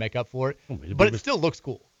spectacular play to make up for it. But it still looks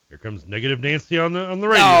cool. Here comes negative Nancy on the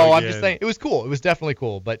radio. No, I'm just saying it was cool. It was definitely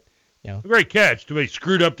cool, but you know, a great catch. Too bad he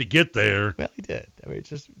screwed up to get there. Well, he did. I mean,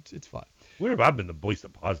 it's fun. Where have I been the voice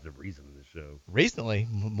of positive reason in this show? Recently,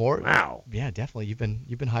 more. Wow. Yeah, definitely. You've been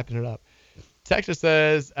hyping it up. Texas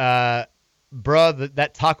says, bruh,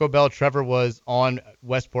 that Taco Bell Trevor was on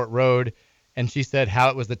Westport Road, and she said how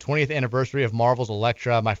it was the 20th anniversary of Marvel's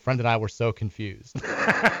Elektra. My friend and I were so confused.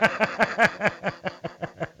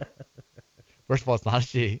 First of all, it's not a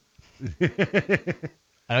she.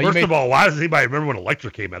 First of all, why does anybody remember when Elektra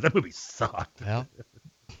came out? That movie sucked. Well,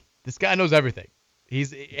 this guy knows everything.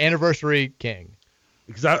 He's anniversary king.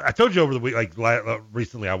 Because I told you over the week, like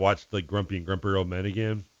recently, I watched like Grumpy and Grumpier Old Men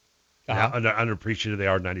again. How underappreciated they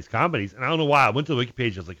are in 90s comedies. And I don't know why. I went to the wiki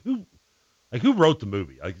page. I was like, who wrote the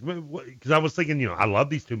movie? Because I was thinking, I love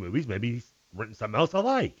these two movies. Maybe he's written something else I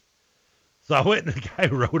like. So I went and the guy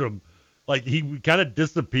who wrote them, like he kind of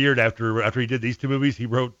disappeared after he did these two movies. He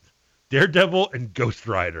wrote Daredevil and Ghost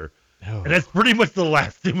Rider. Oh. And that's pretty much the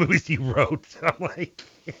last two movies he wrote. I'm like,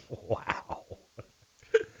 wow.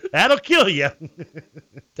 That'll kill you.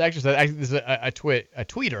 Texas said, this is a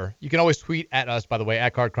tweeter. You can always tweet at us, by the way,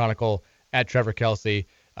 at Card Chronicle, at Trevor Kelsey.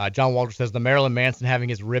 John Walter says, the Marilyn Manson having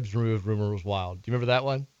his ribs removed rumor was wild. Do you remember that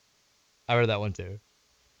one? I read that one, too.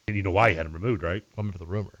 And you know why he had them removed, right? I remember the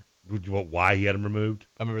rumor. Why he had them removed?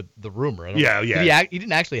 I remember the rumor. Yeah. He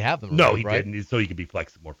didn't actually have them removed, no, he right? didn't, so he could be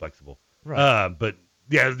more flexible. Right. But,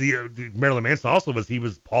 yeah, the Marilyn Manson also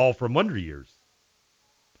was Paul from Wonder Years.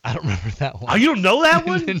 I don't remember that one. Oh, you don't know that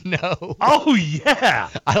one? No. Oh, yeah.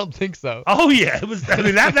 I don't think so. Oh, yeah. It was. I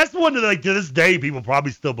mean, that's the one that, like, to this day, people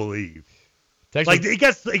probably still believe. Like, it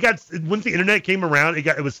got once the internet came around,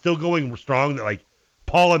 it was still going strong that, like,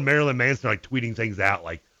 Paul and Marilyn Manson are, like, tweeting things out,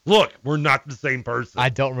 like, look, we're not the same person. I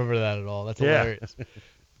don't remember that at all. That's hilarious.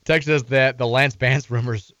 Texas says that the Lance Bass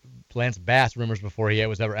rumors before he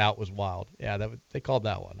was ever out was wild. Yeah, they called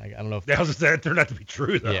that one. I don't know if that was that turned out to be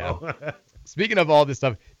true though. Yeah. Speaking of all this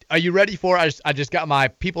stuff, are you ready for? I just got my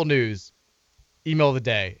People News email of the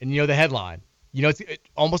day, and the headline. It's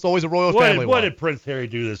almost always a royal family. What did Prince Harry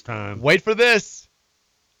do this time? Wait for this.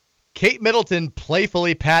 Kate Middleton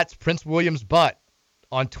playfully pats Prince William's butt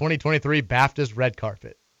on 2023 BAFTA's red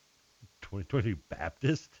carpet. 2023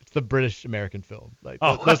 Baptist? It's the British American film. It's like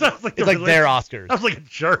their Oscars. I was like a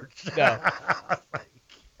church. No.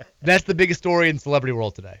 That's the biggest story in celebrity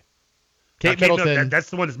world today. Kate Middleton. That's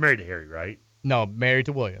the one that's married to Harry, right? No, married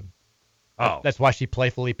to William. Oh. That's why she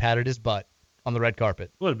playfully patted his butt on the red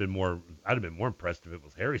carpet. I'd have been more impressed if it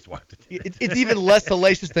was Harry's wife. It's even less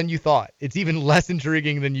salacious than you thought. It's even less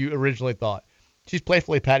intriguing than you originally thought. She's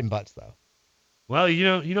playfully patting butts, though. Well,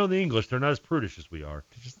 the English, they're not as prudish as we are.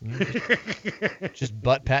 Just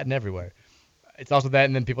butt patting everywhere. It's also that,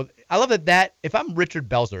 and then people. I love that. If I'm Richard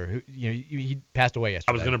Belzer, who he passed away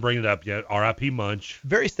yesterday. I was going to bring it up. Yeah, R.I.P. Munch.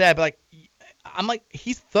 Very sad, but I'm like,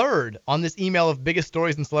 he's third on this email of biggest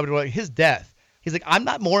stories in celebrity world. His death. He's like, I'm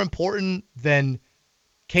not more important than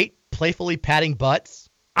Kate playfully patting butts.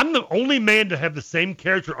 I'm the only man to have the same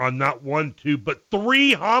character on not 1, 2, but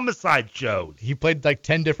 3 homicide shows. He played like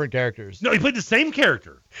 10 different characters. No, he played the same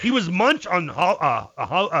character. He was Munch on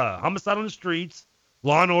Homicide on the Streets,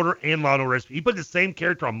 Law and Order, and Law and Order SVU. He played the same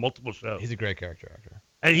character on multiple shows. He's a great character actor.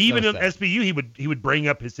 And even in SVU, he would bring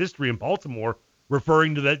up his history in Baltimore,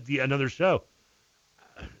 referring to another show.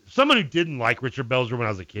 Someone who didn't like Richard Belzer when I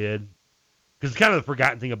was a kid. Because kind of the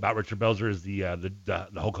forgotten thing about Richard Belzer is the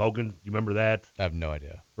Hulk Hogan. You remember that? I have no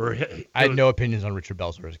idea. I had no opinions on Richard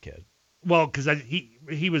Belzer as a kid. Well, because he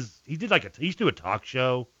used to do a talk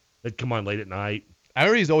show that'd come on late at night. I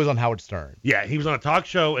remember he's always on Howard Stern. Yeah, he was on a talk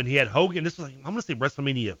show, and he had Hogan. This was like, I'm going to say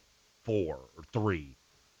WrestleMania 4 or 3.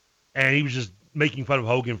 And he was just making fun of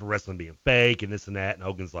Hogan for wrestling being fake and this and that. And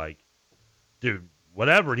Hogan's like, dude,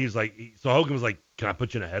 whatever. And he was like, so Hogan was like, can I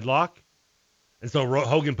put you in a headlock? And so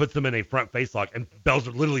Hogan puts him in a front face lock, and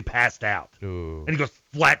Belzer literally passed out. Ooh. And he goes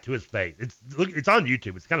flat to his face. It's on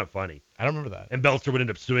YouTube. It's kind of funny. I don't remember that. And Belzer would end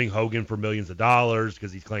up suing Hogan for millions of dollars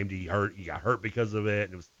because he claimed he got hurt because of it,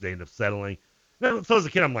 and they ended up settling. So as a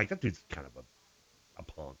kid, I'm like, that dude's kind of a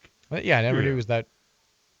punk. But yeah, I never knew he was that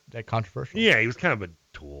controversial. Yeah, he was kind of a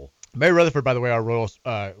tool. Mary Rutherford, by the way, our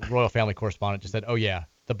royal family correspondent, just said, "Oh yeah,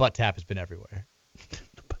 the butt tap has been everywhere."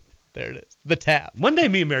 There it is, the tap. One day,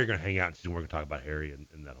 me and Mary are gonna hang out and we're gonna talk about Harry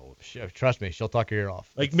and that whole. Trust me, she'll talk your ear off.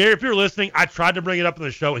 Like Mary, if you're listening, I tried to bring it up on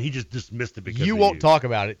the show and he just dismissed it because you won't talk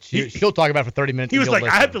about it. She'll talk about it for 30 minutes. He was like,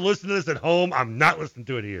 listen. "I have to listen to this at home. I'm not listening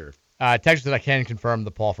to it here." Texas said, "I can confirm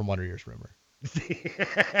the Paul from Wonder Years rumor."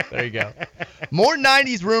 There you go. More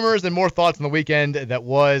 90s rumors and more thoughts on the weekend that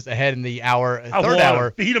was ahead in the third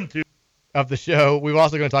hour. Beat him too. Of the show. We're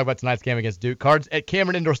also going to talk about tonight's game against Duke. Cards at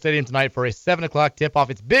Cameron Indoor Stadium tonight for a 7 o'clock tip-off.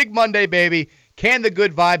 It's Big Monday, baby. Can the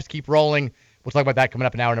good vibes keep rolling? We'll talk about that coming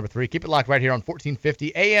up in hour number 3. Keep it locked right here on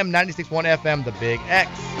 1450 AM 96.1 FM, The Big X.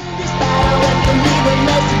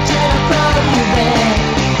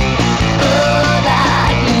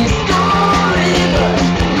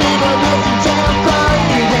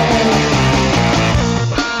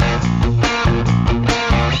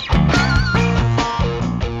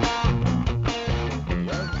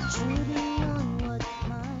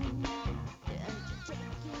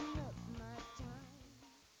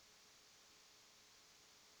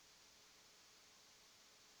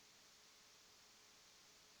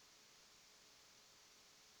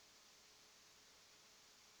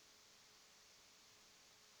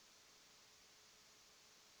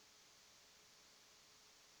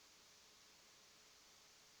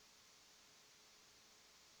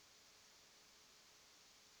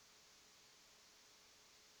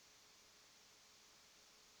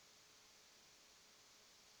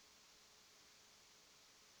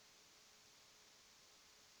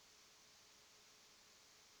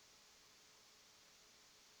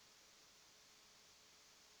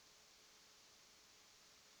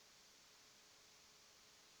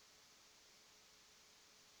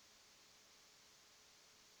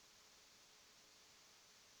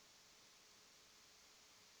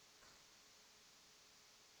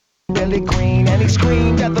 Billy Green, and he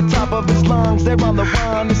screamed at the top of his lungs. They're on the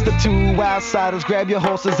run, it's the two outsiders. Grab your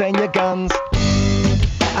horses and your guns.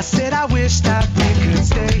 I said I wish that we could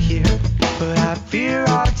stay here, but I fear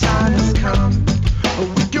our time has come.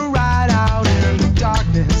 We could ride out in the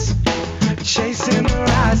darkness, chasing the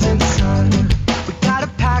rising sun. We gotta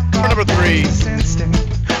pack our number 3 instinct.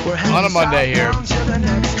 We're on a Monday here. to the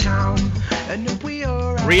next town. And if we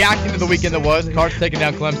are Reacting to the weekend that was, Cards taking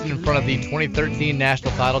down Clemson in front of the 2013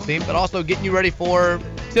 national title team, but also getting you ready for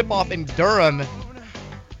tip-off in Durham,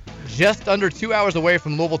 just under 2 hours away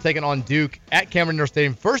from Louisville taking on Duke at Cameron Indoor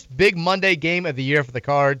Stadium. First Big Monday game of the year for the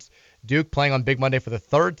Cards. Duke playing on Big Monday for the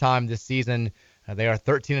third time this season. They are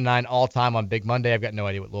 13-9 all-time on Big Monday. I've got no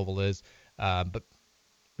idea what Louisville is, but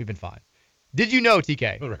we've been fine. Did you know,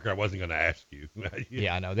 TK? For the record, I wasn't going to ask you.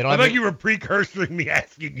 Yeah, I know. They don't I have thought you were precursoring me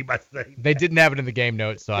asking you by saying They didn't have it in the game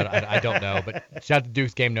notes, so I don't know. But shout out to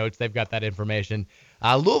Duke's game notes. They've got that information.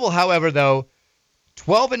 Louisville, however, though,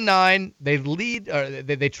 12-9. They lead, or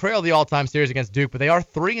they trail the all-time series against Duke, but they are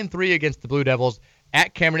 3-3 against the Blue Devils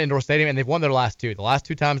at Cameron Indoor Stadium, and they've won their last two. The last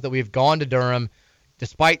two times that we've gone to Durham,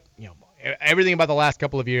 despite everything about the last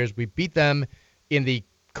couple of years, we beat them in the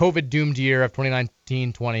COVID-doomed year of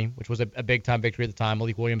 2019-20, which was a big-time victory at the time.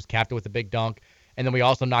 Malik Williams capped it with a big dunk. And then we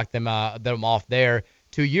also knocked them off there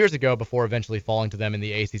 2 years ago before eventually falling to them in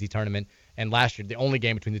the ACC tournament. And last year, the only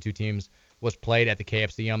game between the two teams was played at the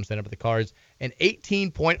KFC Yum Center for the Cards. An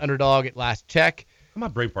 18-point underdog at last check. My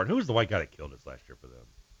brain part. Who was the white guy that killed us last year for them?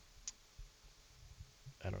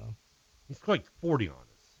 I don't know. He's like 40 on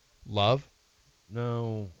us. Love?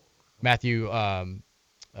 No. Matthew,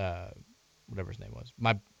 whatever his name was.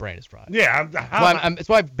 My brain is fried. Yeah. That's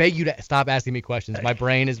why I beg you to stop asking me questions. My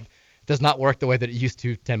brain does not work the way that it used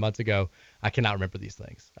to 10 months ago. I cannot remember these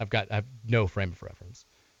things. I have no frame of reference.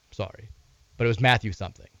 I'm sorry. But it was Matthew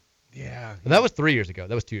something. Yeah. That was 3 years ago.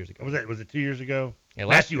 That was 2 years ago. Was it 2 years ago? Yeah,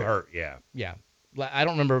 Matthew Hurt, yeah. Yeah. I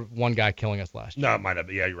don't remember one guy killing us last year. No, it might have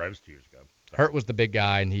been. Yeah, you're right. It was 2 years ago. Hurt was the big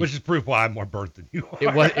guy, and which is proof why I'm more burnt than you are.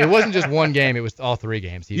 It wasn't just one game; it was all 3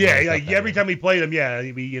 games. Every time we played him,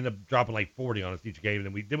 we ended up dropping like 40 on us each game,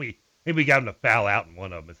 and then we got him to foul out in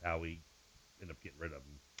one of them. Is how we ended up getting rid of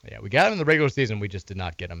him. Yeah, we got him in the regular season. We just did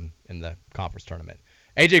not get him in the conference tournament.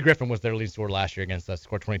 A.J. Griffin was their lead scorer last year against us,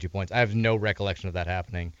 scored 22 points. I have no recollection of that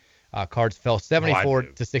happening. Cards fell 74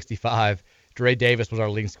 to 65. Dre Davis was our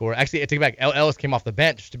leading scorer. Actually, I take it back. Ellis came off the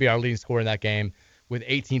bench to be our leading scorer in that game with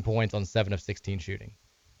 18 points on 7 of 16 shooting.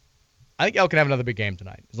 I think El can have another big game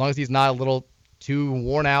tonight, as long as he's not a little too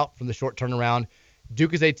worn out from the short turnaround.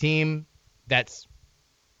 Duke is a team that's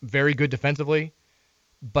very good defensively,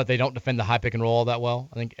 but they don't defend the high pick and roll all that well.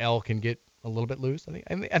 I think El can get a little bit loose. I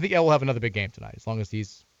think El will have another big game tonight, as long as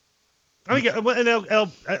he's. I think and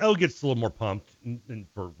El gets a little more pumped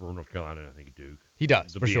for North Carolina. I think Duke. He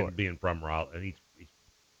does for sure. Being from Raleigh, and he's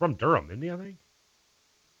from Durham, isn't he? I think.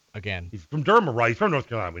 Again, he's from Durham or Raleigh. He's from North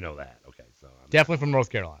Carolina. We know that. Okay, so definitely from North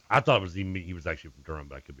Carolina. I thought it was he was actually from Durham,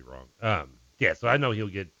 but I could be wrong. Yeah, so I know he'll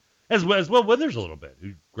get as well. Withers a little bit,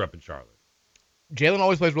 who grew up in Charlotte. Jalen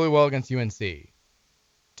always plays really well against UNC.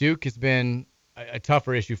 Duke has been a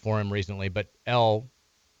tougher issue for him recently, but El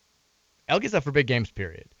gets up for big games,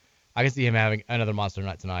 period. I can see him having another monster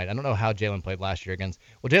night tonight. I don't know how Jalen played last year against.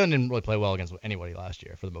 Well, Jalen didn't really play well against anybody last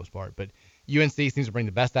year for the most part, but UNC seems to bring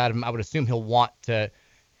the best out of him. I would assume he'll want to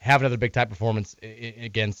have another big type performance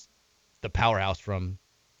against the powerhouse from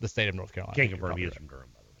the state of North Carolina. Can't confirm he is from Durham,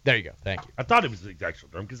 by the way. There you go. Thank you. I thought it was the actual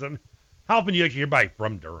Durham because how often do you actually hear anybody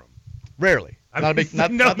from Durham? Rarely.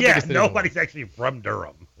 Nobody's actually from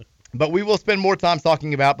Durham. But we will spend more time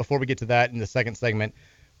talking about, before we get to that in the second segment,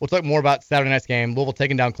 we'll talk more about Saturday night's game. Louisville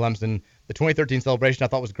taking down Clemson. The 2013 celebration I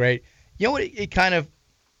thought was great. You know what? It kind of,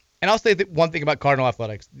 and I'll say that one thing about Cardinal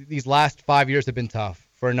athletics. These last 5 years have been tough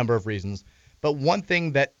for a number of reasons. But one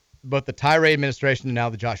thing that both the Tyree administration and now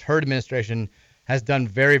the Josh Hurd administration has done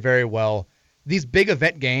very, very well, these big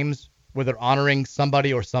event games where they're honoring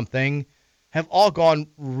somebody or something have all gone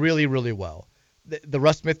really, really well. The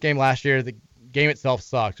Russ Smith game last year, the game itself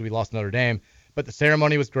sucked. We lost Notre Dame. But the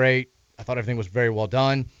ceremony was great. I thought everything was very well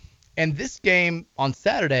done. And this game on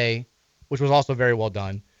Saturday, which was also very well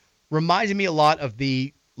done, reminded me a lot of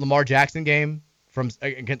the Lamar Jackson game from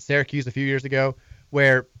against Syracuse a few years ago,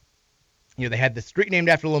 where they had the street named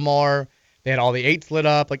after Lamar. They had all the eights lit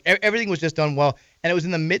up. Like everything was just done well. And it was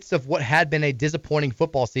in the midst of what had been a disappointing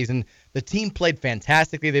football season. The team played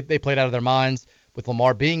fantastically. They played out of their minds with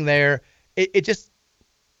Lamar being there.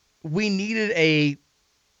 We needed a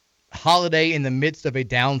holiday in the midst of a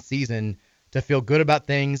down season to feel good about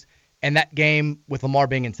things. And that game with Lamar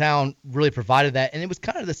being in town really provided that. And it was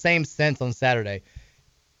kind of the same sense on Saturday.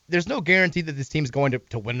 There's no guarantee that this team's going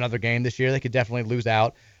to win another game this year. They could definitely lose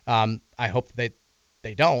out. I hope that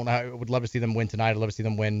they don't. I would love to see them win tonight. I'd love to see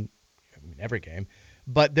them win every game.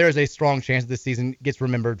 But there's a strong chance this season gets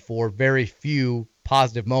remembered for very few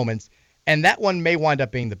positive moments. And that one may wind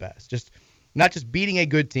up being the best. Just not just beating a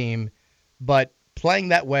good team, but playing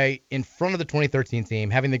that way in front of the 2013 team,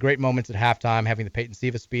 having the great moments at halftime, having the Peyton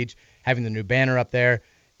Siva speech, having the new banner up there.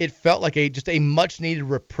 It felt like just a much-needed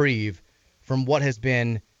reprieve from what has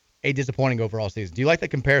been a disappointing overall season. Do you like the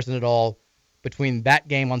comparison at all between that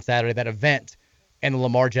game on Saturday, that event, and the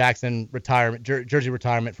Lamar Jackson retirement, jersey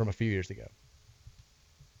retirement from a few years ago?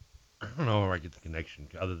 I don't know where I get the connection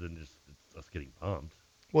other than just us getting pumped.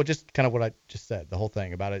 Well, just kind of what I just said, the whole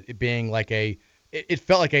thing about it being like it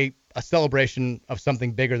felt like a celebration of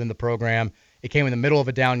something bigger than the program. It came in the middle of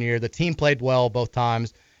a down year. The team played well both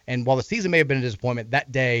times. And while the season may have been a disappointment,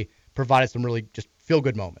 that day provided some really just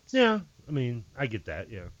feel-good moments. Yeah, I mean, I get that,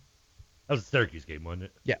 yeah. That was a Syracuse game, wasn't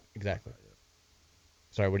it? Yeah, exactly.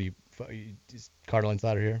 Sorry, what are you is Cardinal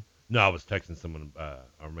Insider here? No, I was texting someone,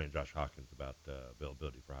 our man Josh Hawkins, about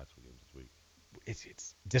availability for high school games this week.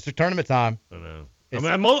 It's district tournament time. I know. I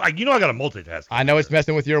got a multitask. I know it's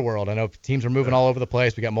messing with your world. I know teams are moving all over the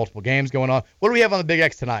place. We got multiple games going on. What do we have on the Big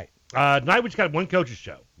X tonight? Tonight we just got one coach's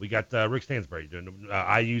show. We got Rick Stansbury doing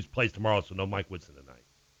IU's plays tomorrow, so no Mike Woodson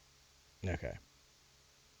tonight. Okay.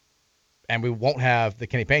 And we won't have the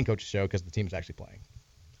Kenny Payne coach's show because the team's actually playing.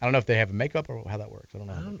 I don't know if they have a makeup or how that works. I don't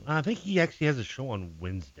know. I think he actually has a show on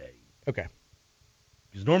Wednesday. Okay.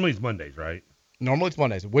 Because normally it's Mondays, right? Normally it's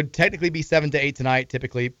Mondays. It would technically be 7 to 8 tonight.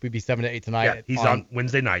 Typically, we'd be 7 to 8 tonight. Yeah, he's on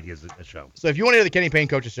Wednesday night. He has a show. So if you want to hear the Kenny Payne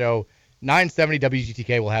coach's show, 970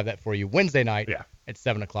 WGTK will have that for you Wednesday night at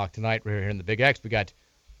 7 o'clock tonight. We're here in the Big X. We got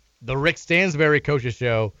the Rick Stansbury coach's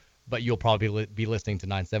show, but you'll probably be listening to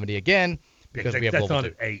 970 again because we have that's on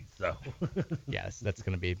at 8, so. Yes, that's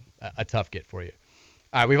going to be a tough get for you.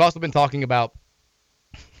 We've also been talking about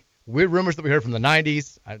weird rumors that we heard from the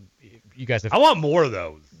 90s. You guys have. I want more of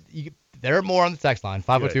those. There are more on the text line,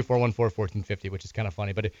 502-414-1450, which is kind of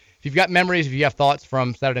funny. But if you've got memories, if you have thoughts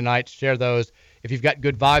from Saturday night, share those. If you've got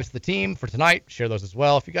good vibes to the team for tonight, share those as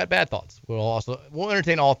well. If you've got bad thoughts, we'll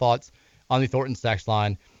entertain all thoughts on the Thornton text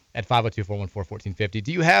line at 502-414-1450.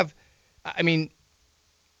 Do you have, I mean,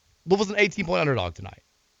 Louisville's an 18-point underdog tonight.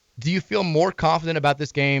 Do you feel more confident about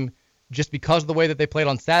this game just because of the way that they played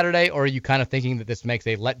on Saturday, or are you kind of thinking that this makes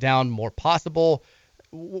a letdown more possible?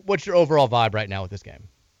 What's your overall vibe right now with this game?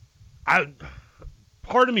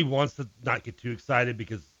 Part of me wants to not get too excited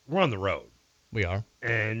because we're on the road. We are.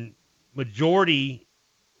 And majority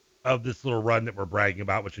of this little run that we're bragging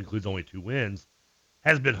about, which includes only 2 wins,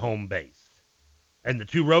 has been home-based. And the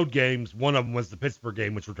 2 road games, one of them was the Pittsburgh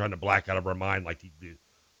game, which we're trying to black out of our mind, like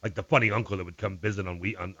the funny uncle that would come visit on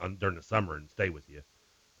during the summer and stay with you.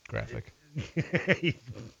 Graphic. He's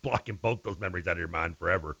blocking both those memories out of your mind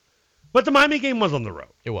forever. But the Miami game was on the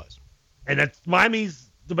road. It was. And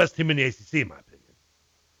Miami's the best team in the ACC, in my opinion.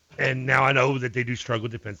 And now I know that they do struggle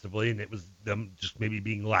defensively, and it was them just maybe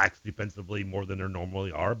being lax defensively more than they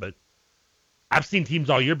normally are. But I've seen teams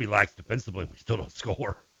all year be lax defensively, and we still don't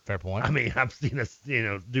score. Fair point. I mean, I've seen us,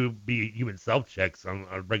 be human self-checks on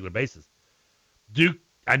a regular basis. Duke,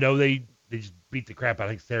 I know they just beat the crap out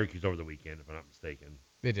of Syracuse over the weekend, if I'm not mistaken.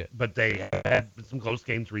 They did. But they had some close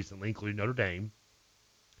games recently, including Notre Dame,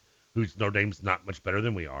 Notre Dame's not much better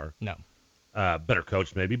than we are. No. Better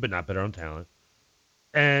coach maybe, but not better on talent.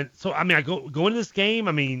 And so, I mean, I go into this game,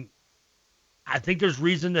 I mean, I think there's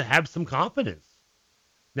reason to have some confidence.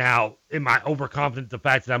 Now, am I overconfident the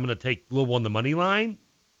fact that I'm going to take Louisville on the money line?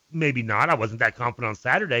 Maybe not. I wasn't that confident on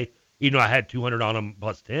Saturday, even though I had 200 on them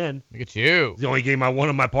plus 10. Look at you. It's the only game I won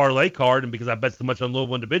on my parlay card, and because I bet so much on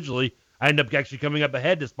Louisville individually, I ended up actually coming up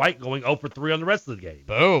ahead despite going 0 for 3 on the rest of the game.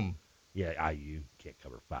 Boom. Yeah, IU can't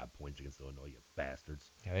cover 5 points against Illinois, you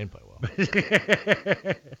bastards. Yeah, they didn't play well.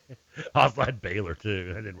 Also had Baylor,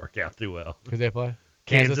 too. That didn't work out too well. Who did they play?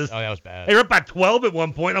 Kansas. Oh, that was bad. They were up by 12 at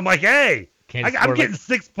one point. I'm like, hey, Kansas I'm getting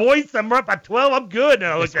 6 points. I'm up by 12. I'm good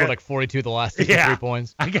now. They scored like 42 the last 63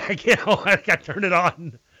 points. I turned it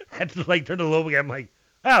on. I had to turn the low again. I'm like,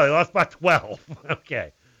 oh, they lost by 12.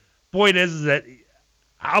 Okay. Point is that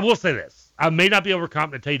I will say this. I may not be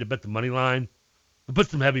overconfident to tell you to bet the money line, but put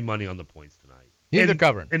some heavy money on the points tonight. They're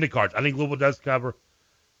covering. In the cards. I think Louisville does cover.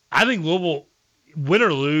 I think Louisville, win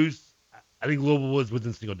or lose, I think Louisville was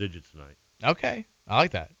within single digits tonight. Okay. I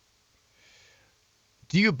like that.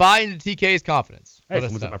 Do you buy into TK's confidence? Hey,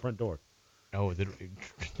 someone's at my front door. Oh,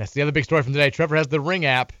 that's the other big story from today. Trevor has the Ring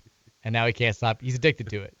app, and now he can't stop. He's addicted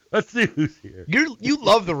to it. Let's see who's here. You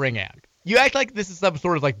love the Ring app. You act like this is some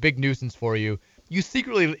sort of like big nuisance for you. You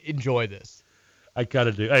secretly enjoy this. I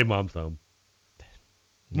gotta do. Hey, Mom's home.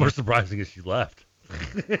 More surprising is she left.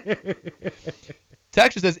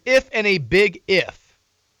 Texas says, if and a big if,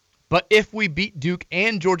 but if we beat Duke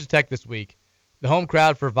and Georgia Tech this week, the home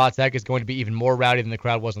crowd for Vatech is going to be even more rowdy than the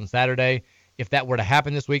crowd was on Saturday. If that were to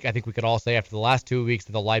happen this week, I think we could all say after the last 2 weeks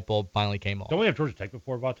that the light bulb finally came on. Don't we have Georgia Tech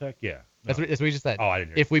before Vatech? Yeah. That's what he just said. Oh, I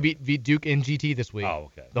didn't hear If we beat Duke and GT this week,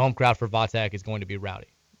 the home crowd for Vatech is going to be rowdy.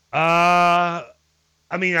 I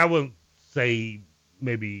mean, I wouldn't say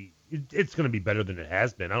maybe it's going to be better than it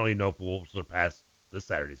has been. I don't even know if we'll surpass this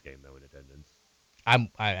Saturday's game, though, in attendance. I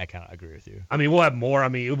kind of agree with you. I mean, we'll have more. I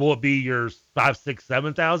mean, will it be your 5, 6,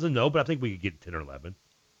 7,000? No, but I think we could get 10 or 11.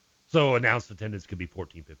 So announced attendance could be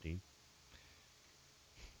 14, 15.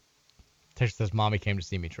 Texas says, Mommy came to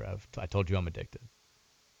see me, Trev. I told you I'm addicted.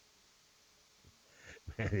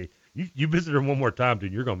 Man, you visit her one more time,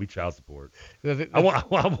 dude, you're going to be child support. That's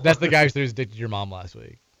the guy who said he was addicted to your mom last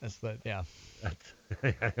week. Yeah.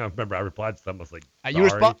 I remember I replied to something. I was like,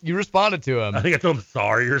 you responded to him. I think I told him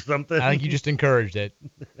sorry or something. I think you just encouraged it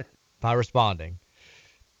by responding.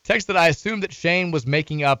 Text that I assumed that Shane was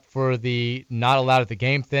making up for the not allowed at the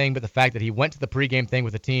game thing, but the fact that he went to the pregame thing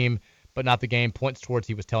with the team, but not the game, points towards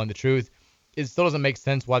he was telling the truth. It still doesn't make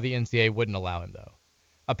sense why the NCAA wouldn't allow him, though.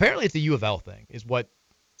 Apparently it's a U of L thing, is what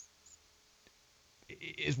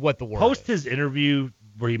the word Post is. his interview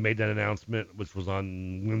where he made that announcement, which was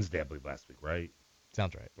on Wednesday, I believe, last week, right?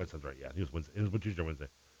 Sounds right. That sounds right, yeah. It was Wednesday. It was Tuesday or Wednesday.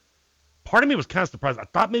 Part of me was kind of surprised. I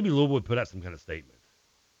thought maybe Louisville would put out some kind of statement.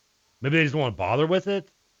 Maybe they just don't want to bother with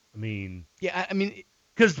it. I mean... Yeah, I mean...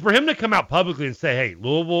 Because for him to come out publicly and say, hey,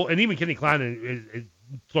 Louisville, and even Kenny Klein is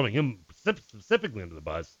throwing him specifically under the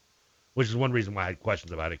bus, which is one reason why I had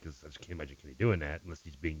questions about it, because I just can't imagine Kenny doing that unless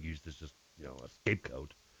he's being used as just, a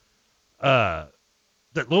scapegoat.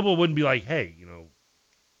 That Louisville wouldn't be like, hey,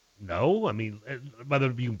 no. I mean, whether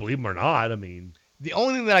you can believe him or not, I mean. The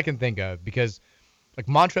only thing that I can think of, because like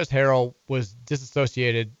Montrezl Harrell was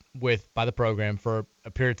disassociated by the program for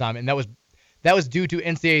a period of time, and that was due to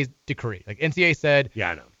NCAA's decree. Like NCAA said,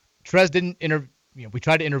 yeah, I know. Trez didn't we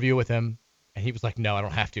tried to interview with him, and he was like, no, I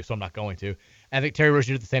don't have to, so I'm not going to. And I think Terry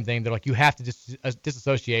Rozier did the same thing. They're like, you have to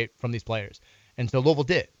disassociate from these players. And so Louisville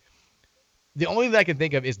did. The only thing that I can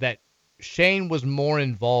think of is that Shane was more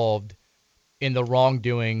involved in the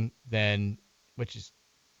wrongdoing than, which is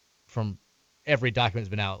from every document that's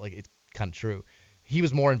been out, like it's kind of true. He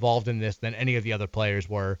was more involved in this than any of the other players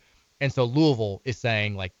were. And so Louisville is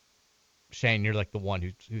saying, like, Shane, you're like the one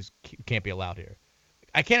who's can't be allowed here.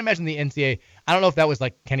 I can't imagine the NCAA. I don't know if that was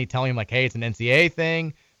like Kenny telling him, like, hey, it's an NCAA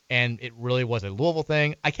thing, and it really was a Louisville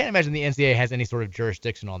thing. I can't imagine the NCAA has any sort of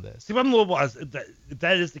jurisdiction on this. See, if I'm Louisville, if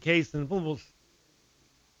that is the case, then Louisville,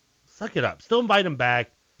 suck it up. Still invite him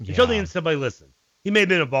back. Yeah. Show the NCAA, listen, he may have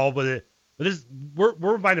been involved with it, but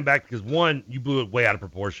we're inviting him back because, one, you blew it way out of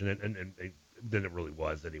proportion, and than it really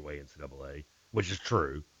was anyway, NCAA, which is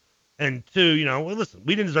true. And two, well, listen,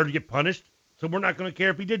 we didn't deserve to get punished, so we're not going to care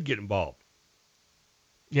if he did get involved.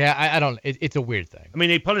 Yeah, I don't. It's a weird thing. I mean,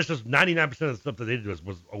 they punished us. 99% of the stuff that they did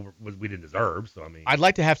was we didn't deserve. So I mean, I'd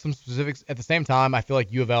like to have some specifics. At the same time, I feel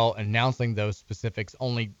like U of L announcing those specifics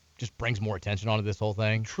only just brings more attention onto this whole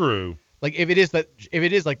thing. True. Like if it is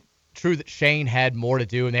like true that Shane had more to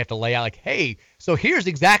do and they have to lay out like, hey, so here's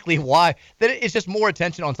exactly why. Then it's just more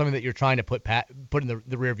attention on something that you're trying to put in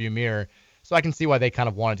the rearview mirror. So I can see why they kind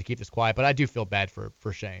of wanted to keep this quiet, but I do feel bad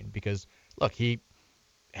for Shane because look, he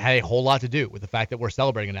had a whole lot to do with the fact that we're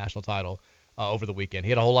celebrating a national title over the weekend.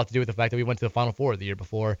 He had a whole lot to do with the fact that we went to the Final Four the year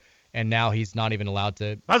before, and now he's not even allowed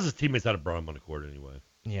to. How's his teammates out of brought him on the court anyway?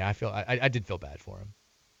 Yeah, I did feel bad for him.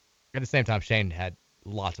 At the same time, Shane had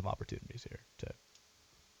lots of opportunities here to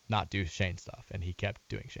not do Shane stuff, and he kept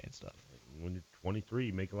doing Shane stuff. When you're 23,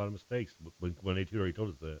 you make a lot of mistakes. When AT already told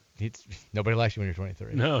us that. Nobody likes you when you're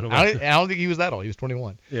 23. No, I don't think he was that old. He was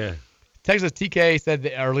 21. Yeah. Texas TK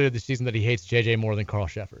said earlier this season that he hates JJ more than Carl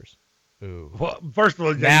Sheffers. Ooh. Well, first of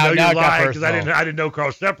all, now you're it got lying because personal. I didn't know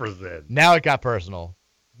Carl Sheffers then. Now it got personal.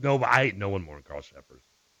 No, but I hate no one more than Carl Sheffers.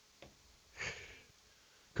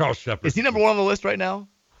 Carl Sheffers. Is he number one on the list right now?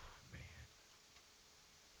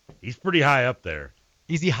 He's pretty high up there.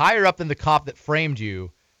 Is he higher up than the cop that framed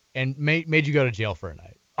you and made you go to jail for a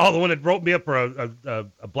night? Oh, the one that wrote me up for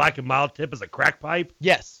a black and mild tip as a crack pipe?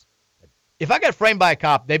 Yes. If I got framed by a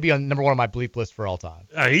cop, they'd be on number one on my bleep list for all time.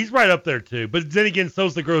 He's right up there, too. But then again,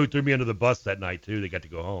 so's the girl who threw me under the bus that night, too. They got to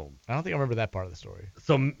go home. I don't think I remember that part of the story.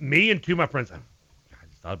 So me and two of my friends, I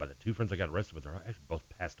just thought about it. Two friends I got arrested with are actually both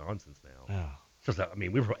passed on since now. Oh. So, I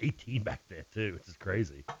mean, we were 18 back then, too, which is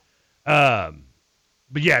crazy.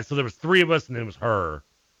 But, yeah, so there was three of us, and then it was her.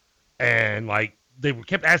 And, like, they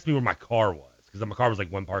kept asking me where my car was. Because my car was like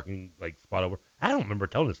one parking spot over. I don't remember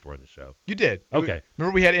telling this story in the show. You did. Okay.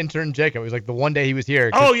 Remember we had intern Jacob. It was like the one day he was here.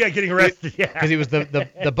 Oh yeah, getting arrested. Yeah. Because he was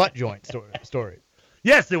the butt joint story.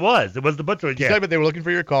 Yes, it was. It was the butt joint. Yeah. But they were looking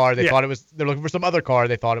for your car. They thought it was. They were looking for some other car.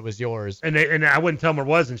 They thought it was yours. And I wouldn't tell them where it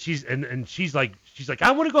was. And she's like,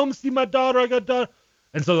 I want to go home and see my daughter. I got a daughter.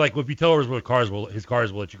 And so like if you tell her where his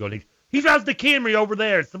cars will let you go. And he drives the Camry over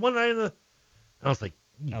there. It's the one in the. And I was like,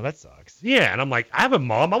 oh, that sucks. Yeah. And I'm like, I have a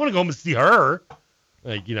mom. I want to go home and see her.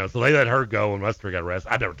 Like, so they let her go and Lester got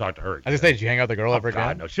arrested. I never talked to her again. I was gonna say, did you hang out with the girl ever again?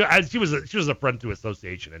 God, no. She was a friend through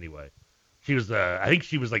association anyway. She was I think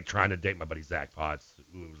she was like trying to date my buddy Zach Potts,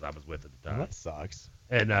 who I was with at the time. Well, that sucks.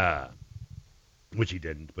 And which he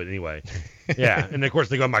didn't, but anyway, yeah. And of course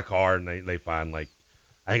they go in my car and they find like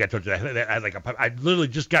I think I told you that I literally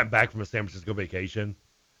just got back from a San Francisco vacation.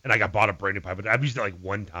 And I bought a brand new pipe. I've used it like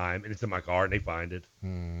one time, and it's in my car, and they find it.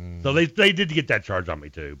 So they did get that charge on me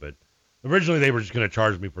too, but. Originally, they were just going to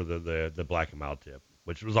charge me for the black and mild tip,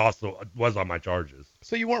 which was on my charges.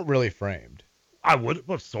 So you weren't really framed. I would,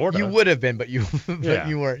 well, sort of. You would have been, but you Yeah.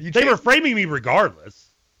 you weren't. They were framing me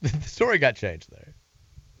regardless. The story got changed there.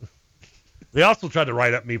 They also tried to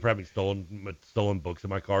write up me for having stolen books in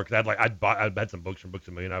my car because I had some books from Books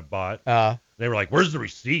A Million I bought. They were like, "Where's the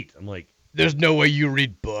receipt?" I'm like, "There's no way you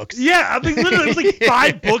read books." Yeah, I mean, literally, it was like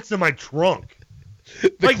 5 books in my trunk.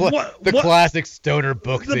 The classic stoner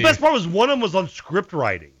book. The best part was one of them was on script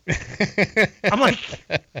writing. I'm like,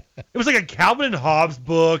 it was like a Calvin and Hobbes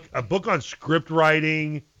book, a book on script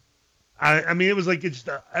writing. I mean, it was like it's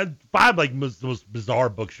 5 like the most bizarre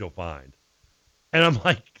books you'll find. And I'm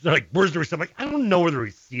like, they're like, where's the receipt? I'm like, I don't know where the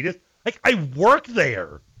receipt is. Like, I work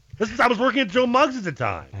there. I was working at Joe Muggs at the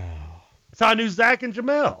time. That's how I knew Zach and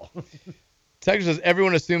Jamel. Texas says,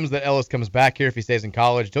 everyone assumes that Ellis comes back here if he stays in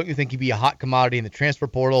college. Don't you think he'd be a hot commodity in the transfer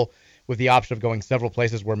portal with the option of going several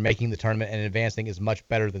places where making the tournament and advancing is much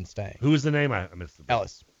better than staying? Who was the name? I missed the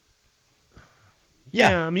Ellis.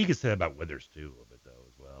 Yeah, I mean, you could say that about Withers, too, a little bit, though,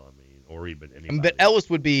 as well. I mean, or even anybody. But Ellis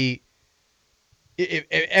would be if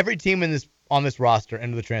every team on this roster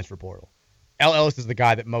into the transfer portal. Ellis is the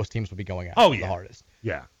guy that most teams would be going after the hardest.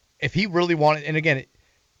 Yeah. If he really wanted, and again,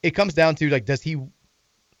 it comes down to, like, does he –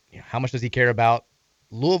 how much does he care about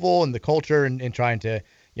Louisville and the culture and trying to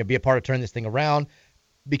be a part of turning this thing around.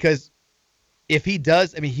 Because if he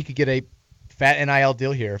does, I mean, he could get a fat NIL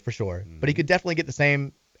deal here for sure, but he could definitely get the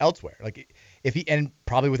same elsewhere. Like if he, and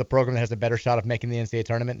probably with a program that has a better shot of making the NCAA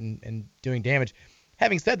tournament and doing damage.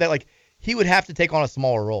 Having said that, like he would have to take on a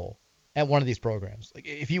smaller role at one of these programs. Like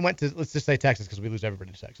if he went to, let's just say Texas, because we lose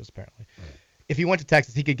everybody to Texas apparently. Right. If he went to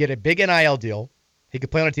Texas, he could get a big NIL deal. He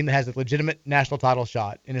could play on a team that has a legitimate national title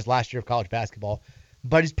shot in his last year of college basketball,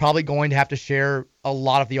 but he's probably going to have to share a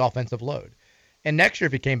lot of the offensive load. And next year,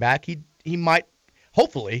 if he came back, he might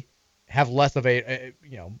hopefully have less of a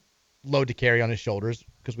load to carry on his shoulders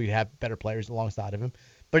because we have better players alongside of him.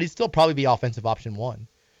 But he'd still probably be offensive option one.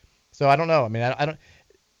 So I don't know. I mean,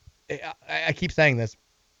 I keep saying this,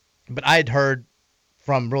 but I had heard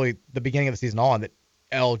from really the beginning of the season on that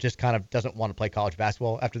L just kind of doesn't want to play college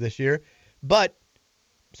basketball after this year. But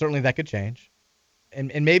certainly that could change.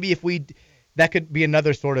 And maybe that could be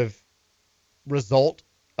another sort of result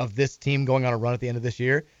of this team going on a run at the end of this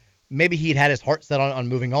year. Maybe he'd had his heart set on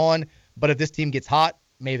moving on, but if this team gets hot,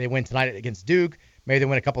 maybe they win tonight against Duke, maybe they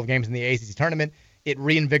win a couple of games in the ACC tournament, it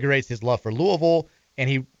reinvigorates his love for Louisville, and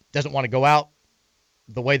he doesn't want to go out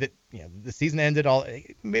the way that the season ended.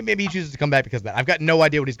 Maybe he chooses to come back because of that. I've got no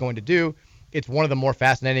idea what he's going to do. It's one of the more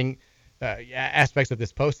fascinating aspects of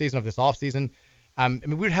this postseason, of this offseason. I mean,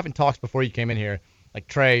 we were having talks before you came in here. Like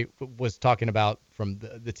Trey was talking about from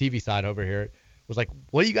the TV side over here, was like,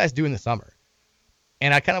 what do you guys do in the summer?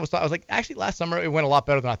 And I kind of I was like, actually, last summer it went a lot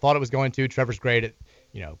better than I thought it was going to. Trevor's great at,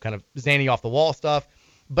 kind of zany off the wall stuff.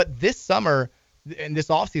 But this summer and this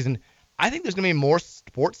offseason, I think there's going to be more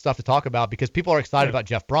sports stuff to talk about because people are excited about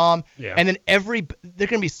Jeff Brom. Yeah. And then there are going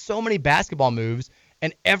to be so many basketball moves,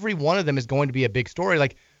 and every one of them is going to be a big story.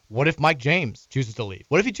 Like, what if Mike James chooses to leave?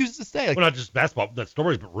 What if he chooses to stay? Like, well, not just basketball, not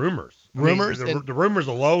stories, but rumors. Rumors. The rumors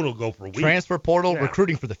alone will go for a week. Transfer portal,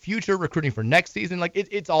 recruiting for the future, recruiting for next season. Like,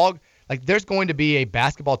 it's all like there's going to be a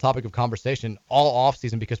basketball topic of conversation all off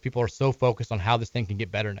season because people are so focused on how this thing can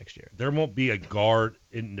get better next year. There won't be a guard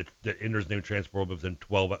that enters the new transfer portal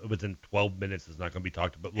within 12 minutes. Is not going to be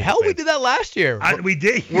talked about. Hell, we did that last year. We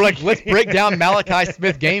did. We're like, let's break down Malachi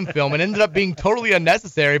Smith game film, and it ended up being totally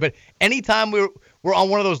unnecessary. But anytime we're on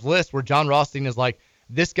one of those lists where John Rothstein is like,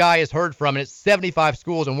 this guy is heard from, and it's 75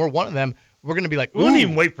 schools, and we're one of them, we're going to be like, we wouldn't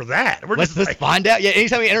even wait for that. Let's just find out. Yeah,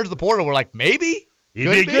 anytime he enters the portal, we're like, maybe. He'd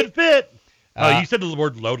be a good fit. You said the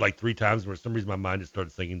word load like 3 times, and for some reason my mind just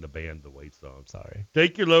started singing the band, the Wait song. Sorry.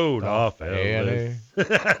 Take your load off,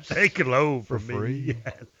 Elvis. Take your load for free.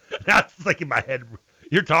 Yeah. Now it's like in my head,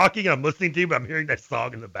 you're talking, I'm listening to you, but I'm hearing that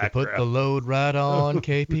song in the background. Put the load right on,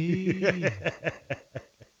 KP.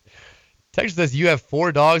 Texas says you have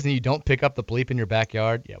 4 dogs and you don't pick up the bleep in your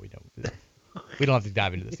backyard. Yeah, we don't. We don't have to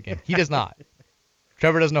dive into this again. He does not.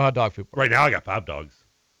 Trevor doesn't know how dog poop works. Right now I got 5 dogs.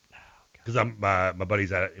 Because my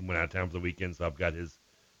buddy's went out of town for the weekend, so I've got his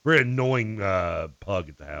very annoying pug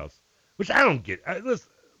at the house, which I don't get. Listen,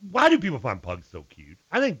 why do people find pugs so cute?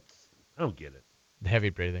 I don't get it. The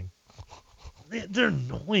heavy breathing. They're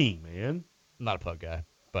annoying, man. I'm not a pug guy,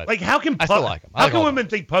 but like how can I still like them. How can women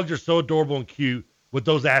think pugs are so adorable and cute with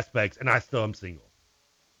those aspects, and I still am single?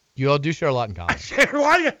 You all do share a lot in common.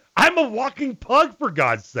 I'm a walking pug, for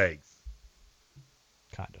God's sakes.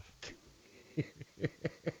 Kind of.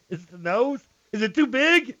 Is the nose? Is it too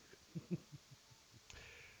big?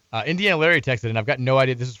 Indiana Larry texted, and I've got no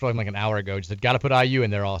idea. This is from like an hour ago. Just said, got to put IU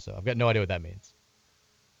in there also. I've got no idea what that means.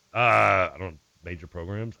 I don't major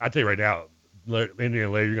programs. I tell you right now,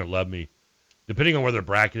 Indiana Larry, you're gonna love me. Depending on where they're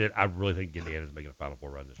bracketed, I really think Indiana's making a Final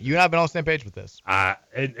Four run this year. You and I have been on the same page with this.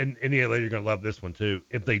 And Indiana Larry, you're gonna love this one too.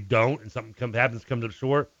 If they don't, and something happens to come to the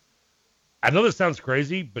shore, I know this sounds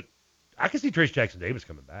crazy, but I can see Trace Jackson Davis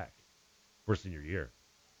coming back for senior year.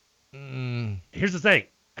 Here's the thing.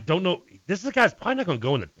 I don't know. This is a guy's probably not going to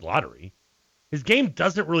go in the lottery. His game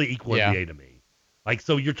doesn't really equal NBA to me. Like,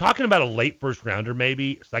 so you're talking about a late first rounder,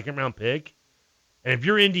 maybe second round pick. And if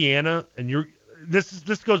you're Indiana and this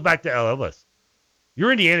goes back to Ellis.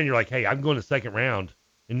 You're Indiana and you're like, hey, I'm going to second round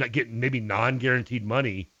and not getting maybe non-guaranteed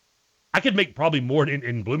money. I could make probably more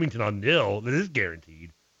in Bloomington on nil than is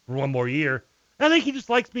guaranteed for one more year. And I think he just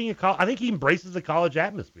likes being I think he embraces the college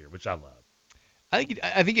atmosphere, which I love. I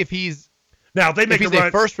think if he's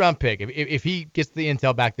a first round pick, if he gets the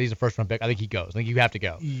intel back that he's a first round pick, I think he goes. I think you have to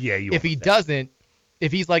go. Yeah, if he doesn't,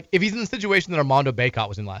 if he's in the situation that Armando Bacot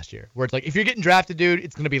was in last year, where it's like if you're getting drafted, dude,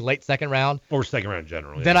 it's going to be late second round or second round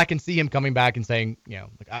generally. Then I can see him coming back and saying,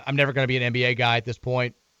 like I'm never going to be an NBA guy at this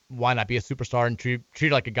point. Why not be a superstar and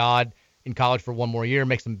treat like a god in college for one more year,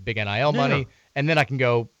 make some big NIL money, and then I can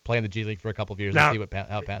go play in the G League for a couple of years Now, and see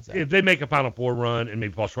how it pans out. If they make a Final Four run and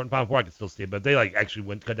maybe fall short in Final Four, I can still see it. But if they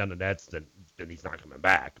actually cut down the nets, then he's not coming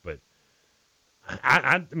back. But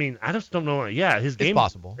I mean, I just don't know. Yeah, his game. It's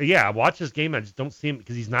possible. Yeah, I watch his game. I just don't see him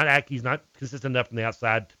because he's not consistent enough from the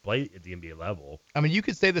outside to play at the NBA level. I mean, you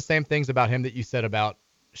could say the same things about him that you said about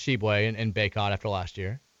Sheboy and Bacot after last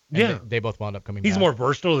year. And Yeah. they both wound up coming He's back. more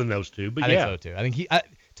versatile than those two. But I yeah, think so too. I think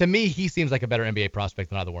to me, he seems like a better NBA prospect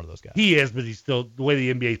than either one of those guys. he is. But he's still the way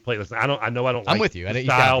the NBA's played. Listen, I know I don't. I'm like with you. I the think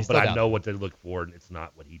he's style, he's but still I down. know what they look for, and it's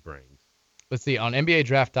not what he brings. Let's see. On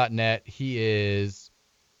NBADraft.net, he is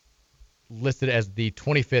listed as the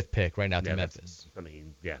 25th pick right now to Yeah, Memphis. I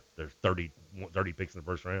mean, yeah, there's 30 picks in the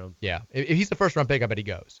first round. Yeah. If he's the first round pick, I bet he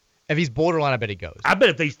goes. If he's borderline, I bet he goes. I bet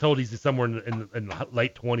if he's told he's somewhere in the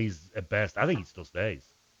late 20s at best, I think he still stays.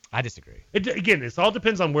 I disagree. Again, it all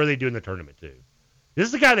depends on where they do in the tournament too. This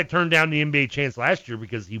is a guy that turned down the NBA chance last year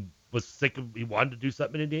because he was he wanted to do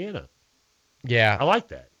something in Indiana. Yeah. I like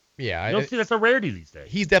that. Yeah. You don't see that's a rarity these days.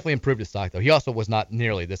 He's definitely improved his stock, though. He also was not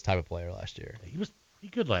nearly this type of player last year. He was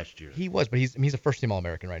pretty good last year. He was, but he's a first-team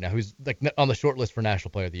All-American right now. Who's like on the short list for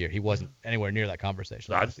National Player of the Year. He wasn't anywhere near that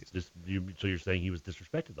conversation. So you're saying he was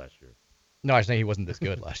disrespected last year? No, I was saying he wasn't this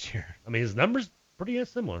good last year. I mean, his numbers pretty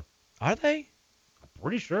similar. Are they? I'm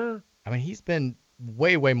pretty sure. I mean, he's been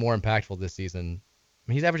way more impactful this season.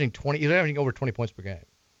 I mean, he's averaging over 20 points per game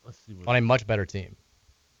Let's see. on a much better team.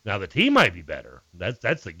 Now the team might be better.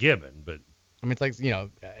 That's a given. But I mean, it's like,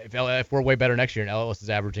 if we're way better next year and Ellis is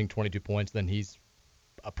averaging 22 points, then he's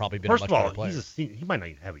probably been first a much of all, better player. he's a senior. He might not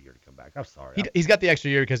even have a year to come back. I'm sorry. He's got the extra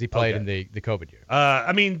year because he played Okay. in the COVID year.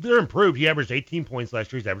 I mean, they're improved. He averaged 18 points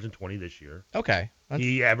last year. He's averaging 20 this year. Okay.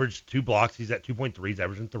 He averaged 2 blocks. He's at 2.3. He's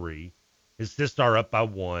averaging 3. His assists are up by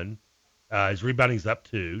 1. His rebounding's up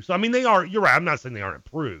 2. So I mean, they are. You're right. I'm not saying they aren't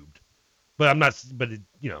improved, but I'm not. But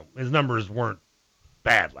his numbers weren't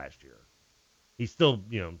bad last year. He still,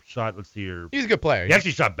 shot. Let's see here. He's a good player. He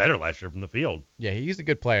actually shot better last year from the field. Yeah, he's a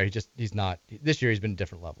good player. He's not. This year he's been a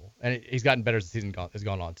different level, and he's gotten better as the season has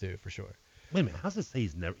gone on too, for sure. Wait a minute. How's it say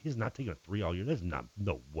he's not taking a 3 all year? There's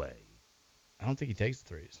no way. I don't think he takes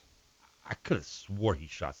threes. I could have swore he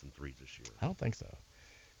shot some threes this year. I don't think so.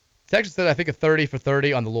 Texas said I think a 30 for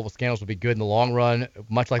 30 on the Louisville Scandals would be good in the long run,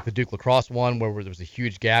 much like the Duke lacrosse one, where there was a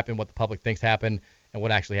huge gap in what the public thinks happened and what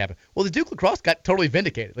actually happened. Well, the Duke lacrosse got totally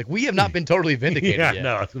vindicated. Like, we have not been totally vindicated Yeah, yet.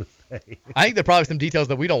 no, I was gonna say. I think there are probably some details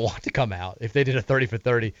that we don't want to come out if they did a 30 for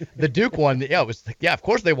 30. The Duke one, it was like, of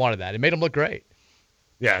course they wanted that. It made them look great.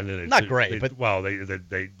 Yeah, and then Not great, but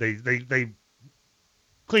they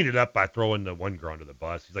cleaned it up by throwing the one girl under the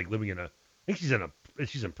bus. She's like living in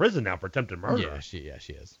she's in prison now for attempted murder. Yeah, she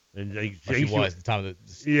is. And She was at the time of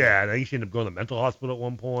the. Yeah, and I think she ended up going to the mental hospital at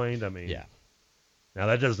one point. I mean, Yeah. Now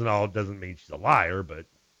that doesn't mean she's a liar, but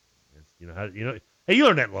it's, hey, you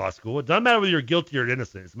learned that in law school. It doesn't matter whether you're guilty or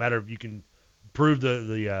innocent. It's a matter of you can prove Can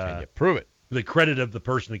you prove it? the credit of the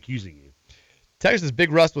person accusing you. Texas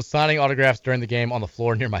Big Russ was signing autographs during the game on the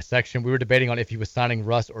floor near my section. We were debating on if he was signing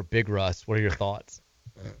Russ or Big Russ. What are your thoughts?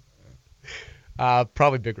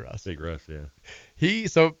 Probably Big Russ. Big Russ, yeah.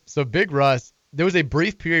 So Big Russ, there was a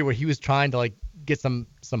brief period where he was trying to get some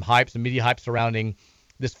hype, some media hype surrounding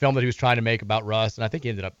this film that he was trying to make about Russ, and I think he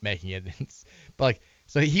ended up making it. But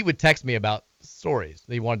so he would text me about stories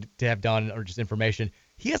that he wanted to have done or just information.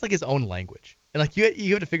 He has his own language, and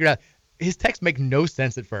you have to figure out. His texts make no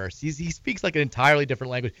sense at first. He speaks an entirely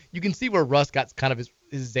different language. You can see where Russ got kind of his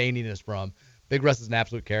zaniness from. Big Russ is an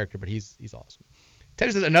absolute character, but he's awesome.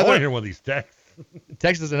 Texas is I want to another. hear one of these texts.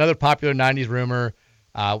 Texas is another popular '90s rumor.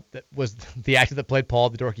 That was the actor that played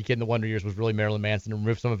Paul, the dorky kid in the Wonder Years, was really Marilyn Manson, and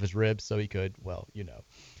removed some of his ribs so he could. Well,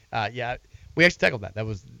 yeah, we actually tackled that.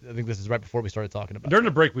 I think this is right before we started talking about. During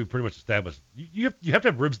the break, we pretty much established you have to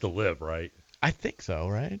have ribs to live, right? I think so,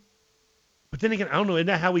 right? But then again, I don't know. Isn't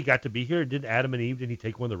that how we got to be here? Did Adam and Eve? Did he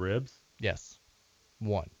take one of the ribs? Yes,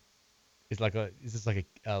 one. Is this like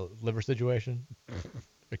a liver situation?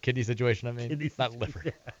 A kidney situation? I mean, Kidney it's not situation,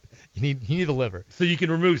 liver. yeah. You need the liver. So you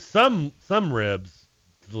can remove some ribs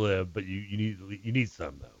to live, but you need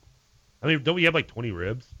some though. I mean, don't we have 20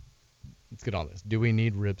 ribs? Let's get on this. Do we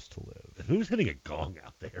need ribs to live? Who's hitting a gong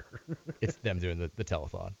out there? It's them doing the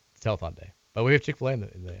telethon. It's telethon day. But we have Chick-fil-A in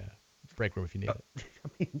the break room if you need it. I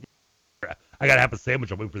mean, I gotta have a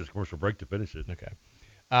sandwich. I'm waiting for this commercial break to finish it. Okay.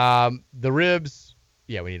 The ribs,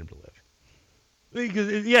 yeah, we need them to live. Because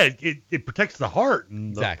it protects the heart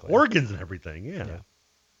and Exactly. the organs and everything. Yeah.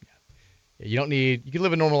 Yeah, you can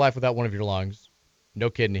live a normal life without one of your lungs. No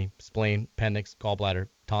kidney, spleen, appendix, gallbladder,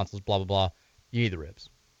 tonsils, blah, blah, blah. You need the ribs.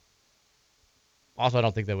 Also, I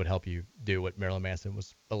don't think that would help you do what Marilyn Manson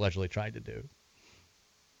was allegedly trying to do.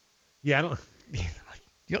 Yeah, I don't.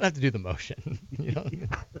 You don't have to do the motion. you don't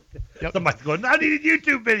Somebody's going, I need a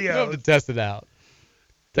YouTube video. you don't have to test it out.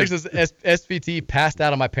 Texas SVT passed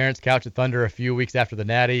out on my parents' couch at Thunder a few weeks after the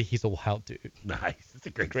Natty. He's a wild dude. Nice. It's a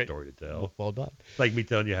great story to tell. Well done. It's like me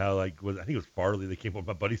telling you how, I think it was Farley that came over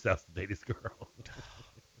my buddy's house to date his girl.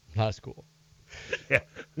 Not as cool. Yeah.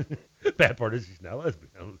 Bad part is she's now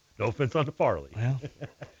lesbian. No offense on to Farley. Well,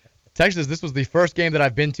 Texas, this was the first game that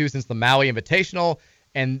I've been to since the Maui Invitational,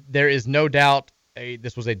 and there is no doubt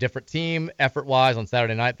this was a different team effort-wise on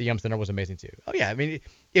Saturday night. The Yum Center was amazing too. Oh, yeah. I mean,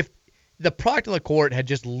 if the product on the court had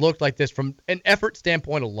just looked like this from an effort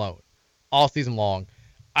standpoint alone all season long,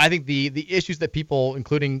 I think the issues that people,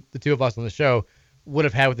 including the two of us on the show, would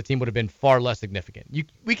have had with the team would have been far less significant.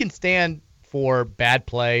 We can stand for bad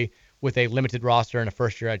play with a limited roster and a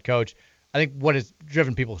first-year head coach. I think what has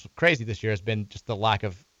driven people crazy this year has been just the lack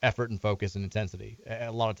of effort and focus and intensity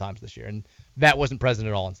a lot of times this year, and that wasn't present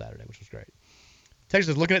at all on Saturday, which was great.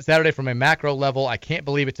 Texas, looking at Saturday from a macro level, I can't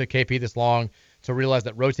believe it took KP this long to realize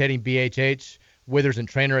that rotating BHH, Withers, and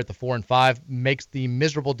Trainer at the 4 and 5 makes the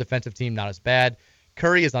miserable defensive team not as bad.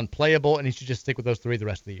 Curry is unplayable, and he should just stick with those three the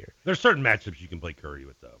rest of the year. There's certain matchups you can play Curry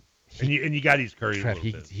with, though. And you got to use Curry Trev, a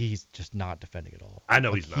little bit. he's just not defending at all. I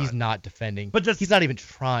know he's not. He's not defending. But he's not even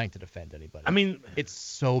trying to defend anybody. I mean, it's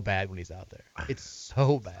so bad when he's out there. It's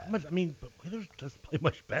so bad. But Withers doesn't play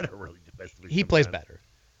much better, really, defensively. He plays better.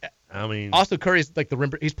 I mean, also Curry's like the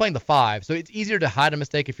rim. He's playing the 5, so it's easier to hide a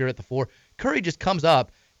mistake if you're at the 4. Curry just comes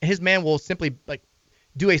up, and his man will simply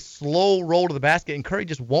do a slow roll to the basket, and Curry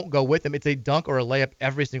just won't go with him. It's a dunk or a layup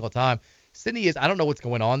every single time. Sydney I don't know what's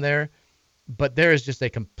going on there, but there is just a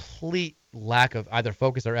complete lack of either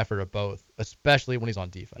focus or effort or both, especially when he's on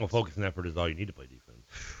defense. Well, focus and effort is all you need to play defense.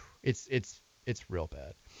 It's real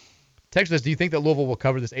bad. Texas, do you think that Louisville will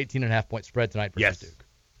cover this 18.5 point spread tonight versus Duke?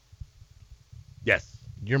 Yes.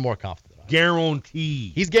 You're more confident than I am.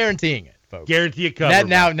 Guarantee. He's guaranteeing it, folks. Guarantee a cover.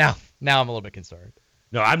 Now I'm a little bit concerned.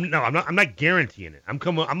 I'm not guaranteeing it. I'm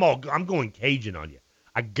going Cajun on you.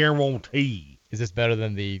 I guarantee. Is this better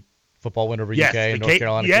than the football win over UK and North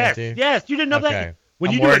Carolina? Yes, guarantee? yes. You didn't know that.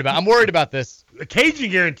 I'm worried about this. A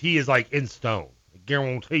Cajun guarantee is like in stone. A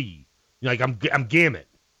guarantee. I'm gamut.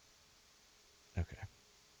 Okay.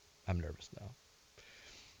 I'm nervous now.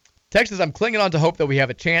 Texas, I'm clinging on to hope that we have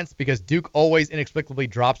a chance because Duke always inexplicably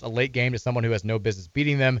drops a late game to someone who has no business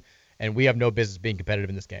beating them, and we have no business being competitive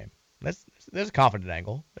in this game. There's a confident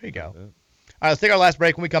angle. There you go. Yeah. All right, let's take our last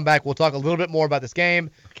break. When we come back, we'll talk a little bit more about this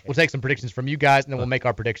game. Okay. We'll take some predictions from you guys, and then we'll make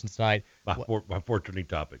our predictions tonight. My four trending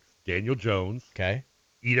topics. Daniel Jones. Okay.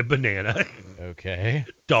 Eat a banana. Okay.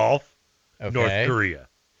 Dolph. Okay. North Korea.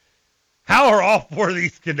 How are all 4 of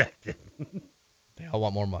these connected? They all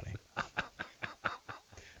want more money.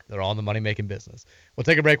 They're all in the money-making business. We'll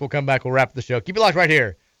take a break. We'll come back. We'll wrap the show. Keep it locked right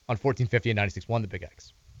here on 1450 and 96.1 The Big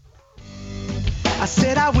X. I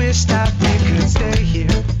said I wish that we could stay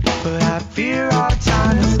here, but I fear our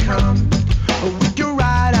time has come. We could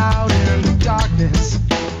ride out in the darkness,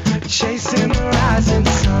 chasing the rising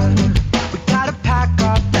sun. We gotta pack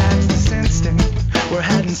our bags this instant. We're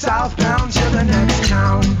heading southbound to the next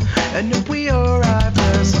town. And if we arrive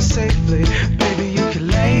there so safely, baby, you can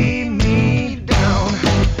lay me down.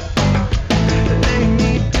 Lay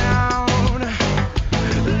me down.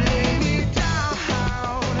 Lay me down.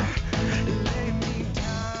 Lay me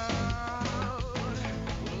down.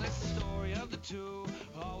 Well, it's the story of the two,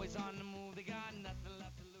 always on the move. They got nothing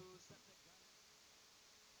left to lose.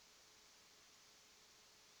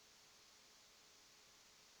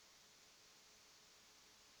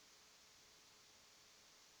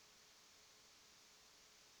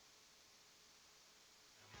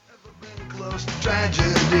 Close to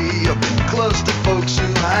tragedy, I've been close to folks who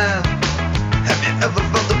have. Have you ever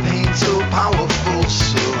felt the pain so powerful,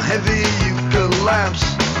 so heavy you collapse?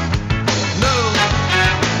 No,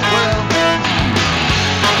 well,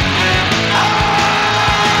 I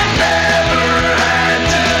never had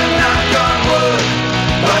to knock on wood,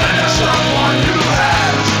 but I know someone who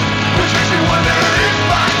has, which makes me wonder if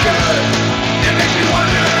I could. It makes me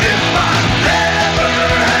wonder if I never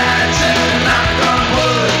had to knock on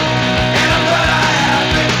wood.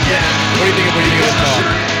 What do you think of when you get song?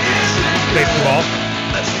 Baseball.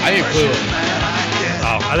 I think Clueless.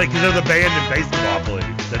 Oh, I think because there's a band in baseball, I believe.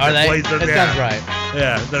 Are they? That sounds right.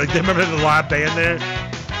 Yeah. Remember the live band there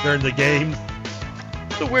during the games?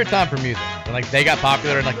 It's a weird time for music. And, they got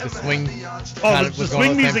popular and the swing. The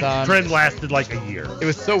swing music trend lasted like a year. It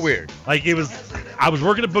was so weird. It was. I was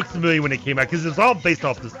working at Books A Million when it came out because it's all based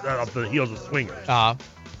off the heels of Swingers.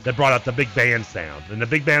 that brought out the big band sound. And the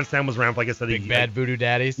big band sound was around, like I said, Big Bad Voodoo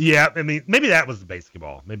Daddies. Yeah, I mean, maybe that was the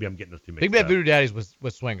basketball. Maybe I'm getting those two mixed Big Bad up. Voodoo Daddies was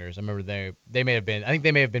Swingers. I remember they may have been. I think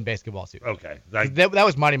they may have been basketball too. Okay. That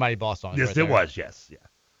was Mighty Mighty Boss Song. Yes, right it there. was. Yes,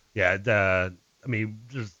 yeah. I mean,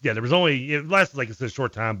 there was only, it lasted, like I said, a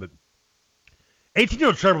short time, but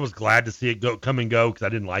 18-year-old Trevor was glad to see it come and go because I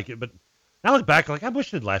didn't like it. But now I look back, like, I wish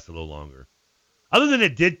it had lasted a little longer. Other than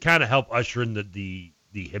it did kind of help usher in the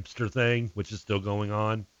hipster thing, which is still going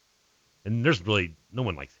on. And there's really, no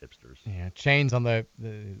one likes hipsters. Yeah, chains on the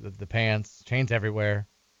pants, chains everywhere.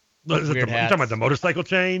 Is it Weird you hats. talking about the motorcycle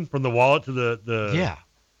chain from the wallet to the Yeah.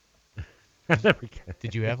 I never can.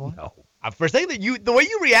 Did you have one? No. For a second, the way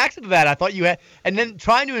you reacted to that, I thought you had, and then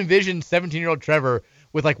trying to envision 17-year-old Trevor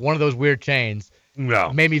with like one of those weird chains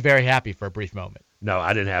No. made me very happy for a brief moment. No,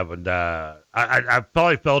 I didn't have one. I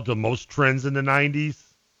probably fell to most trends in the 90s.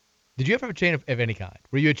 Did you ever have a chain of any kind?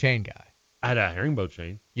 Were you a chain guy? I had a herringbone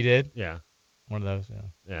chain. You did? Yeah. One of those, yeah.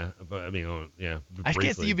 Yeah. But I mean, yeah. I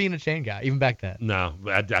can't see you being a chain guy, even back then. No,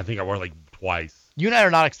 I think I wore it like twice. You and I are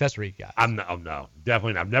not accessory guys. I'm not, oh, no,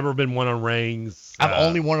 definitely not. I've never been one on rings. I've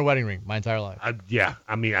only worn a wedding ring my entire life.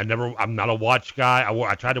 I mean, I'm not a watch guy.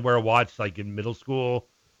 I tried to wear a watch like in middle school.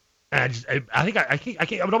 And I can't,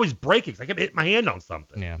 I would always break it 'cause I kept hitting my hand on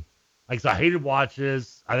something. Yeah. Like, so I hated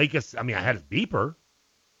watches. I had a beeper.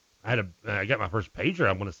 I got my first pager,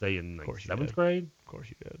 I want to say, in like course you 7th did. grade. Of course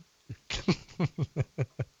you did.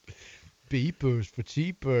 Beepers for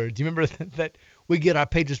cheaper. Do you remember that we get our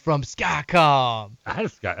pages from Skycom? I had a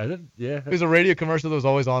Sky. Yeah. It was a radio commercial that was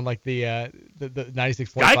always on like the 96.5.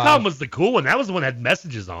 Skycom was the cool one. That was the one that had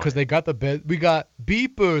messages on Because it. they got we got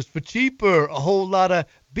beepers for cheaper. A whole lot of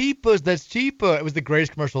beepers that's cheaper. It was the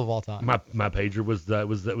greatest commercial of all time. My pager was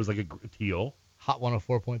like a teal. Hot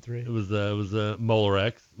 104.3. It was a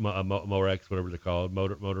Molerex, Molerex, whatever they're called,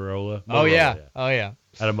 Motorola. Oh yeah. Motorola, Oh yeah.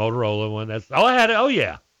 I had a Motorola one. That's I had it. Oh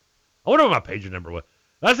yeah. I wonder what my pager number was.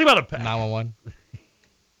 Let's see about 911.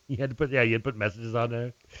 You had to put messages on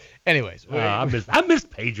there. Anyways, I miss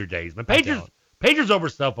pager days. My pagers over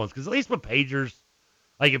cell phones, because at least with pagers,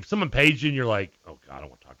 like if someone paged you and you're like, oh god, I don't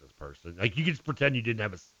want to talk to this person. Like you could just pretend you didn't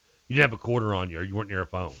have a quarter on you or you weren't near a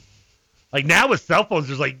phone. Like now with cell phones,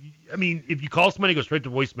 there's like, I mean, if you call somebody, go straight to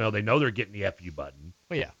voicemail. They know they're getting the FU button.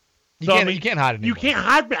 well, yeah. You So, can't, I mean, you can't hide it You anymore. can't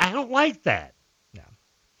hide. I don't like that. No.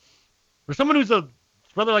 For someone who's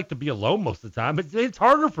rather like to be alone most of the time, it's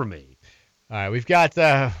harder for me. All right, we've got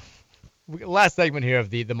last segment here of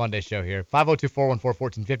the Monday show here.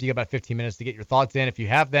 502-414-1450. You got about 15 minutes to get your thoughts in if you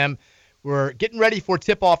have them. We're getting ready for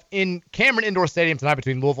tip-off in Cameron Indoor Stadium tonight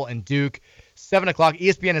between Louisville and Duke. 7 o'clock.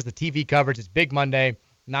 ESPN has the TV coverage. It's Big Monday.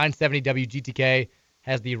 970 WGTK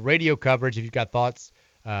has the radio coverage. If you've got thoughts,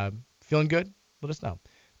 feeling good, let us know.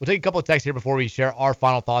 We'll take a couple of texts here before we share our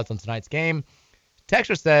final thoughts on tonight's game.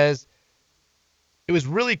 Texter says, it was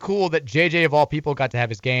really cool that JJ, of all people, got to have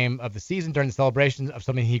his game of the season during the celebrations of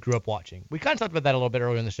something he grew up watching. We kind of talked about that a little bit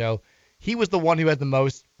earlier in the show. He was the one who had the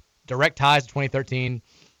most direct ties to 2013.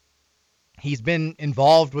 He's been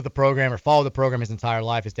involved with the program or followed the program his entire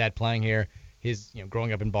life. His dad playing here, his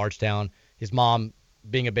growing up in Bardstown, his mom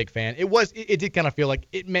being a big fan. It did kind of feel like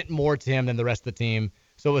it meant more to him than the rest of the team.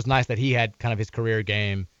 So it was nice that he had kind of his career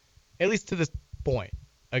game, at least to this point,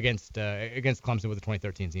 against Clemson with the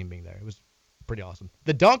 2013 team being there. It was pretty awesome.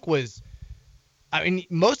 The dunk was, I mean,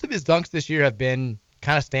 most of his dunks this year have been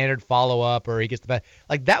kind of standard follow-up or he gets the best.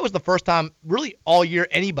 Like, that was the first time really all year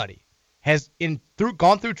anybody has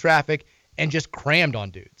gone through traffic and just crammed on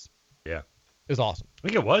dudes. Yeah. It was awesome. I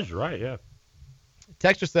think it was. You're right. Yeah.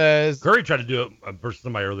 Texter says, Curry tried to do it versus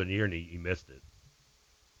somebody earlier in the year and he missed it.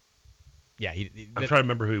 yeah, I'm trying to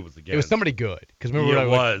remember who it was against. it was somebody good. Because remember, Yeah, it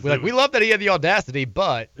was. we love that he had the audacity,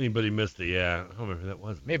 but Anybody missed it? Yeah. I don't remember who that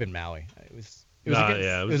was. maybe in Maui. It was It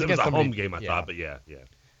was against a somebody- home game, I yeah. thought, but yeah.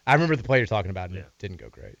 I remember the play you're talking about, and Yeah. it didn't go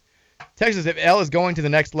great. Texas, if L is going to the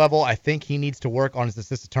next level, I think he needs to work on his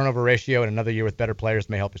assist-to-turnover ratio, and another year with better players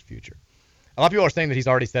may help his future. A lot of people are saying that he's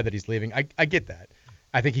already said that he's leaving. I get that.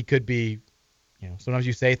 I think he could be, sometimes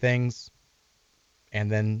you say things,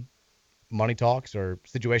 and then money talks or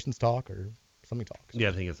situations talk or something talks. Yeah,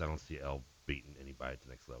 I think I don't see L beating anybody at the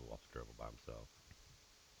next level off the dribble by himself.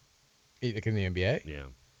 Like in the NBA? Yeah.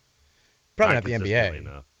 Probably not the consistently NBA,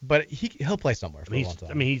 enough. but he'll play somewhere for a long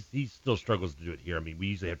time. He still struggles to do it here. I mean, we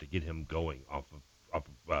usually have to get him going off of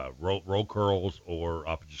roll curls or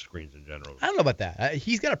off of just screens in general. I don't know about that.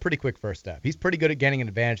 He's got a pretty quick first step. He's pretty good at gaining an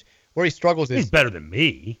advantage. Where he struggles is He's better than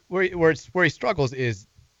me. where he struggles is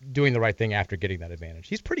doing the right thing after getting that advantage.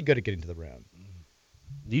 He's pretty good at getting to the rim.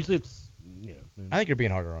 Usually it's I think you're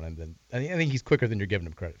being harder on him than I think he's quicker than you're giving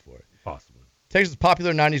him credit for it. possibly. Texas'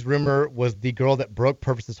 popular 90s rumor was the girl that broke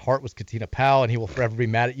Purvis' heart was Katina Powell, and he will forever be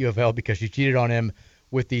mad at U of L because she cheated on him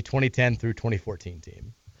with the 2010 through 2014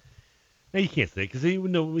 team. No, you can't say because he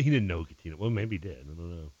didn't know Katina. Well, maybe he did. I don't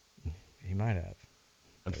know. He might have.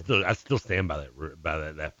 I still stand by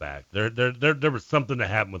that fact. There was something that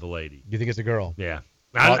happened with a lady. You think it's a girl? Yeah.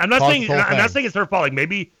 I'm not saying it's her fault. Like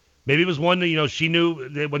maybe it was one that she knew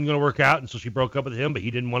that it wasn't going to work out, and so she broke up with him, but he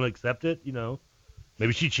didn't want to accept it.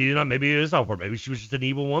 Maybe she cheated on. Maybe it is all for her. Maybe she was just an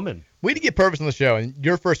evil woman. We need to get Purvis on the show, and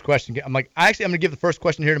your first question. I'm going to give the first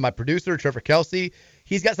question here to my producer, Trevor Kelsey.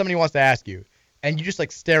 He's got something he wants to ask you, and you just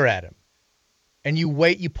stare at him, and you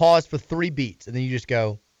wait. You pause for 3 beats, and then you just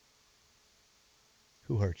go,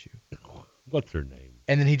 "Who hurt you?" What's her name?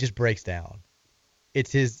 And then he just breaks down.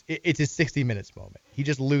 It's his 60 minutes moment. He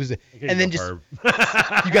just loses it. And then just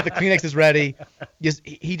you got the Kleenexes ready.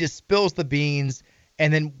 He just spills the beans,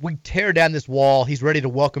 and then we tear down this wall. He's ready to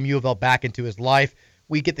welcome U of L back into his life.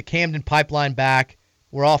 We get the Camden pipeline back.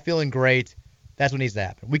 We're all feeling great. That's what needs to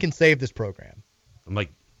happen. We can save this program. I'm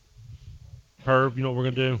like, Herb, you know what we're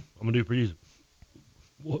gonna do? I'm gonna do for you.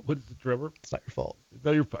 What is it, Trevor? It's not your fault. It's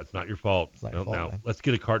not your fault. It's not your fault, Now, man. let's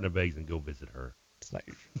get a carton of eggs and go visit her. It's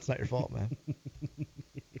not your fault, man.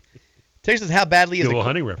 Texas says how badly is a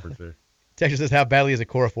hunting reference there. Texas says how badly is a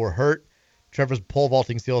Cora 4 hurt? Trevor's pole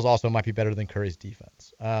vaulting skills also might be better than Curry's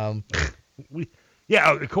defense. Cora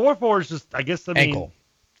 4 is just, I guess, ankle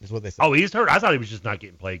is what they said. Oh, he's hurt. I thought he was just not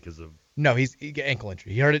getting played because of. No, he got ankle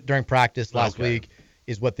injury. He heard it during practice last week,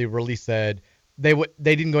 is what the release said. They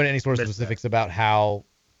didn't go into any sort of specifics about how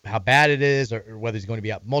bad it is or whether he's going to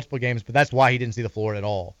be out multiple games, but that's why he didn't see the floor at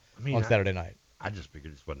all on Saturday night. I just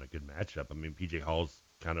figured this wasn't a good matchup. I mean, PJ Hall's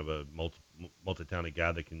kind of a multi-talented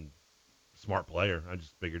guy that can smart player. I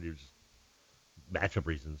just figured he was just matchup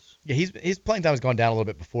reasons. Yeah, his playing time has gone down a little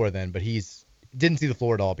bit before then, but he's didn't see the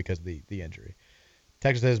floor at all because of the injury.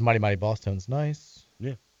 Texas says Mighty Mighty Boss Tone's nice.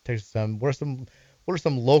 Yeah. Texas what are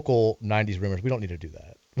some local 90s rumors? We don't need to do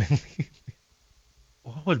that.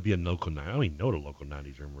 What would be a local 90s? I don't even know what a local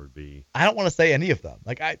 90s rumor would be. I don't want to say any of them.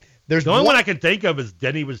 There's the only one I can think of is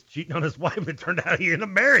Denny was cheating on his wife and turned out he ended up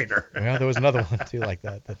marrying her. Well, there was another one too like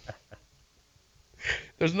that.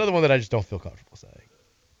 There's another one that I just don't feel comfortable saying.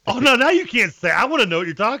 Oh no! Now you can't say. I want to know what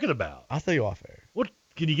you're talking about. I'll tell you off air. What?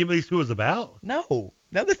 Can you give me who it was about? No,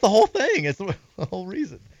 that's the whole thing. It's the whole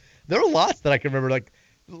reason. There are lots that I can remember.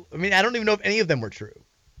 I don't even know if any of them were true.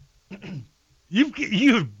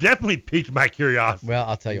 You've definitely piqued my curiosity. Well,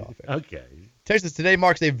 I'll tell you off air. Okay. Texas, today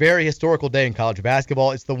marks a very historical day in college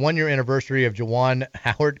basketball. It's the 1-year anniversary of Juwan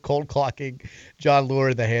Howard cold clocking John Lure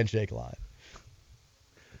at the handshake line.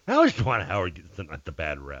 How is Juwan Howard getting the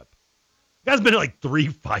bad rep? The guy's been in 3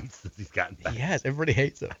 fights since he's gotten back. Yes, everybody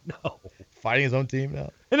hates him. No. Fighting his own team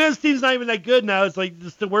now. And his team's not even that good now. It's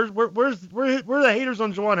where's the haters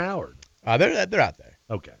on Juwan Howard? They're out there.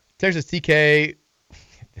 Okay. Texas TK.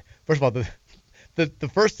 First of all, the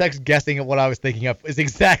first text guessing at what I was thinking of is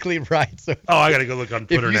exactly right. So I gotta go look on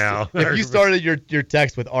Twitter now. If you started your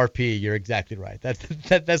text with RP, you're exactly right.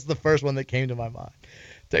 That's the first one that came to my mind.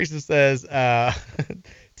 Texas says,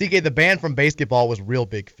 TK, the band from basketball was Real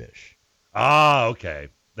Big Fish. Ah, okay.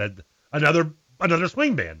 That another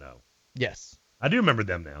swing band though. Yes. I do remember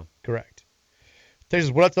them now. Correct. Texas,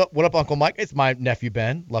 what up, Uncle Mike? It's my nephew,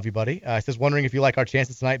 Ben. Love you, buddy. Says, wondering if you like our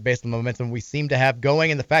chances tonight based on the momentum we seem to have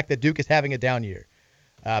going and the fact that Duke is having a down year.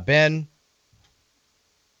 Ben,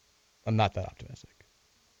 I'm not that optimistic.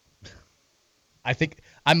 I think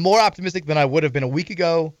I'm more optimistic than I would have been a week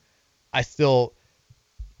ago. I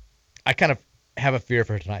kind of have a fear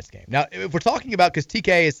for tonight's game. Now, if we're talking about, because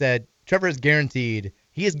TK has said Trevor is guaranteed,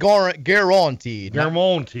 he is guaranteed.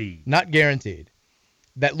 Not guaranteed.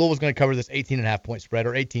 That Louisville's going to cover this 18.5-point spread,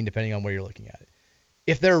 or 18, depending on where you're looking at it.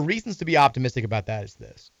 If there are reasons to be optimistic about that, it's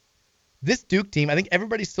this. This Duke team, I think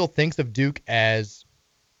everybody still thinks of Duke as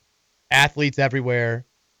athletes everywhere,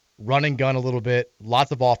 run and gun a little bit,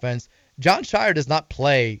 lots of offense. John Shire does not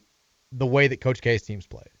play the way that Coach K's teams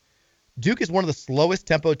play. Duke is one of the slowest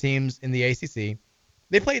tempo teams in the ACC.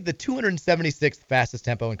 They played the 276th fastest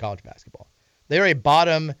tempo in college basketball. They are a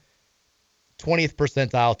bottom 20th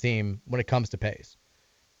percentile team when it comes to pace.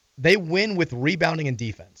 They win with rebounding and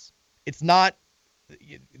defense. It's not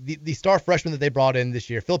the star freshman that they brought in this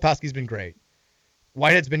year. Filipowski's been great.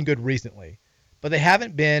 Whitehead's been good recently. But they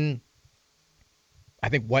haven't been, I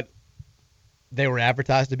think, what they were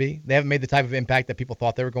advertised to be. They haven't made the type of impact that people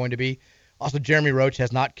thought they were going to be. Also, Jeremy Roach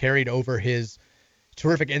has not carried over his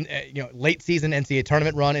terrific late season NCAA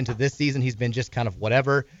tournament run into this season. He's been just kind of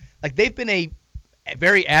whatever. They've been a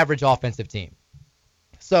very average offensive team.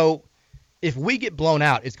 So if we get blown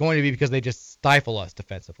out, it's going to be because they just stifle us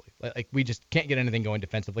defensively. Like we just can't get anything going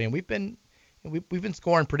defensively, and we've been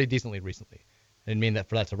scoring pretty decently recently. I didn't mean that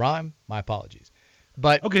for that to rhyme. My apologies.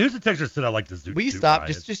 But Okay, who's the texter that said I like the Zoot? will you Suit stop?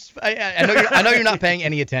 Riot? I know you're not paying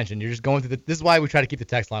any attention. You're just going through this is why we try to keep the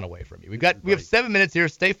text line away from you. We have 7 minutes here.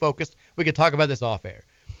 Stay focused. We could talk about this off air.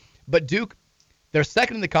 But Duke, they're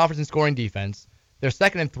second in the conference in scoring defense. They're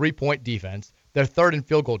second in 3-point defense. They're third in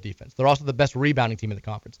field goal defense. They're also the best rebounding team in the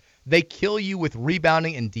conference. They kill you with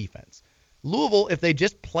rebounding and defense. Louisville, if they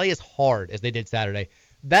just play as hard as they did Saturday,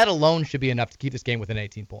 that alone should be enough to keep this game within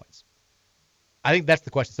 18 points. I think that's the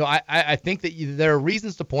question. So I think that there are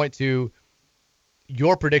reasons to point to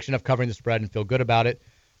your prediction of covering the spread and feel good about it.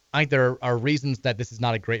 I think there are reasons that this is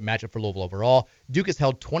not a great matchup for Louisville overall. Duke has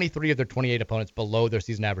held 23 of their 28 opponents below their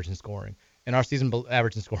season average in scoring, and our season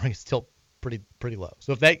average in scoring is still pretty low.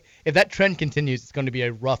 So if that trend continues, it's going to be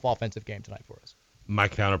a rough offensive game tonight for us. My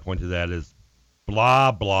counterpoint to that is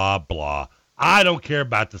blah, blah, blah. I don't care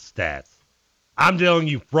about the stats. I'm telling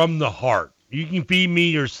you from the heart. You can feed me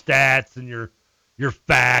your stats and your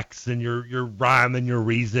facts and your rhyme and your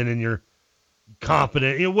reason and your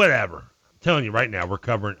confident, whatever. I'm telling you right now, we're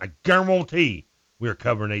covering, I guarantee we are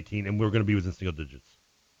covering 18, and we're going to be within single digits.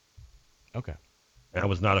 Okay. And I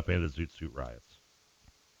was not a fan of the Zoot Suit Riots.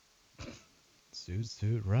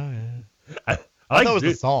 Zoot Riot. I I like thought it was the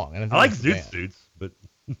Zoot- song. I like Zoot Suits, but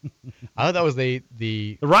I thought that was the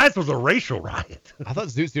the riots was a racial riot. I thought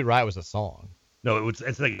Zoot Suit Riot was a song. No, it's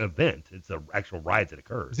like an event. It's an actual riot that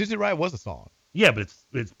occurs. Zoot Suit Riot was a song. Yeah, but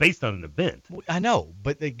it's based on an event. I know,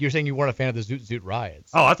 but you're saying you weren't a fan of the Zoot Suit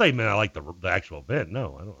Riots. Oh, I thought you meant I like the actual event.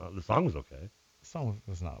 No, I don't. The song was okay. The song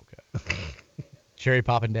was not okay. Cherry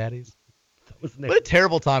Poppin' Daddies. That was the name. What a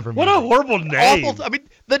terrible time for me. What a horrible name. Awful. I mean,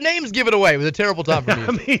 the names give it away. It was a terrible time for me.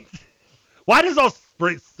 I mean, why does all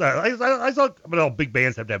I saw all big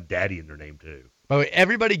bands have to have daddy in their name too? By the way,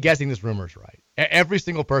 everybody guessing this rumor is right. Every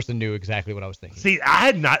single person knew exactly what I was thinking. See, I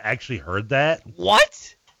had not actually heard that.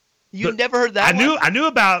 What? You But never heard that? I knew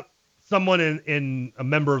about someone in a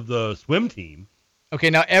member of the swim team. Okay,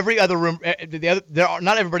 now every other room,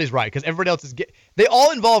 not everybody's right because everybody else is. They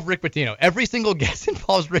all involve Rick Pitino. Every single guess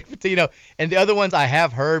involves Rick Pitino, and the other ones I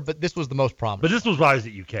have heard, but this was the most prominent. But this was while I was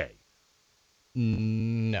at UK.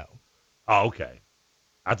 No. Oh, okay.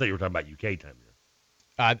 I thought you were talking about UK tenure.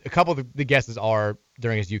 A couple of the guesses are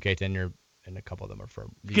during his UK tenure, and a couple of them are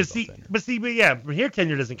from the Because tenure. but yeah, here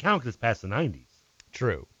tenure doesn't count because it's past the 90s.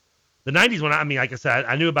 True. The 90s when like I said,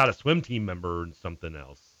 I knew about a swim team member and somebody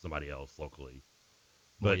else locally.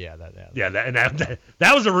 Well, But yeah,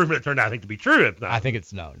 that was a rumor that turned out I think to be true. If not, I think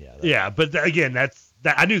it's known. Yeah. yeah, but again,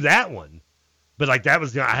 I knew that one, but like that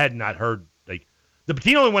was I had not heard like the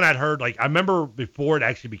Patino one I'd heard like I remember before it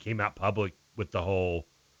actually became out public with the whole,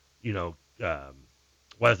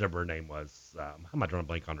 whatever her name was. How am I drawing a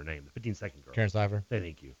blank on her name? The 15-second girl. Karen Cypher.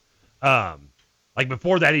 Thank you. Like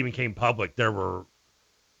before that even came public, the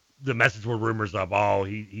messages were rumors of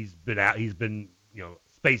he's been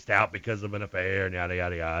spaced out because of an affair and yada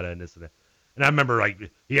yada yada and this and that. And I remember like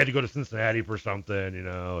he had to go to Cincinnati for something,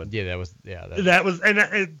 And Yeah, that was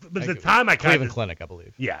but the time I kind Cleveland of Clinic, I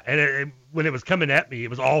believe. yeah, and when it was coming at me, it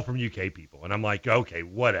was all from UK people, and I'm like, okay,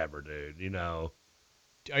 whatever, dude,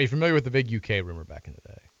 Are you familiar with the big UK rumor back in the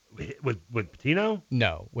day? with Patino.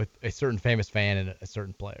 No, with a certain famous fan and a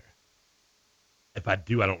certain player. If I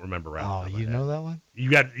do, I don't remember. Oh, you know that one?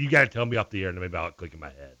 You got to tell me off the air, and maybe I'll click in my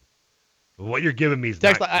head. But what you're giving me is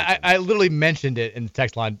Text not line, I literally mentioned it in the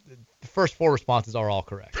text line. The first 4 responses are all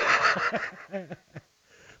correct.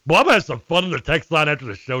 Well, I'm gonna have some fun in the text line after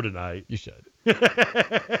the show tonight. You should.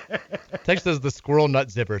 Text says the Squirrel Nut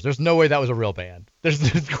Zippers. There's no way that was a real band. There's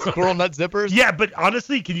the Squirrel Nut Zippers. Yeah, but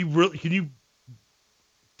honestly, can you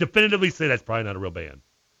definitively say that's probably not a real band?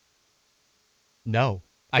 No,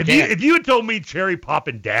 If you had told me Cherry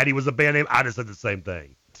Poppin' Daddy was a band name, I'd have said the same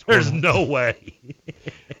thing. There's no way.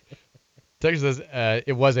 Text says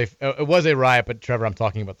it was a riot, but Trevor, I'm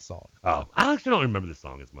talking about the song. Oh, I actually don't remember the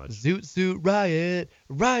song as much. Zoot Suit Riot,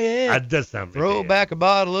 Riot. That does sound Throw like back a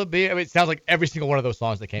bottle of beer. I mean, it sounds like every single one of those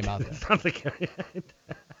songs that came out there. sounds like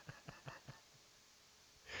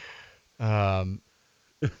I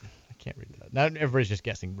can't read that. Now everybody's just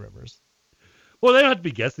guessing rumors. Well, they don't have to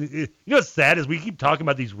be guessing. You know what's sad is we keep talking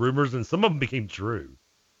about these rumors, and some of them became true.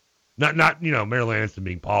 Not Marilyn Manson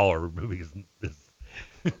being Paul or moving his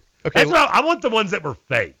Okay. That's what I want the ones that were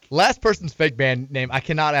fake. Last person's fake band name. I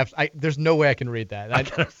cannot. There's no way I can read that. I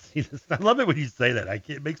gotta see this. I love it when you say that.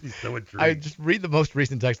 It makes me so intrigued. I just read the most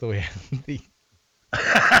recent text that we have.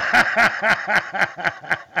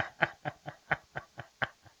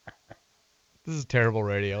 This is terrible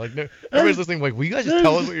radio. Like everybody's listening. Like, will you guys just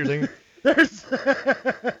tell us what you're saying? There's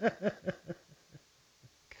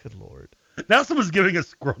Good Lord. now someone's giving us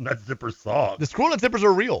Squirrel Nut Zipper song. The Squirrel Nut Zippers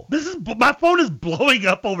are real. My phone is blowing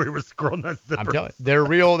up over here with Squirrel Nut Zippers. I'm telling you, they're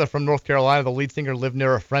real. They're from North Carolina. The lead singer lived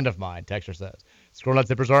near a friend of mine, Texture says. Squirrel Nut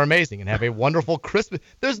Zippers are amazing and have a wonderful Christmas.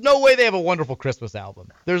 There's no way they have a wonderful Christmas album.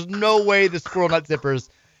 There's no way the Squirrel Nut Zippers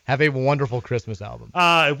have a wonderful Christmas album.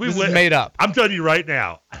 If we This win, is made up. I'm telling you right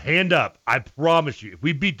now, hand up. I promise you, if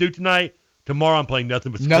we beat Duke tonight, tomorrow I'm playing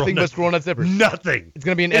nothing but Nothing but Squirrel Nut Zippers. Nothing. It's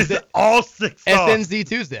going to be an It's all 6 songs. SNZ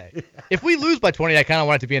Tuesday. If we lose by 20, I kind of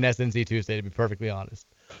want it to be an SNZ Tuesday, to be perfectly honest.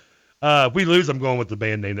 If we lose, I'm going with the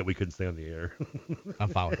band name that we couldn't say on the air. I'm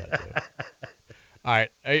fine with that, too. All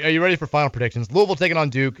right. Are you ready for final predictions? Louisville taking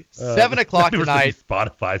on Duke. 7 o'clock tonight.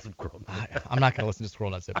 Spotify, some Squirrel Nut. I'm not going to listen to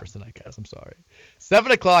Squirrel Nut Zippers tonight, guys. I'm sorry.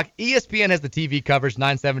 7 o'clock. ESPN has the TV coverage.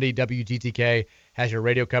 970 WGTK has your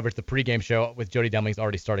radio coverage. The pregame show with Jody Demling's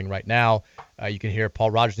already starting right now. You can hear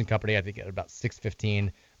Paul Rogers and company, I think, at about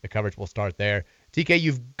 6:15. The coverage will start there. TK,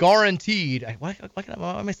 you've guaranteed. Why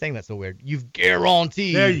am I saying that so weird? You've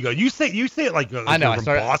guaranteed. There you go. You say it like I know, you're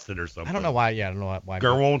from Boston or something. I don't know why. Yeah, I don't know why.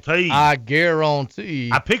 Guarantee. I guarantee.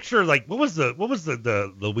 I picture like what was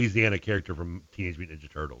the Louisiana character from Teenage Mutant Ninja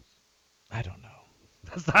Turtles? I don't know.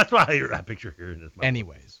 That's why I picture hearing this.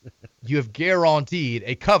 Anyways, you have guaranteed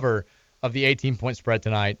a cover of the 18-point spread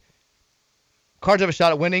tonight. Cards have a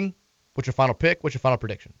shot at winning. What's your final pick? What's your final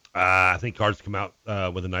prediction? I think Cards come out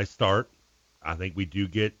with a nice start. I think we do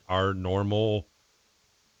get our normal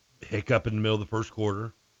hiccup in the middle of the first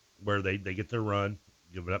quarter where they get their run,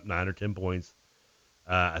 giving up 9 or 10 points.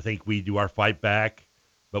 I think we do our fight back,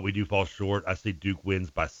 but we do fall short. I say Duke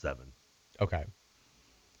wins by 7. Okay.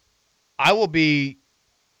 I will be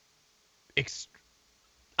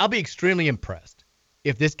I'll be extremely impressed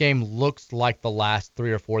if this game looks like the last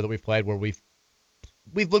 3 or 4 that we've played where we've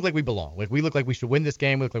looked like we belong. Like we look like we should win this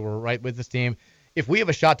game. We look like we're right with this team. If we have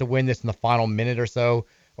a shot to win this in the final minute or so,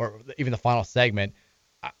 or even the final segment,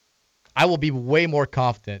 I will be way more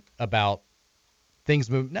confident about things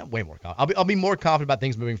moving. Not way more confident. I'll be more confident about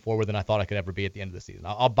things moving forward than I thought I could ever be at the end of the season.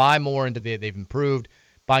 I'll buy more into they've improved,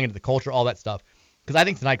 buying into the culture, all that stuff. Because I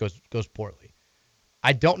think tonight goes poorly.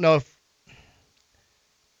 I don't know if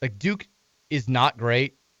Duke is not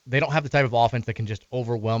great. They don't have the type of offense that can just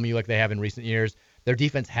overwhelm you like they have in recent years. Their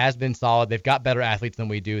defense has been solid. They've got better athletes than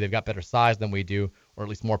we do. They've got better size than we do, or at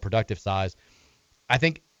least more productive size. I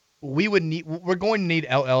think we're going to need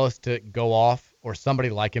L. Ellis to go off, or somebody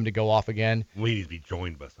like him to go off again. We need to be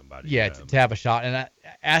joined by somebody. Yeah, to have a shot. And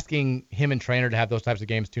asking him and Trainer to have those types of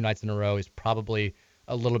games 2 nights in a row is probably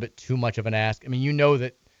a little bit too much of an ask. I mean, you know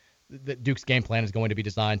that Duke's game plan is going to be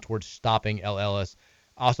designed towards stopping L. Ellis.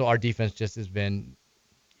 Also, our defense just has been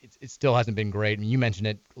it still hasn't been great. I mean, you mentioned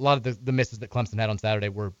it. A lot of the misses that Clemson had on Saturday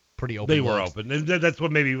were pretty open. They were looks. open. And that's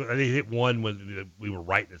what maybe they hit one when we were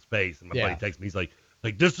right in his face. And my buddy texted me. He's like,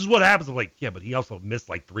 this is what happens. I'm like, yeah, but he also missed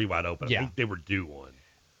like 3 wide open. I think they were due one.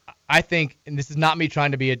 I think, and this is not me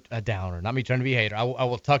trying to be a downer, not me trying to be a hater. I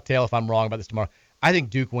will tuck tail if I'm wrong about this tomorrow. I think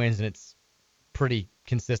Duke wins, and it's pretty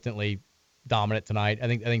consistently dominant tonight. I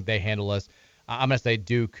think they handle us. I'm going to say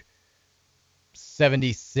Duke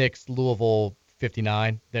 76, Louisville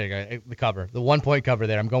 59. There you go. The cover. The 1-point cover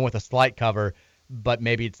there. I'm going with a slight cover, but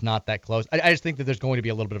maybe it's not that close. I just think that there's going to be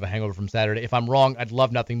a little bit of a hangover from Saturday. If I'm wrong, I'd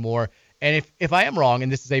love nothing more. And if I am wrong,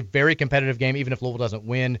 and this is a very competitive game, even if Louisville doesn't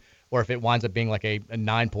win, or if it winds up being like a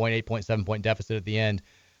 9-point, 8-point, 7-point deficit at the end,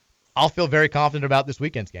 I'll feel very confident about this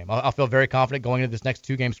weekend's game. I'll feel very confident going into this next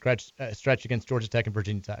 2-game stretch against Georgia Tech and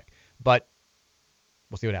Virginia Tech. But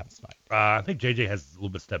we'll see what happens tonight. I think JJ has a little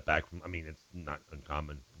bit step back from. I mean, it's not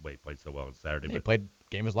uncommon the way he played so well on Saturday. He played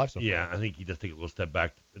game of his life so far. Yeah, I think he does take a little step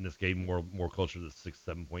back in this game, more closer to the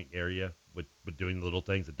 6-7 point area with doing the little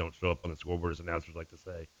things that don't show up on the scoreboard, as announcers like to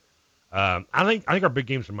say. I think our big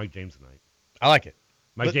game's from Mike James tonight. I like it.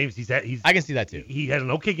 Mike James, I can see that too. He had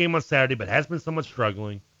an okay game on Saturday, but has been somewhat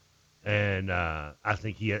struggling, and I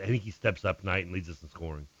think he steps up tonight and leads us in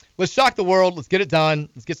scoring. Let's shock the world. Let's get it done.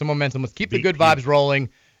 Let's get some momentum. Let's keep the good vibes rolling.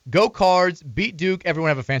 Go Cards. Beat Duke. Everyone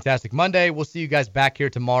have a fantastic Monday. We'll see you guys back here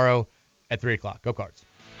tomorrow at 3 o'clock. Go Cards.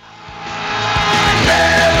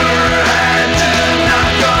 Never had to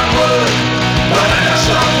knock on wood, but I know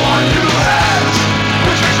someone who